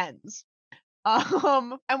and the 10s.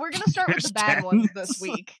 And we're going to start with the bad ones this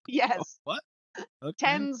week. Yes. What? Okay.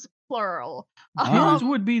 10s plural. These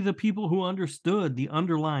would be the people who understood the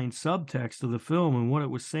underlying subtext of the film and what it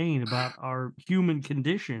was saying about our human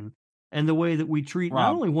condition and the way that we treat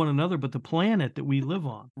not only one another, but the planet that we live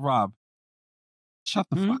on. Rob, shut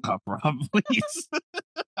the fuck up, Rob, please.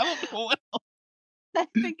 I don't know what else. I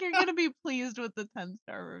think you're going to be pleased with the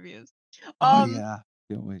 10-star reviews. Yeah.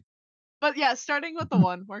 Can't wait. But yeah, starting with the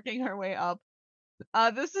 1, working our way up.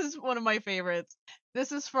 This is one of my favorites.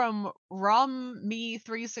 This is from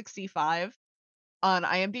RomMe365 on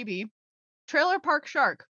IMDb. Trailer Park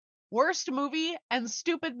Shark. Worst movie and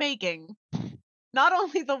stupid making. Not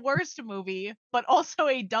only the worst movie, but also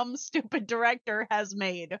a dumb, stupid director has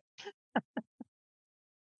made.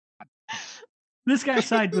 This guy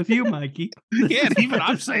sided with you, Mikey. Yeah, even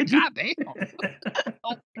I'm saying, God damn.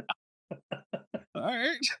 Oh, God. All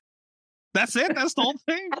right. That's it? That's the whole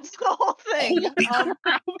thing? That's the whole thing. Holy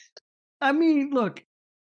crap. I mean, look,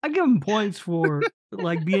 I give him points for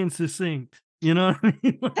like being succinct. You know what I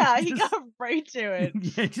mean? Like, Yeah, he got right to it.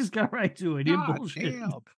 Yeah, just got right to it. He didn't bullshit.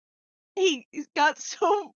 Damn. He got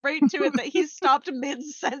so right to it that he stopped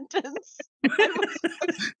mid-sentence.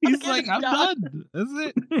 He's like, I'm done. That's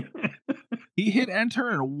it. He hit enter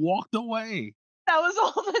and walked away. That was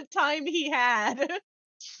all the time he had.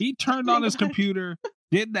 He turned on his computer,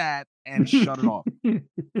 did that, and shut it off. This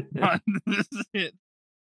is it.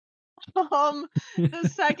 The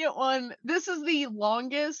second one, this is the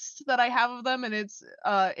longest that I have of them, and it's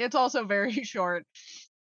also very short.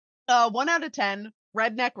 1 out of 10,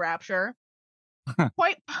 Redneck Rapture.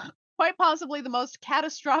 Quite possibly the most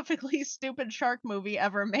catastrophically stupid shark movie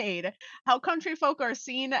ever made. How country folk are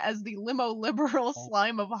seen as the limo liberal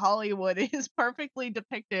slime of Hollywood is perfectly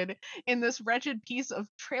depicted in this wretched piece of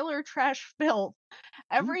trailer trash filth.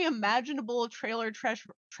 Every imaginable trailer trash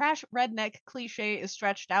redneck cliche is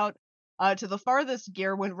stretched out to the farthest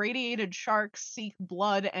gear when radiated sharks seek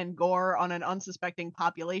blood and gore on an unsuspecting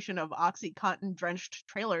population of Oxycontin-drenched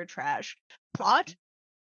trailer trash. Plot?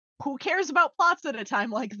 Who cares about plots at a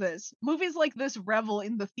time like this? Movies like this revel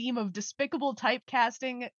in the theme of despicable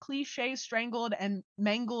typecasting, cliche-strangled and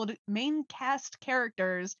mangled main cast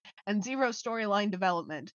characters, and zero storyline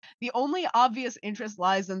development. The only obvious interest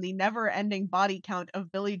lies in the never-ending body count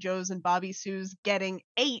of Billy Joe's and Bobby Sue's getting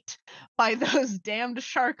 8 by those damned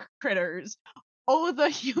shark critters. Oh, the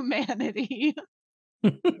humanity.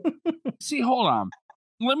 See, hold on.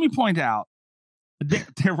 Let me point out.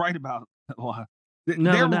 They're right about a lot.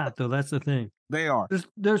 No, they're not though. That's the thing. They are.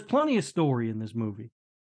 There's plenty of story in this movie.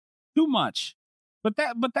 Too much, but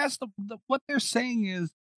that's the what they're saying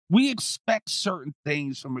is we expect certain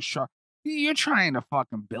things from a shark. You're trying to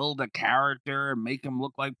fucking build a character and make him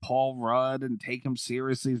look like Paul Rudd and take him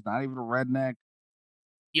seriously. He's not even a redneck.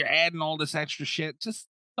 You're adding all this extra shit. Just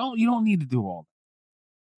don't. You don't need to do all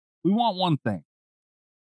that. We want one thing.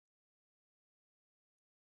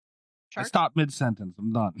 Shark? I stopped mid sentence.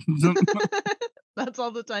 I'm done. That's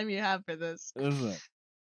all the time you have for this. Is it?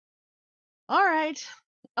 All right.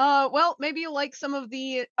 Well, maybe you like some of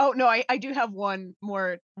the. Oh no, I do have one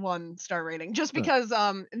more 1-star rating, just because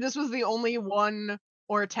this was the only one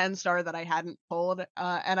or 10-star that I hadn't pulled,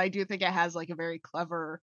 and I do think it has like a very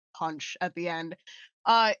clever punch at the end.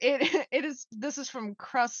 This is from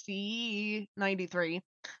Krusty93,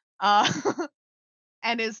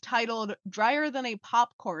 and is titled "Drier Than a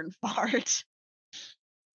Popcorn Fart."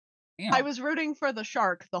 Damn. I was rooting for the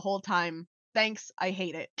shark the whole time. Thanks, I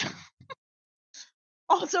hate it.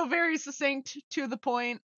 Also very succinct, to the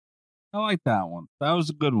point, I like that one. That was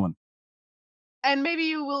a good one. and maybe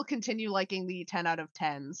you will continue liking the 10 out of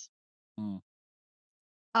 10s. Hmm.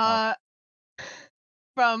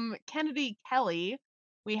 From Kennedy Kelly,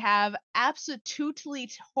 we have absolutely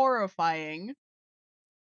horrifying.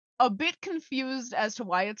 A bit confused as to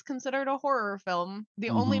why it's considered a horror film. The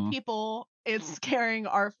only Mhm. people it's scaring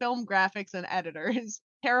are film graphics and editors.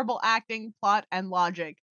 Terrible acting, plot, and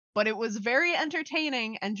logic. But it was very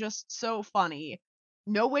entertaining and just so funny.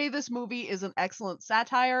 No way this movie is an excellent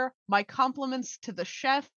satire. My compliments to the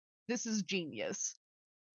chef. This is genius.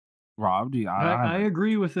 Rob, do you, I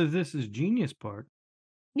agree with the "this is genius" part.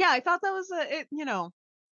 Yeah, I thought that was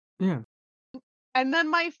Yeah. And then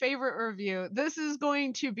my favorite review. This is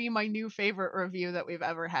going to be my new favorite review that we've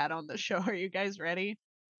ever had on the show. Are you guys ready?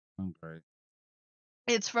 I'm great.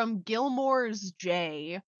 It's from Gilmore's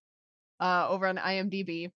J over on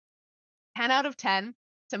IMDb. 10 out of 10.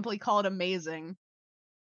 Simply called amazing.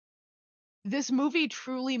 This movie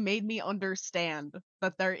truly made me understand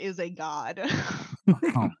that there is a God.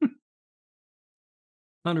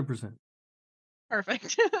 100%.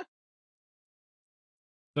 Perfect.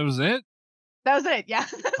 That was it? That was it. Yeah.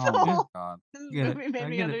 That's Oh my all. god. This Get it. movie made I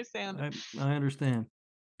me get it. understand. I understand.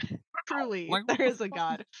 Truly, Like, what there the is a fuck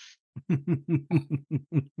God.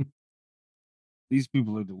 These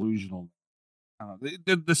people are delusional. I don't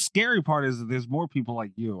know. The scary part is that there's more people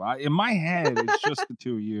like you. In my head, it's just the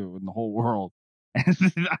two of you in the whole world. And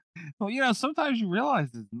well, sometimes you realize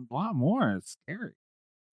there's a lot more. It's scary.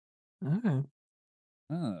 Okay.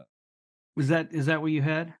 Uh, Is that what you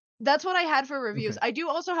had? That's what I had for reviews. Okay. I do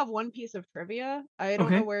also have one piece of trivia. I don't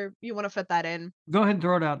Okay. know where you want to fit that in. Go ahead and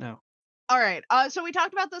throw it out now. All right. So we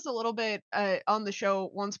talked about this a little bit on the show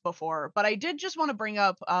once before, but I did just want to bring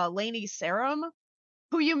up Lainey Sarum,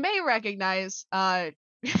 who you may recognize.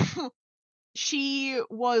 She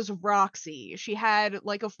was Roxy. She had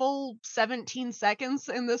like a full 17 seconds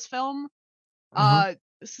in this film.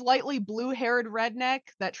 Slightly blue-haired redneck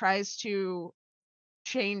that tries to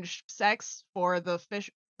change sex for the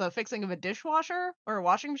fixing of a dishwasher or a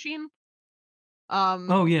washing machine.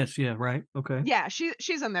 Oh yes, yeah, right. Okay. Yeah,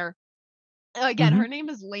 she's in there. Again, her name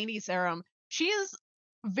is Lainey Sarum. She is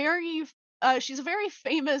she's a very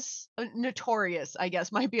famous, notorious, I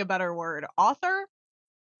guess might be a better word, author,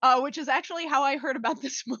 which is actually how I heard about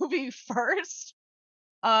this movie first,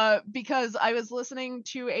 because I was listening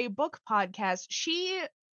to a book podcast. She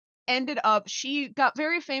got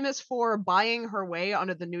very famous for buying her way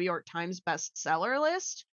onto the New York Times bestseller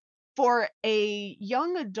list for a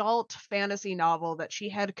young adult fantasy novel that she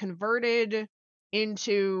had converted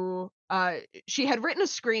into she had written a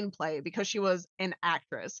screenplay because she was an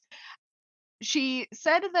actress. She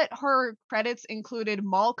said that her credits included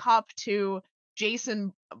Mall Cop 2,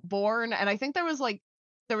 Jason Bourne, and I think there was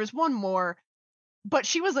one more, but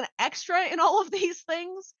she was an extra in all of these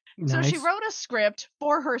things. So she Nice. wrote a script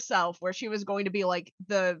for herself where she was going to be like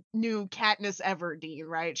the new Katniss Everdeen,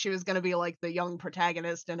 right? She was going to be like the young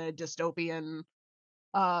protagonist in a dystopian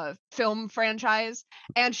film franchise.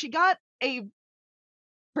 And she got a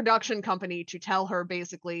production company to tell her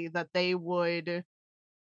basically that they would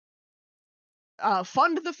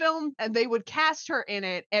fund the film and they would cast her in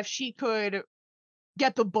it if she could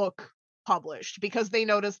get the book published, because they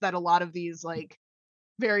noticed that a lot of these like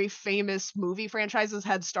very famous movie franchises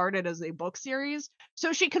had started as a book series.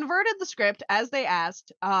 So she converted the script as they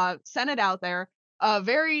asked, sent it out there,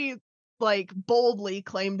 very like boldly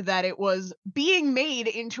claimed that it was being made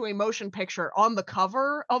into a motion picture on the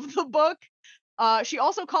cover of the book. She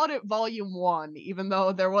also called it Volume 1, even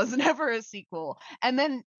though there was never a sequel, and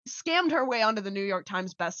then scammed her way onto the New York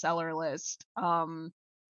Times bestseller list.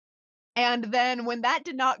 And then when that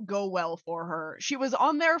did not go well for her, she was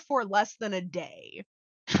on there for less than a day.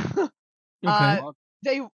 Okay.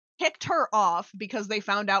 They kicked her off because they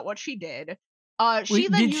found out what she did. She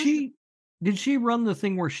Wait, then did she run the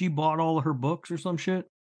thing where she bought all of her books or some shit?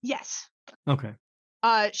 Yes. Okay.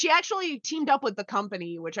 She actually teamed up with the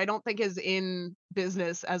company, which I don't think is in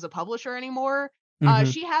business as a publisher anymore.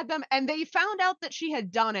 She had them, and they found out that she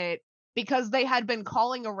had done it because they had been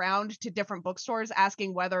calling around to different bookstores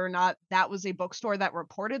asking whether or not that was a bookstore that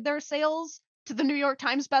reported their sales to the New York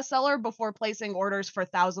Times bestseller before placing orders for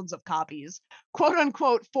thousands of copies, quote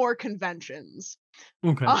unquote, for conventions.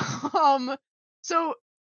 Okay. So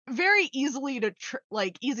very easily to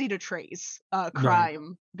easy to trace Right.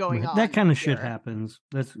 crime going Right. That on kind of shit here. happens.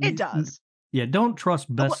 That's It does. Yeah, don't trust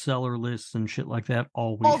Well, bestseller lists and shit like that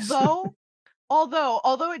always.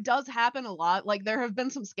 although it does happen a lot, like there have been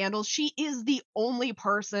some scandals. She is the only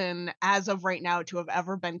person as of right now to have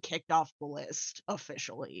ever been kicked off the list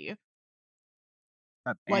officially.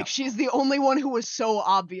 God damn. Like she's the only one who was so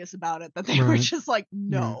obvious about it that they were Right. just like,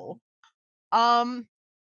 no.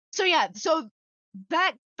 So yeah, so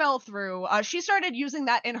that fell through. She started using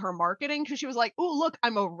that in her marketing because she was like, "Ooh, look,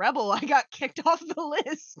 I'm a rebel. I got kicked off the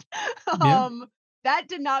list." Yeah. That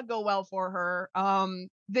did not go well for her.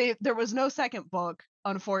 There was no second book,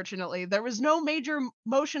 unfortunately. There was no major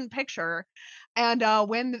motion picture, and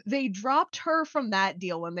when they dropped her from that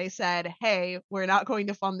deal, when they said, "Hey, we're not going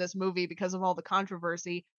to fund this movie because of all the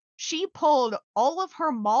controversy," she pulled all of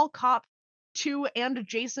her Mall Cop 2 and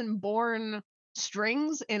Jason Bourne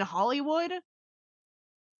strings in Hollywood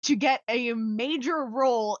to get a major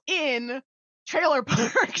role in Trailer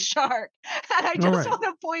Park Shark. And I just Alright. want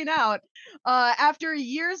to point out, after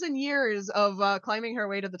years and years of climbing her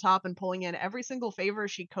way to the top and pulling in every single favor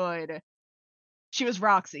she could, she was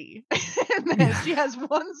Roxy. And then she has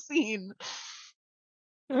one scene.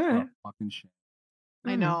 Alright. Fucking shit.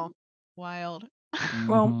 I know. Wild.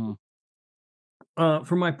 Well,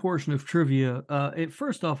 for my portion of trivia,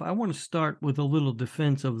 first off, I want to start with a little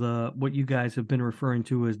defense of what you guys have been referring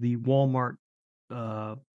to as the Walmart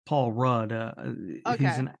Paul Rudd. He's Okay.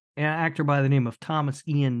 an actor by the name of Thomas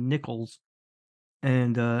Ian Nichols,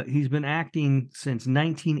 and he's been acting since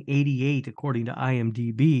 1988, according to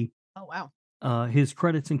IMDb. Oh, wow. His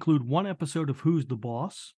credits include one episode of Who's the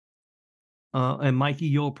Boss? And Mikey,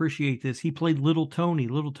 you'll appreciate this. He played Little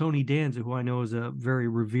Tony Danza, who I know is a very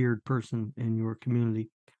revered person in your community.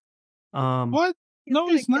 What? No,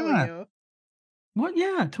 gonna he's kill not. you. What?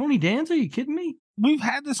 Yeah, Tony Danza? Are you kidding me? We've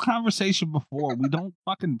had this conversation before. We don't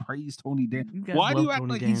fucking praise Tony You Danza. guys Why do love you act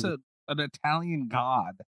Tony like he's Danza. an Italian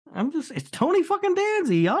god? It's Tony fucking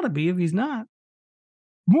Danza. He ought to be if he's not.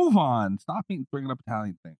 Move on. Stop bringing up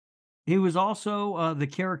Italian things. He was also the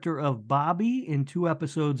character of Bobby in 2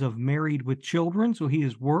 episodes of Married with Children. So he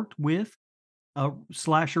has worked with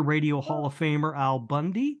Slasher Radio Hall of Famer Al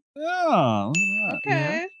Bundy. Oh, look at that.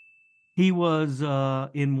 Okay. Yeah. He was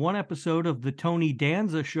in 1 episode of the Tony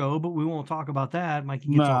Danza Show, but we won't talk about that. Mikey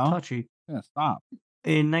gets all No. touchy. Yeah, stop.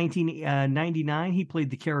 In 1999, he played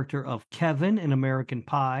the character of Kevin in American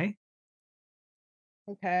Pie.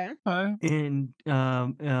 Okay. Okay. And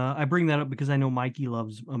I bring that up because I know Mikey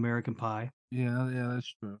loves American Pie. Yeah,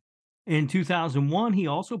 that's true. In 2001, he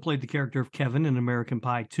also played the character of Kevin in American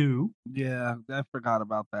Pie 2. Yeah, I forgot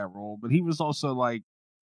about that role. But he was also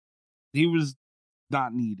he was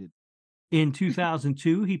not needed. In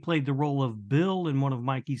 2002, he played the role of Bill in one of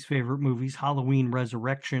Mikey's favorite movies, Halloween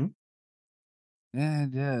Resurrection. Yeah, I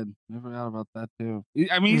did. I forgot about that too.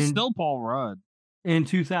 I mean, he's still Paul Rudd. In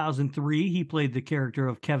 2003, he played the character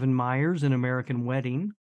of Kevin Myers in American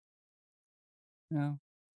Wedding. Yeah.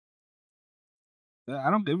 I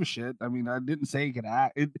don't give a shit. I mean, I didn't say he could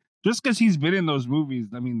act. Just because he's been in those movies,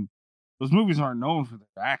 I mean, those movies aren't known for their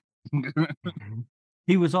acting.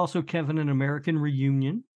 He was also Kevin in American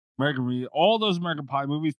Reunion. All those American Pie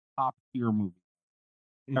movies, top tier movies.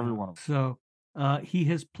 Every one of them. So he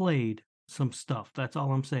has played some stuff. That's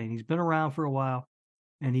all I'm saying. He's been around for a while,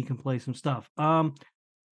 and he can play some stuff.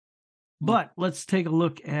 But let's take a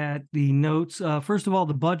look at the notes. First of all,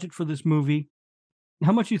 the budget for this movie.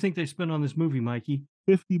 How much do you think they spent on this movie, Mikey?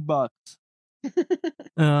 $50.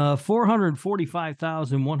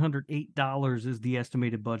 $445,108 is the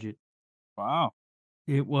estimated budget. Wow.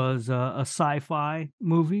 It was a sci-fi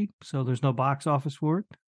movie, so there's no box office for it.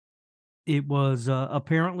 It was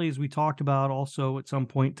apparently, as we talked about, also at some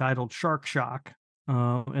point titled Shark Shock,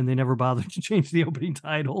 and they never bothered to change the opening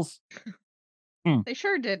titles. They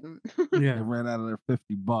sure didn't. Yeah, They ran out of their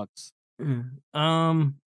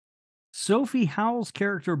 $50. Sophie Howell's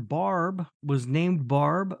character Barb was named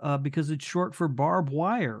Barb because it's short for barbed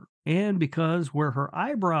wire, and because where her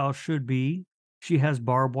eyebrows should be, she has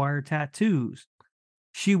barbed wire tattoos.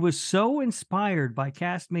 She was so inspired by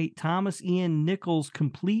castmate Thomas Ian Nichols'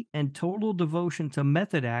 complete and total devotion to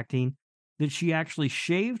method acting that she actually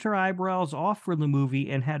shaved her eyebrows off for the movie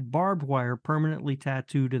and had barbed wire permanently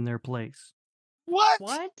tattooed in their place. What?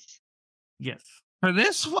 Yes. For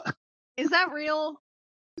this one? Is that real?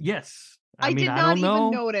 Yes. I mean, did I not don't even know.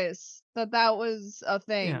 notice that was a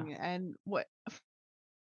thing. And what?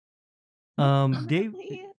 Dave.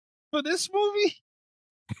 For this movie?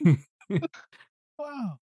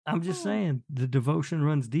 Wow. I'm just saying, the devotion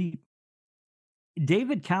runs deep.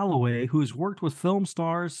 David Calloway, who's worked with film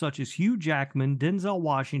stars such as Hugh Jackman, Denzel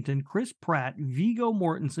Washington, Chris Pratt, Viggo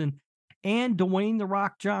Mortensen, and Dwayne "The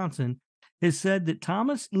Rock" Johnson, has said that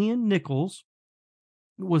Thomas Ian Nichols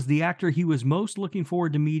was the actor he was most looking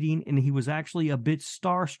forward to meeting, and he was actually a bit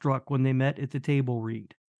starstruck when they met at the table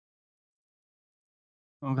read.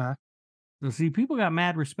 Okay. So see, people got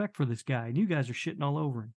mad respect for this guy, and you guys are shitting all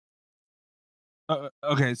over him.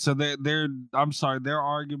 Okay, so I'm sorry, their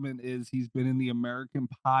argument is he's been in the American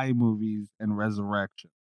Pie movies and Resurrection.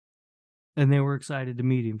 And they were excited to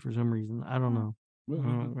meet him for some reason. I don't know.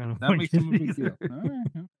 That makes him a big deal. All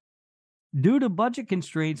right. Due to budget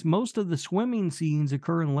constraints, most of the swimming scenes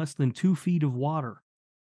occur in less than 2 feet of water.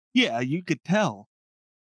 Yeah, you could tell.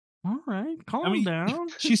 All right, calm down.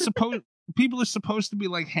 People are supposed to be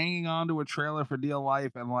like hanging onto a trailer for dear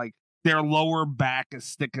life, and like their lower back is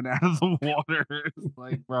sticking out of the water. It's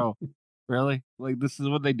like, bro, really? Like, this is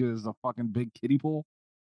what they do? This is a fucking big kiddie pool?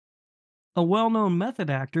 A well-known method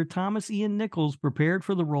actor, Thomas Ian Nichols, prepared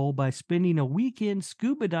for the role by spending a weekend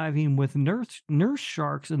scuba diving with nurse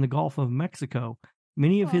sharks in the Gulf of Mexico.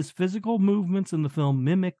 Many of his physical movements in the film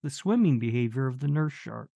mimic the swimming behavior of the nurse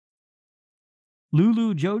shark.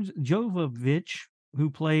 Lulu Jovovich, who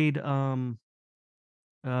played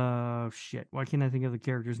why can't I think of the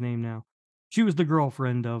character's name now? She was the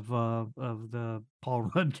girlfriend of the Paul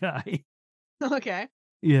Rudd guy. Okay.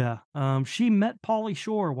 Yeah. She met Pauly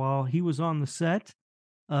Shore while he was on the set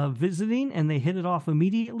visiting, and they hit it off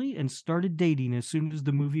immediately and started dating as soon as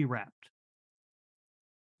the movie wrapped.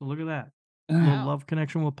 So look at that. Little love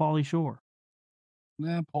connection with Pauly Shore.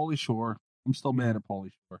 Yeah, Pauly Shore. I'm still mad at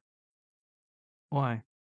Pauly Shore. Why?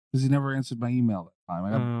 Because he never answered my email that time.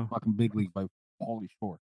 I got fucking big league by Pauly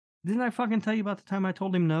Shore. Didn't I fucking tell you about the time I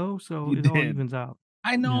told him no? So it all evens out.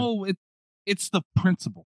 I know. Yeah. It's the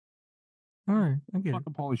principle. All right, I get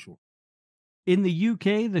fucking Pauly Shore. In the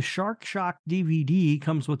UK, the Shark Shock DVD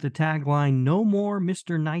comes with the tagline, "No more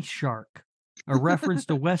Mr. Nice Shark," a reference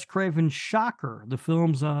to Wes Craven's Shocker. The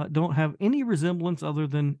films don't have any resemblance other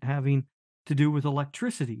than having to do with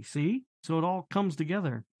electricity. See? So it all comes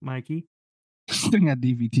together, Mikey. This thing had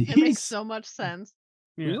DVDs. It makes so much sense.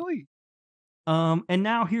 Yeah. Really? And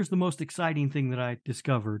now here's the most exciting thing that I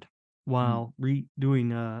discovered while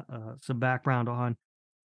doing some background on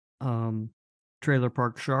Trailer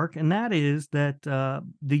Park Shark, and that is that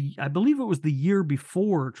I believe it was the year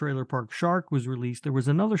before Trailer Park Shark was released, there was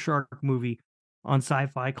another shark movie on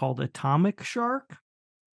Sci-Fi called Atomic Shark.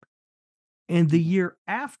 And the year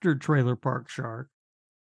after Trailer Park Shark,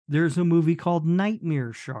 there's a movie called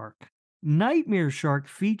Nightmare Shark. Nightmare Shark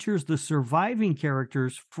features the surviving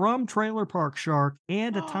characters from Trailer Park Shark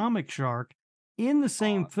and Atomic Shark in the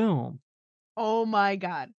same film. Oh my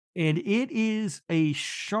God. And it is a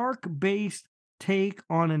shark-based take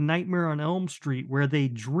on A Nightmare on Elm Street, where they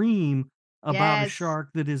dream about a shark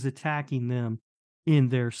that is attacking them in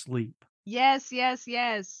their sleep. Yes.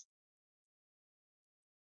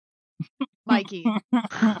 Mikey.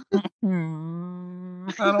 I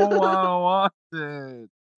don't want to watch it.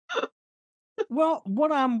 Well,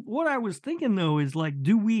 what I was thinking though is like,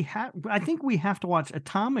 I think we have to watch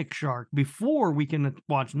Atomic Shark before we can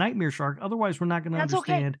watch Nightmare Shark. Otherwise, we're not going to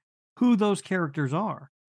understand who those characters are.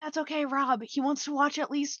 That's okay, Rob. He wants to watch at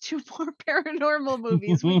least 2 more paranormal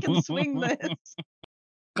movies. We can swing this.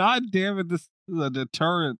 God damn it, this is a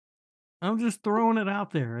deterrent. I'm just throwing it out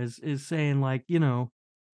there as saying, like, you know,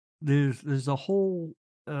 there's a whole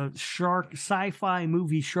shark sci-fi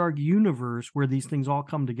movie shark universe where these things all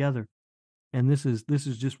come together. And this is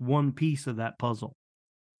just one piece of that puzzle.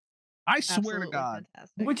 I swear to God.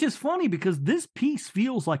 Fantastic. Which is funny because this piece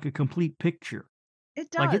feels like a complete picture. It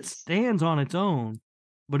does. Like it stands on its own,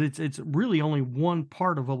 but it's really only one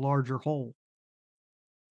part of a larger whole.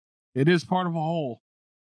 It is part of a whole.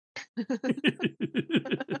 I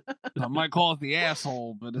might call it the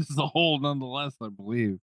asshole, but it's the whole nonetheless, I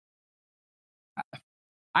believe.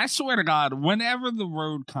 I swear to God, whenever the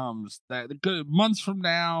road comes, that months from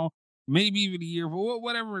now, maybe even a year,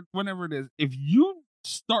 whenever it is, if you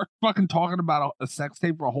start fucking talking about a sex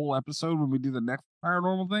tape for a whole episode when we do the next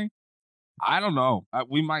paranormal thing, I don't know.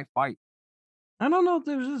 We might fight. I don't know if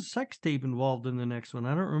there's a sex tape involved in the next one.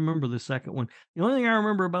 I don't remember the second one. The only thing I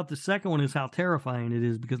remember about the second one is how terrifying it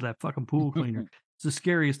is because of that fucking pool cleaner. It's the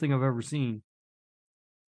scariest thing I've ever seen.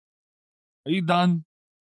 Are you done?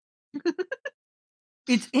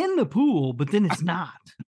 It's in the pool, but then it's not.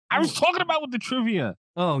 I was talking about with the trivia.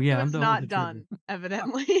 Oh, yeah. It's I'm done not with the done, trivia.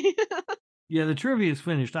 evidently. Yeah, the trivia is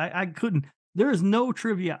finished. I couldn't. There is no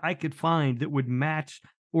trivia I could find that would match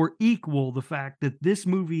or equal the fact that this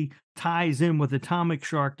movie ties in with Atomic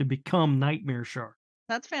Shark to become Nightmare Shark.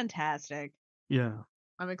 That's fantastic. Yeah.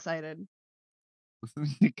 I'm excited.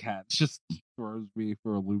 Listening to cats just throws me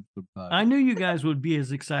for a loop sometimes. I knew you guys would be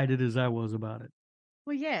as excited as I was about it.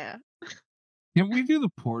 Well, yeah. Can we do the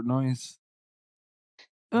port noise?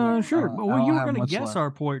 Sure. I Well, don't you were have going to much guess left. our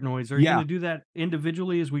port noise. Are you Yeah. going to do that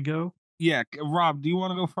individually as we go? Yeah, Rob, do you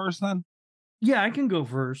want to go first then? Yeah, I can go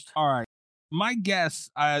first. All right. My guess.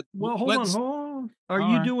 Well, hold on. Are All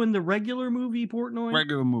you right. doing the regular movie port noise?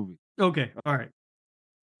 Regular movie. Okay. All right.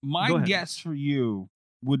 Go My ahead. guess for you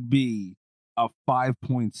would be a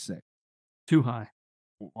 5.6. Too high.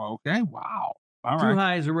 Okay. Wow. All Too right.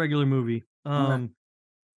 high as a regular movie. Okay.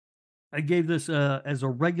 I gave this as a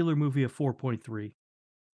regular movie a 4.3.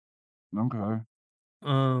 Okay.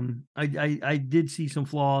 I did see some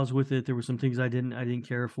flaws with it. There were some things I didn't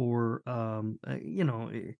care for.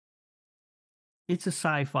 It's a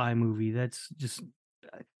sci-fi movie. That's just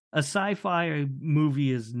a sci-fi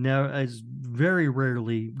movie is very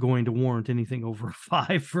rarely going to warrant anything over a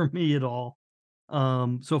 5 for me at all.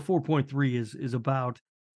 So 4.3 is about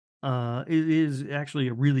it is actually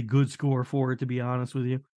a really good score for it, to be honest with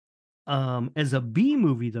you. As a B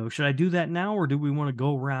movie though, should I do that now or do we want to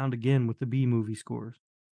go around again with the B movie scores?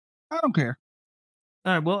 I don't care.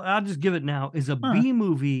 All right, well, I'll just give it now. As a All B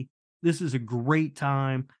movie, this is a great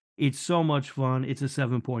time. It's so much fun. It's a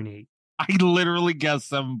 7.8. I literally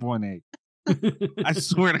guessed 7.8. I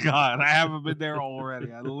swear to God, I haven't been there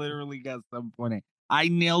already. I literally guessed 7.8. I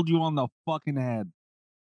nailed you on the fucking head.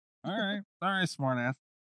 All right, smartass.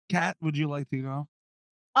 Kat, would you like to go?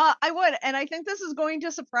 I would, and I think this is going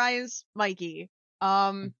to surprise Mikey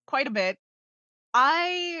quite a bit.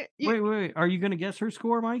 Wait. Are you going to guess her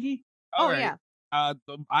score, Mikey? Oh, All right.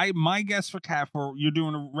 yeah. My guess for Kat for you're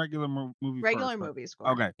doing a regular movie. Regular first, right? movie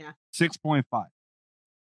score. Okay. Yeah. 6.5. All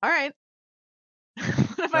right.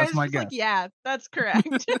 If That's my like, guess. yeah, that's correct.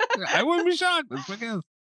 I wouldn't be shocked. That's my guess.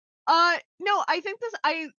 No, I think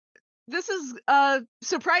this is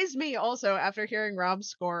surprised me also after hearing Rob's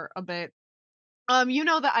score a bit. You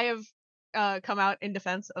know that I have come out in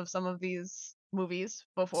defense of some of these movies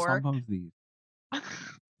before. Some of these.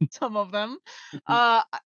 Some of them.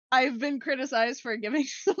 I've been criticized for giving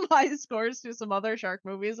some high scores to some other shark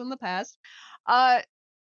movies in the past.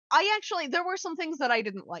 There were some things that I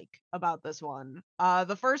didn't like about this one.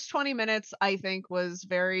 The first 20 minutes I think was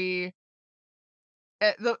very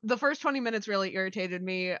the first 20 minutes really irritated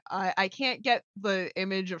me. I can't get the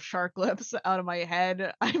image of shark lips out of my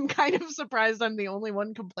head. I'm kind of surprised I'm the only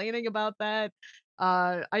one complaining about that.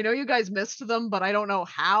 I know you guys missed them, but I don't know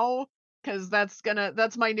how, because that's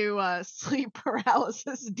my new sleep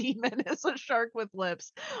paralysis demon is a shark with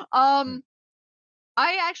lips. I'm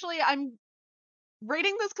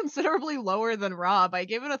rating this considerably lower than Rob. I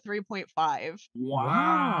gave it a 3.5.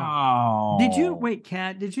 Wow.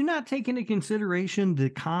 Kat, did you not take into consideration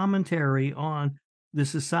the commentary on the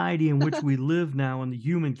society in which we live now and the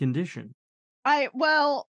human condition? I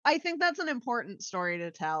think that's an important story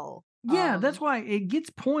to tell. Yeah, that's why it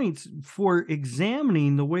gets points for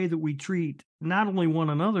examining the way that we treat not only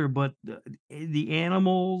one another, but the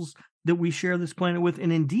animals that we share this planet with,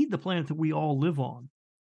 and indeed the planet that we all live on.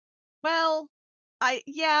 Well,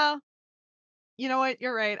 you know what?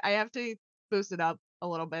 You're right. I have to boost it up a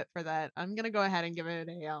little bit for that. I'm gonna go ahead and give it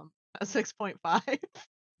a 6.5.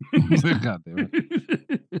 God damn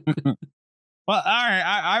it. Well, all right.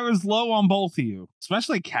 I was low on both of you,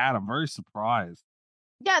 especially Kat. I'm very surprised.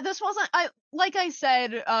 Yeah, this wasn't. Like I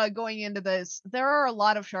said, going into this, there are a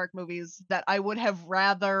lot of shark movies that I would have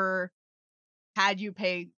rather had you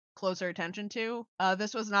pay closer attention to.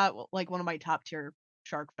 This was not like one of my top tier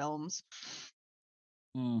shark films.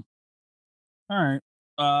 All right.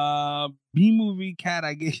 B movie, Kat.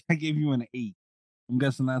 I gave you an 8. I'm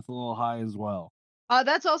guessing that's a little high as well.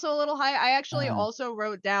 That's also a little high. I actually also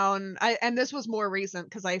wrote down, and this was more recent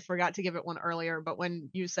because I forgot to give it one earlier, but when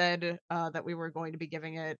you said that we were going to be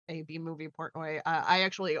giving it a B movie Portnoy, I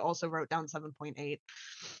actually also wrote down 7.8.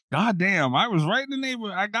 God damn, I was right in the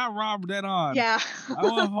neighborhood. I got Rob dead on. Yeah. I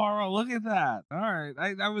went far. Look at that. All right.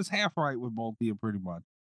 I was half right with both of you pretty much.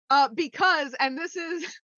 Because, and this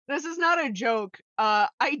is not a joke,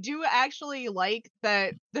 I do actually like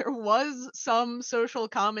that there was some social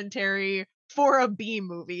commentary for a B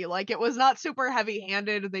movie. Like, it was not super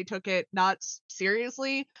heavy-handed. They took it not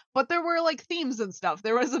seriously, but there were like themes and stuff.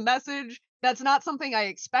 There was a message that's not something I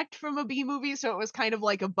expect from a B movie, so it was kind of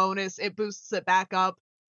like a bonus. It boosts it back up,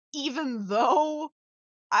 even though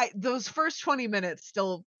those first 20 minutes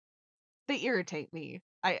still, they irritate me.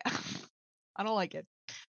 I don't like it.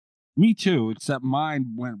 Me too, except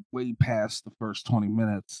mine went way past the first 20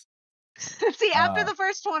 minutes. See, after the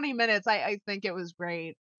first 20 minutes, I think it was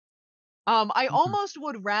great. I Okay. almost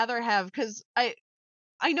would rather have, because I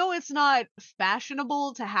know it's not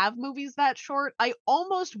fashionable to have movies that short. I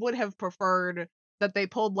almost would have preferred that they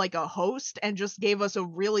pulled like a Host and just gave us a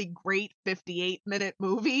really great 58-minute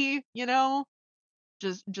movie, you know?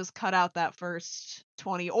 Just cut out that first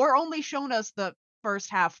 20, or only shown us the first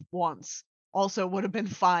half once. Also would have been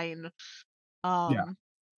fine. Yeah.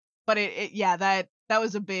 But yeah, that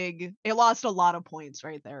was it lost a lot of points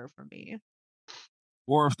right there for me.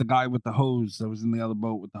 Or if the guy with the hose that was in the other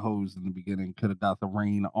boat with the hose in the beginning could have got the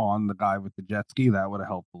rain on the guy with the jet ski, that would have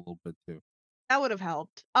helped a little bit too. That would have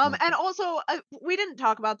helped. Yeah. And also, we didn't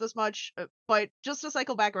talk about this much, but just to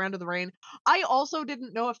cycle back around to the rain, I also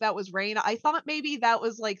didn't know if that was rain. I thought maybe that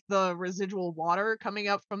was like the residual water coming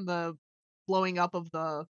up from the blowing up of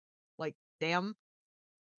the like dam.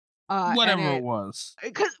 Whatever it was.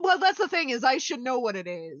 Well, that's the thing, is I should know what it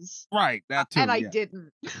is. Right, that too. And I yeah.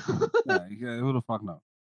 didn't. Yeah, who the fuck knows?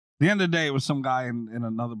 At the end of the day, it was some guy in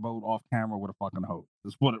another boat off camera with a fucking hose.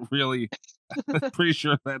 That's what it really. I'm pretty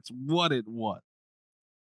sure that's what it was.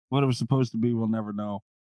 What it was supposed to be, we'll never know.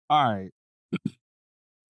 All right.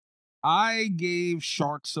 I gave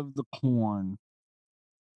Sharks of the Corn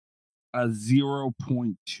a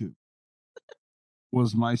 0.2.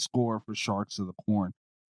 Was my score for Sharks of the Corn.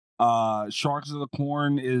 Sharks of the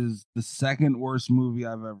Corn is the second worst movie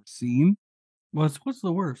I've ever seen. What's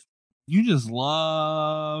the worst? You just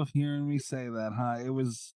love hearing me say that, huh? It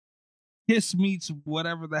was Kiss meets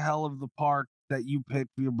whatever the hell of the park that you picked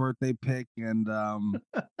for your birthday pick, and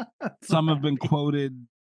some have been quoted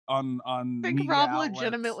on I think media Rob outlets.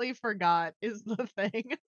 legitimately forgot is the thing.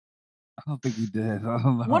 I don't think he did. I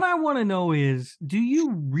don't know. What I want to know is, do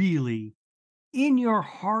you really, in your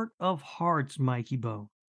heart of hearts, Mikey Bone,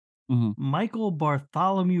 Michael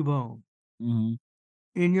Bartholomew Bone,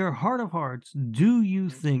 in your heart of hearts, do you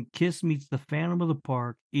think Kiss Meets the Phantom of the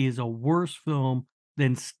Park is a worse film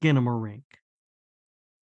than Skinamarink?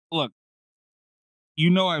 Look, you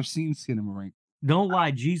know I've seen Skinamarink. Don't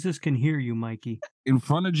lie. Jesus can hear you, Mikey. In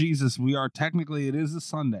front of Jesus, we are technically, it is a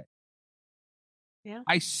Sunday. Yeah.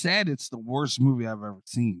 I said it's the worst movie I've ever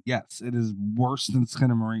seen. Yes, it is worse than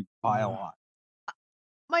Skinamarink by a lot.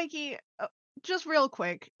 Mikey, just real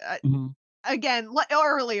quick. Again,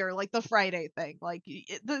 earlier, like the Friday thing, like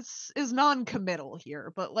this is non-committal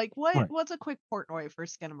here, but like what's a quick Portnoy for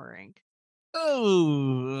Skinamarink?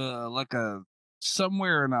 Oh, like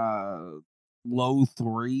somewhere in a low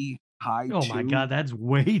 3, high 2. Oh my God, that's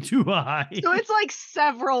way too high. So it's like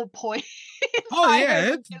several points. Oh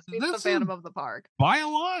yeah, it's the Phantom of the Park by a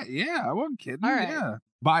lot. Yeah, I wasn't kidding. All right. Yeah,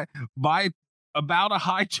 by about a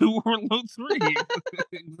high 2 or low 3.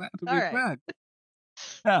 Exactly. All right.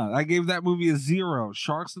 Yeah, I gave that movie a 0.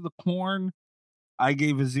 Sharks of the Corn, I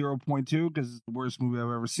gave a 0.2 because it's the worst movie I've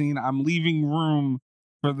ever seen. I'm leaving room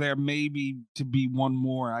for there maybe to be one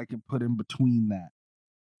more I can put in between that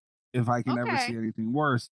if I can ever see anything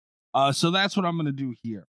worse. So that's what I'm going to do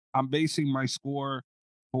here. I'm basing my score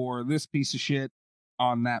for this piece of shit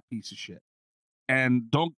on that piece of shit. And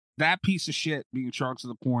that piece of shit being Sharks of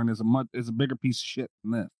the Corn is a bigger piece of shit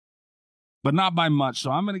than this. But not by much. So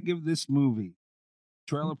I'm going to give this movie,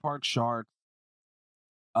 Trailer Park Sharks,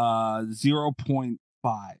 0.5.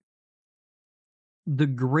 The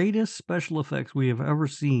greatest special effects we have ever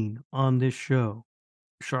seen on this show,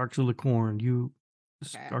 Sharks of the Corn, you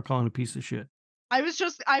are calling a piece of shit. I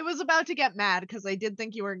was about to get mad because I did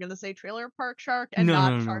think you were going to say Trailer Park Shark and No,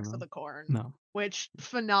 not no, no, Sharks no. of the Corn. No. Which,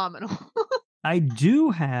 phenomenal. I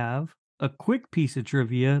do have a quick piece of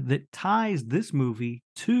trivia that ties this movie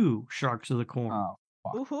to Sharks of the Corn. Oh,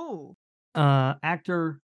 Woohoo.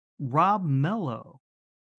 Actor Rob Mello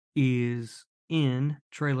is in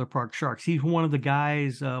Trailer Park Sharks. He's one of the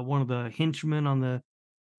guys, one of the henchmen on the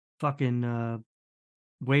fucking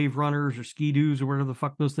wave runners or ski-doos or whatever the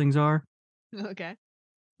fuck those things are. Okay.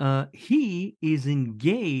 He is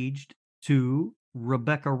engaged to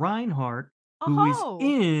Rebecca Reinhardt, who is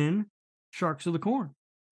in Sharks of the Corn.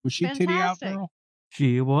 Was she titty out girl?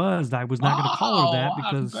 She was. I was not going to call her that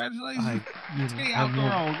because congratulations. I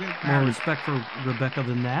have more respect for Rebecca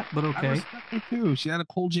than that, but okay. I respect her too. She had a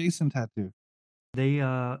Cole Jason tattoo. They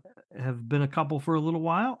have been a couple for a little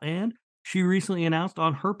while, and she recently announced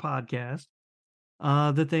on her podcast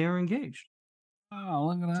that they are engaged. Oh,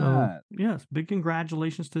 look at So, that. yes, big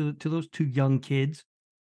congratulations to those two young kids.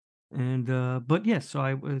 And but yes, so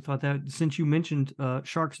I thought that since you mentioned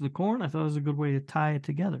Sharks of the Corn, I thought it was a good way to tie it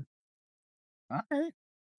together. All right.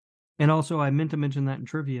 And also, I meant to mention that in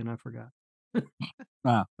trivia, and I forgot.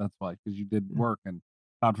 That's why, because you did work, and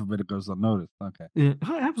God forbid it goes unnoticed. Okay. Yeah,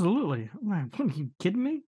 absolutely. Man, are you kidding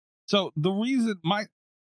me? So the reason my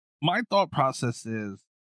thought process is,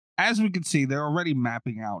 as we can see, they're already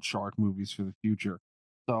mapping out shark movies for the future.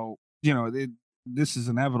 So, this is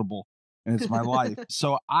inevitable and it's my life.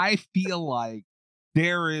 So I feel like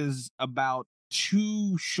there is about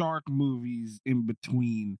 2 shark movies in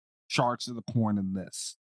between Sharks of the Corn and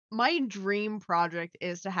this. My dream project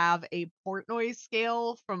is to have a Portnoy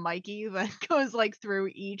scale from Mikey that goes like through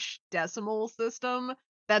each decimal system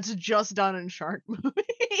that's just done in shark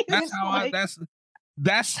movies.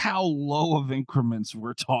 That's how low of increments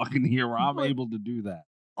we're talking here. I'm But- able to do that.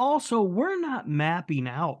 Also, we're not mapping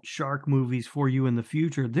out shark movies for you in the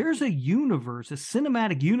future. There's a universe, a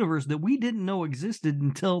cinematic universe that we didn't know existed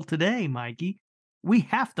until today, Mikey. We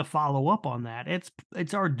have to follow up on that.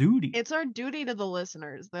 It's our duty. It's our duty to the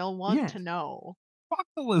listeners. They'll want Yes. to know. Fuck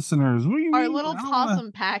the listeners. What do you Our mean? little I don't wanna-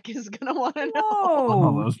 possum pack is gonna want to know.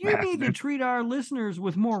 Whoa, those you need to bastards. treat our listeners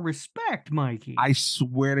with more respect, Mikey. I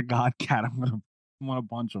swear to God, Cat, I'm gonna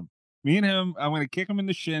punch him. Me and him, I'm gonna kick him in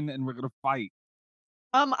the shin and we're gonna fight.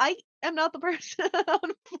 I am not the person,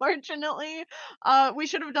 unfortunately. We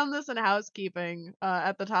should have done this in housekeeping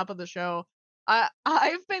at the top of the show.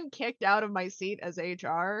 I've been kicked out of my seat as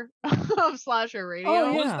HR of Slasher Radio.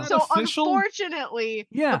 Oh, yeah. Was So that official? unfortunately,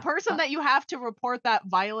 Yeah. the person that you have to report that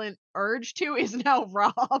violent urge to is now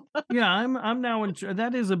Rob. Yeah, I'm now in.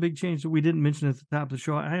 That is a big change that we didn't mention at the top of the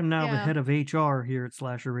show. I am now the Yeah. head of HR here at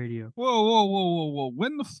Slasher Radio. Whoa.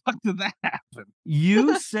 When the fuck did that happen?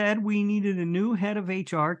 You said we needed a new head of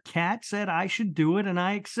HR. Kat said I should do it, and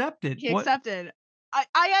I accepted. He accepted.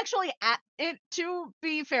 I actually, to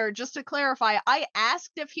be fair, just to clarify, I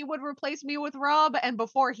asked if he would replace me with Rob, and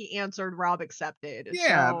before he answered, Rob accepted.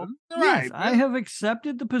 Yeah, So right. Yes, I have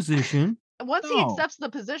accepted the position. once he No. accepts the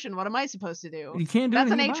position, what am I supposed to do? You can't do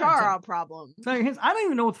That's an anything about it. HR problem. So I don't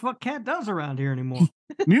even know what the fuck Kat does around here anymore.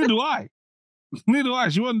 Neither do I. Neither do I.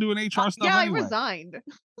 She wasn't doing HR stuff Yeah, anyway. I resigned.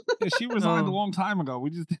 Yeah, she resigned a Oh. long time ago. We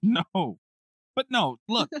just didn't know. But no,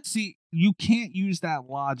 look, see, you can't use that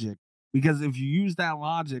logic because if you use that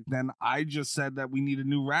logic, then I just said that we need a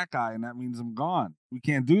new rat guy, and that means I'm gone. We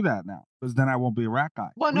can't do that now because then I won't be a rat guy.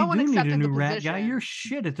 Well, no we one do need accepted a new the rat position. guy. You're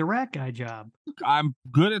shit at the rat guy job. I'm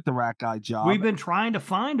good at the rat guy job. We've been trying to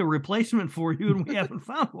find a replacement for you, and we haven't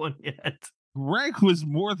found one yet. Greg was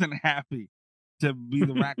more than happy to be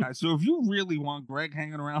the rat guy. So if you really want Greg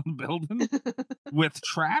hanging around the building with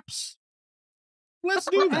traps, let's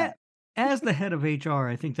do that. As the head of HR,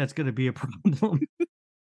 I think that's going to be a problem.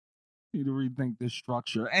 Need to rethink this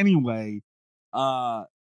structure. Anyway, so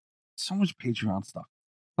much Patreon stuff.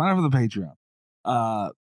 Sign up for the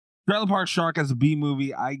Patreon. Trailer Park Shark as a B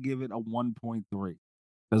movie, I give it a 1.3.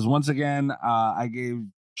 Because once again, I gave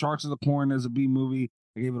Sharks of the Corn as a B movie,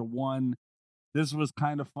 I gave it a 1. This was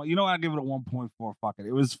kind of fun. You know what? I give it a 1.4. Fuck it.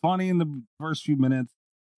 It was funny in the first few minutes.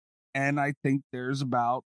 And I think there's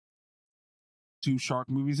about 2 shark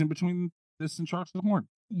movies in between this and Sharks of the Corn.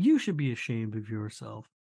 You should be ashamed of yourself.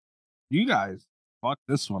 You guys fucked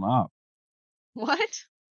this one up. What?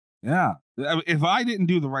 Yeah. If I didn't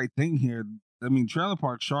do the right thing here, I mean, Trailer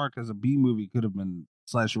Park Shark as a B movie could have been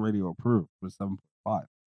Slasher Radio approved with 7.5.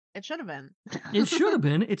 It should have been. It should have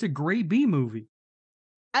been. It's a great B movie.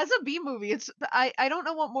 As a B movie, it's I don't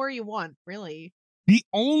know what more you want, really. The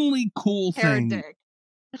only cool Hair thing. dick.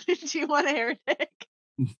 Do you want a hair dick?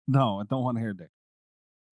 No, I don't want a hair dick.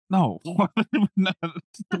 No. No,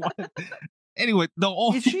 anyway, the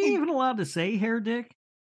only. Is she even allowed to say hair dick?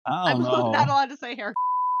 I I'm don't know. not allowed to say hair.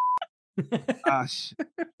 Gosh.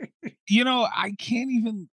 You know, I can't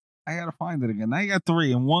even. I gotta find it again. Now you got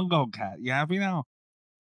 3 in one go, Cat. You happy now?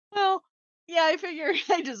 Well, yeah, I figure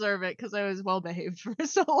I deserve it because I was well behaved for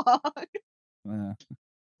so long.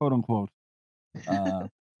 Quote unquote. There's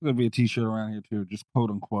gonna be a T-shirt around here too, just quote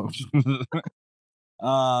unquote.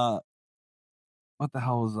 What the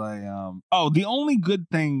hell was I? Oh, the only good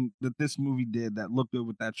thing that this movie did that looked good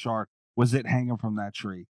with that shark was it hanging from that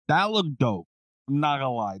tree. That looked dope. I'm not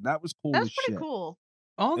gonna lie, that was cool That's as pretty shit. cool.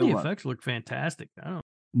 All It the was. effects look fantastic. I don't.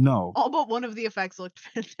 No, All but one of the effects looked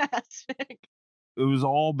fantastic. it was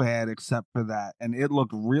all bad except for that, and it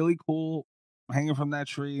looked really cool hanging from that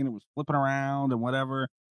tree, and it was flipping around and whatever.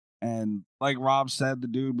 And like Rob said, the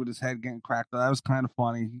dude with his head getting cracked, that was kind of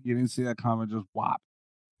funny. You didn't see that coming, just whop,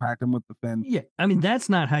 cracked him with the fin. Yeah, I mean that's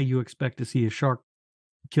not how you expect to see a shark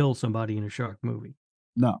kill somebody in a shark movie.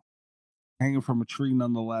 No, hanging from a tree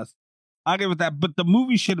nonetheless. I'll give it that, but the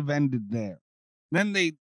movie should have ended there. Then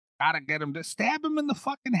they gotta get him to stab him in the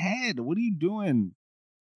fucking head. What are you doing?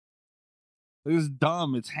 It was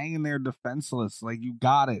dumb. It's hanging there defenseless. Like you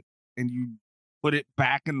got it, and you put it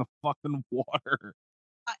back in the fucking water.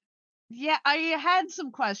 Yeah, I had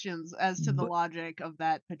some questions as to the But- logic of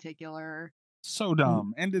that particular. So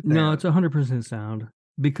dumb. End it there. No, it's 100% sound.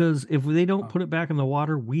 because if they don't put it back in the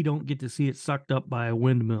water, we don't get to see it sucked up by a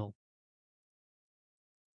windmill.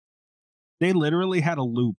 They literally had a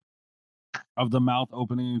loop of the mouth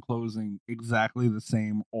opening and closing exactly the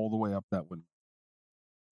same all the way up that window.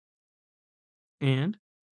 And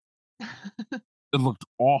it looked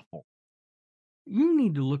awful. You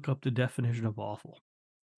need to look up the definition of awful.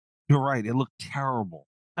 You're right. It looked terrible.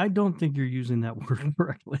 I don't think you're using that word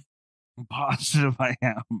correctly. I'm positive I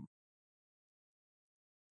am.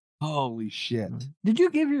 Holy shit. Did you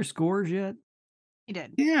give your scores yet? He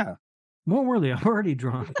did. Yeah. What were they? I've already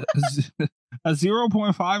drawn. A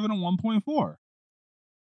 0.5 and a 1.4.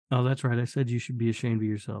 Oh, that's right. I said you should be ashamed of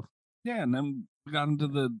yourself. Yeah, and then we got into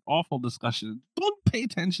the awful discussion. Don't pay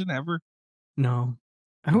attention ever. No.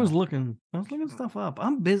 I was looking stuff up.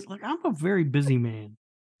 I'm busy. Like, I'm a very busy man.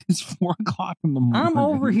 It's 4 o'clock in the morning. I'm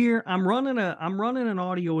over here. I'm running an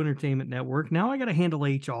audio entertainment network. Now I got to handle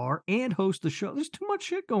HR and host the show. There's too much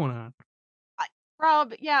shit going on.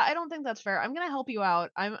 Rob, yeah, I don't think that's fair. I'm gonna help you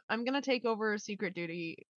out. I'm gonna take over secret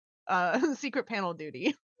panel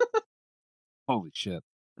duty. Holy shit.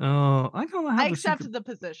 Oh, I don't know how I accepted the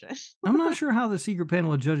position. I'm not sure how the secret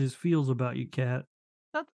panel of judges feels about you, Kat.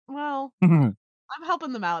 Well, I'm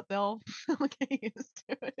helping them out. They'll get used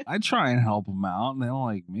to it. I try and help them out, and they don't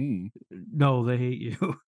like me. No, they hate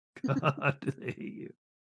you. God, they hate you.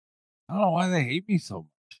 I don't know why they hate me so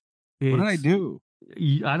much. What did I do?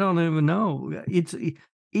 I don't even know.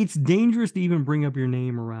 It's dangerous to even bring up your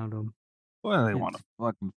name around them. What, they want to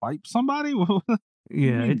fucking fight somebody?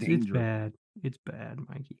 Yeah, it's bad. It's bad,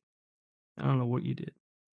 Mikey. I don't know what you did.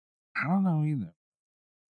 I don't know either.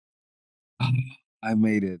 I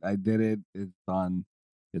made it. I did it. It's done.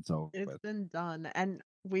 It's over. It's been done. And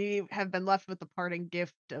we have been left with the parting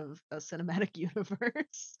gift of a cinematic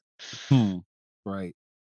universe. Right.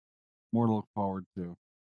 More to look forward to.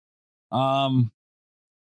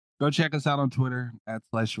 Go check us out on Twitter at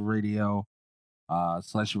 /radio,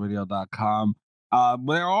 /radio.com.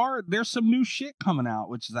 There's some new shit coming out,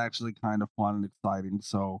 which is actually kind of fun and exciting.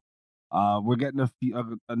 So, we're getting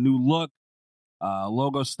a new look,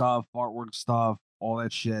 logo stuff, artwork stuff, all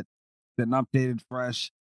that shit. Getting updated,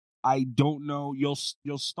 fresh. I don't know. You'll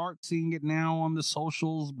start seeing it now on the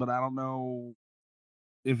socials, but I don't know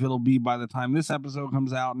if it'll be by the time this episode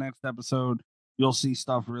comes out. Next episode, you'll see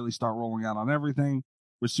stuff really start rolling out on everything.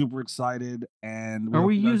 We're super excited, and are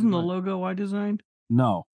we using the logo I designed?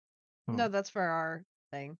 No. No, that's for our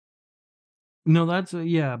thing. No, that's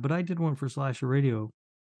yeah, but I did one for Slasher Radio.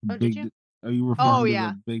 Oh, did you? Are you referring to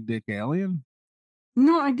the Big Dick Alien?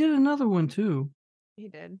 No, I did another one too. He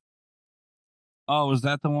did. Oh, was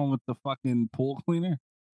that the one with the fucking pool cleaner?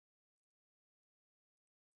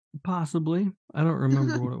 Possibly. I don't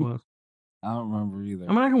remember what it was. I don't remember either. I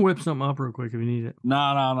mean, I can whip something up real quick if you need it. No.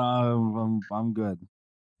 I'm good.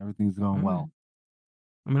 Everything's going well.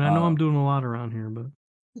 I mean, I know I'm doing a lot around here, but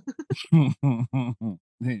you're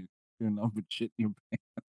enough with shit in your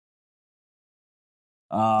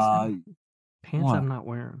pants. Pants what? I'm not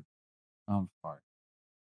wearing. I'm sorry.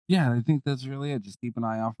 Yeah, I think that's really it. Just keep an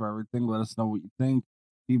eye out for everything. Let us know what you think.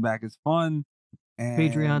 Feedback is fun. And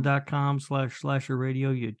Patreon.com/Slasher Radio,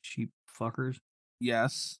 you cheap fuckers.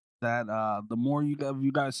 Yes, that the more you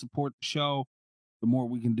guys support the show, the more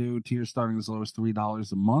we can do. Tiers starting as low as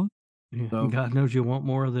 $3 a month. Yeah, So, God knows you want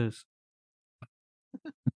more of this.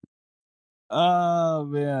 Oh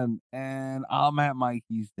man, and I'm at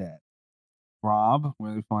Mikey's dad. Rob,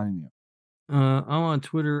 where are they finding you? I'm on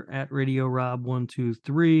Twitter at Radio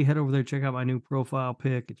Rob123. Head over there, check out my new profile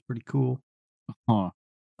pic. It's pretty cool. Huh.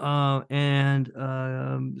 And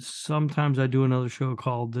sometimes I do another show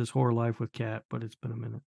called This Horror Life with Kat, but it's been a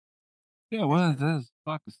minute. Yeah, what is this?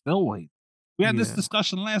 Fucking still wait. We had this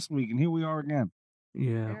discussion last week, and here we are again.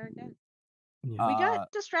 Yeah. We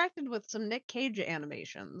got distracted with some Nick Cage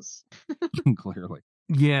animations. Clearly.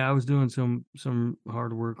 Yeah, I was doing some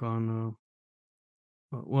hard work on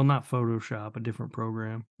well, not Photoshop, a different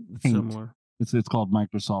program. It's Paint. similar. It's called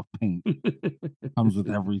Microsoft Paint. Comes with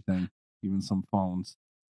everything, even some phones.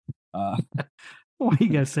 Why you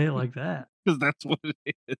gotta say it like that? Because that's what it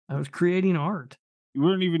is. I was creating art. You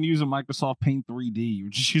weren't even using Microsoft Paint 3D. You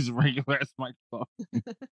were just using regular ass Microsoft.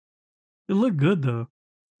 It looked good though.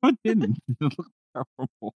 It didn't. It looked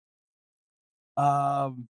terrible.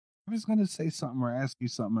 I was gonna say something or ask you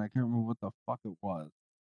something. I can't remember what the fuck it was.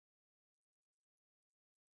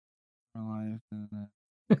 I don't remember.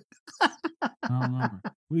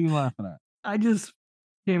 What are you laughing at? I just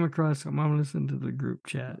came across something. I'm listening to the group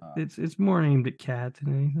chat. It's more aimed at Kat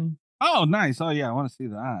than anything. Oh, nice. Oh yeah, I want to see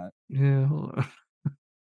that. Yeah, hold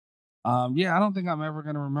on. Yeah, I don't think I'm ever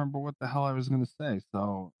gonna remember what the hell I was gonna say.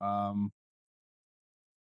 So,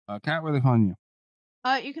 Kat, where they find you?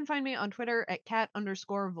 You can find me on Twitter at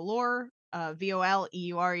cat_velour,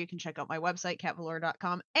 VOLEUR. You can check out my website,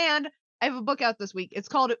 catvelour.com. And I have a book out this week. It's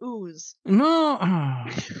called Ooze. No.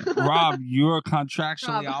 Rob, you're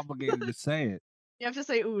contractually Rob. obligated to say it. You have to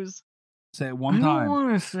say Ooze. Say it I one don't time.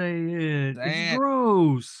 want to say it. Say It's it.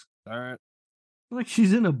 gross. All right. Like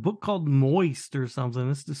she's in a book called Moist or something.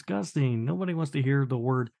 It's disgusting. Nobody wants to hear the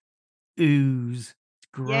word ooze. It's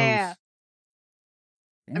gross. Yeah.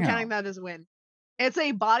 I'm Yeah. counting that as a win. It's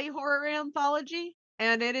a body horror anthology,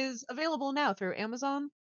 and it is available now through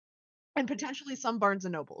Amazon and potentially some Barnes &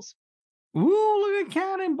 Nobles. Ooh, look at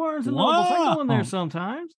Cat in Barnes and Nobles. I go in Wow. there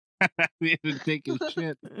sometimes. You had to take his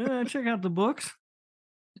shit Check out the books.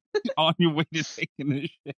 on your way to taking his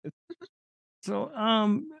shit. So,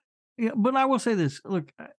 yeah, but I will say this.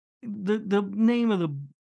 Look, the name of the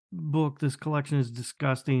book, this collection, is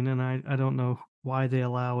disgusting, and I don't know why they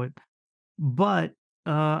allow it. But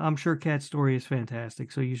I'm sure Cat's story is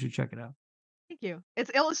fantastic, so you should check it out. Thank you.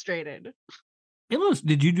 It's illustrated.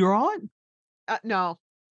 Did you draw it? No.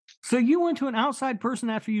 So you went to an outside person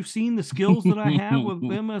after you've seen the skills that I have with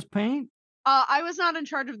MS Paint? I was not in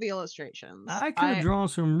charge of the illustrations. I could have drawn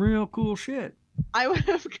some real cool shit. I would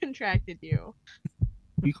have contracted you.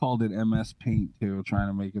 We called it MS Paint too, trying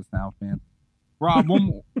to make it sound fancy. Rob,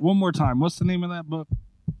 one more time. What's the name of that book?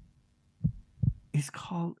 It's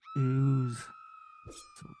called Ooze.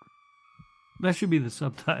 That should be the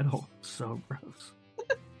subtitle. So gross.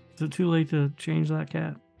 Is it too late to change that,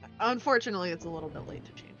 Cat? Unfortunately, it's a little bit late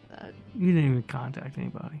to change that. You didn't even contact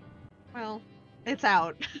anybody. Well, it's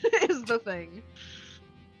out, is the thing.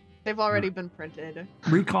 They've already been printed.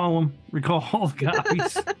 Recall them. Recall all the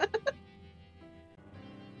copies.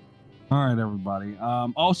 All right, everybody.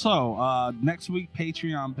 Also, next week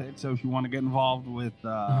Patreon pick. So if you want to get involved with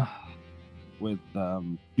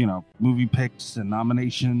movie picks and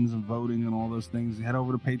nominations and voting and all those things, head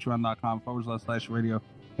over to patreon.com/radio.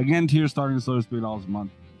 Again, tiers starting as low as $3 a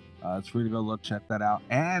month. It's free to go look, check that out.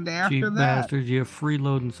 And after Cheap that, bastards, you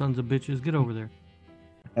freeloading sons of bitches. Get over there.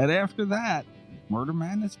 and after that, Murder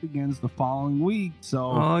Madness begins the following week.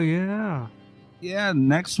 So, Oh, yeah. yeah,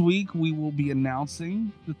 next week we will be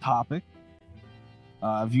announcing the topic.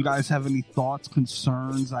 If you guys have any thoughts,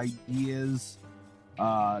 concerns, ideas,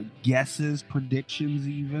 guesses, predictions,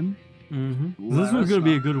 even. Mm-hmm. Let This one's us going to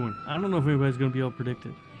be know. a good one. I don't know if anybody's going to be able to predict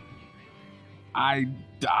it. I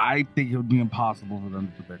think it would be impossible for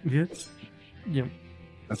them to predict Yeah.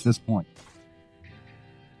 at this point.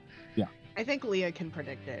 I think Leah can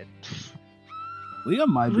predict it. Leah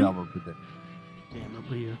might be able to predict. Damn it,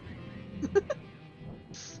 Leah.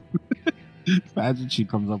 Imagine she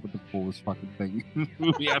comes up with the coolest fucking thing.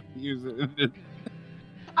 We have to use it.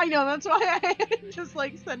 I know, that's why I just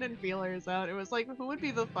like sending feelers out. It was like, who would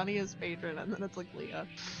be the funniest patron? And then it's like Leah.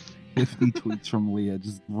 50 tweets from Leah,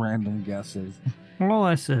 just random guesses. All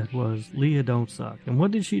I said was, Leah don't suck. And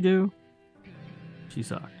what did she do? She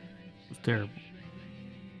sucked. It was terrible.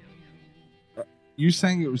 You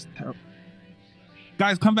saying it was terrible?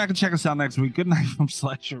 Guys, come back and check us out next week. Good night from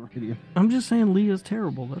Slasher Radio. I'm just saying Leah's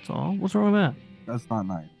terrible. That's all. What's wrong with that? That's not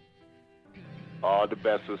nice. All the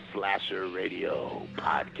best of Slasher Radio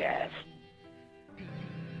podcast.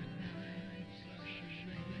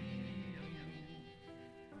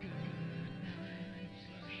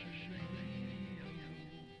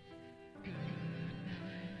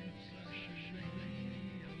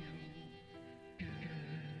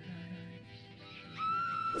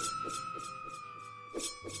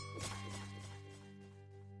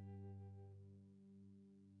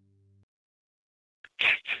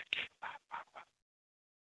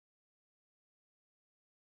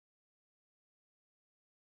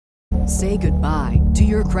 Say goodbye to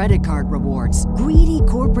your credit card rewards. Greedy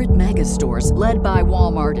corporate mega stores, led by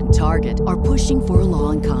Walmart and Target, are pushing for a law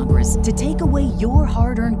in Congress to take away your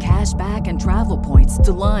hard-earned cash back and travel points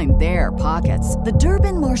to line their pockets. The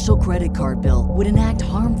Durbin-Marshall credit card bill would enact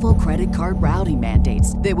harmful credit card routing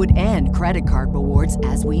mandates that would end credit card rewards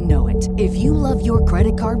as we know it. If you love your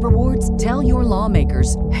credit card rewards, tell your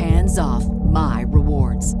lawmakers, hands off my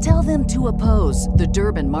rewards. Tell them to oppose the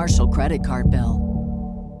Durbin-Marshall credit card bill.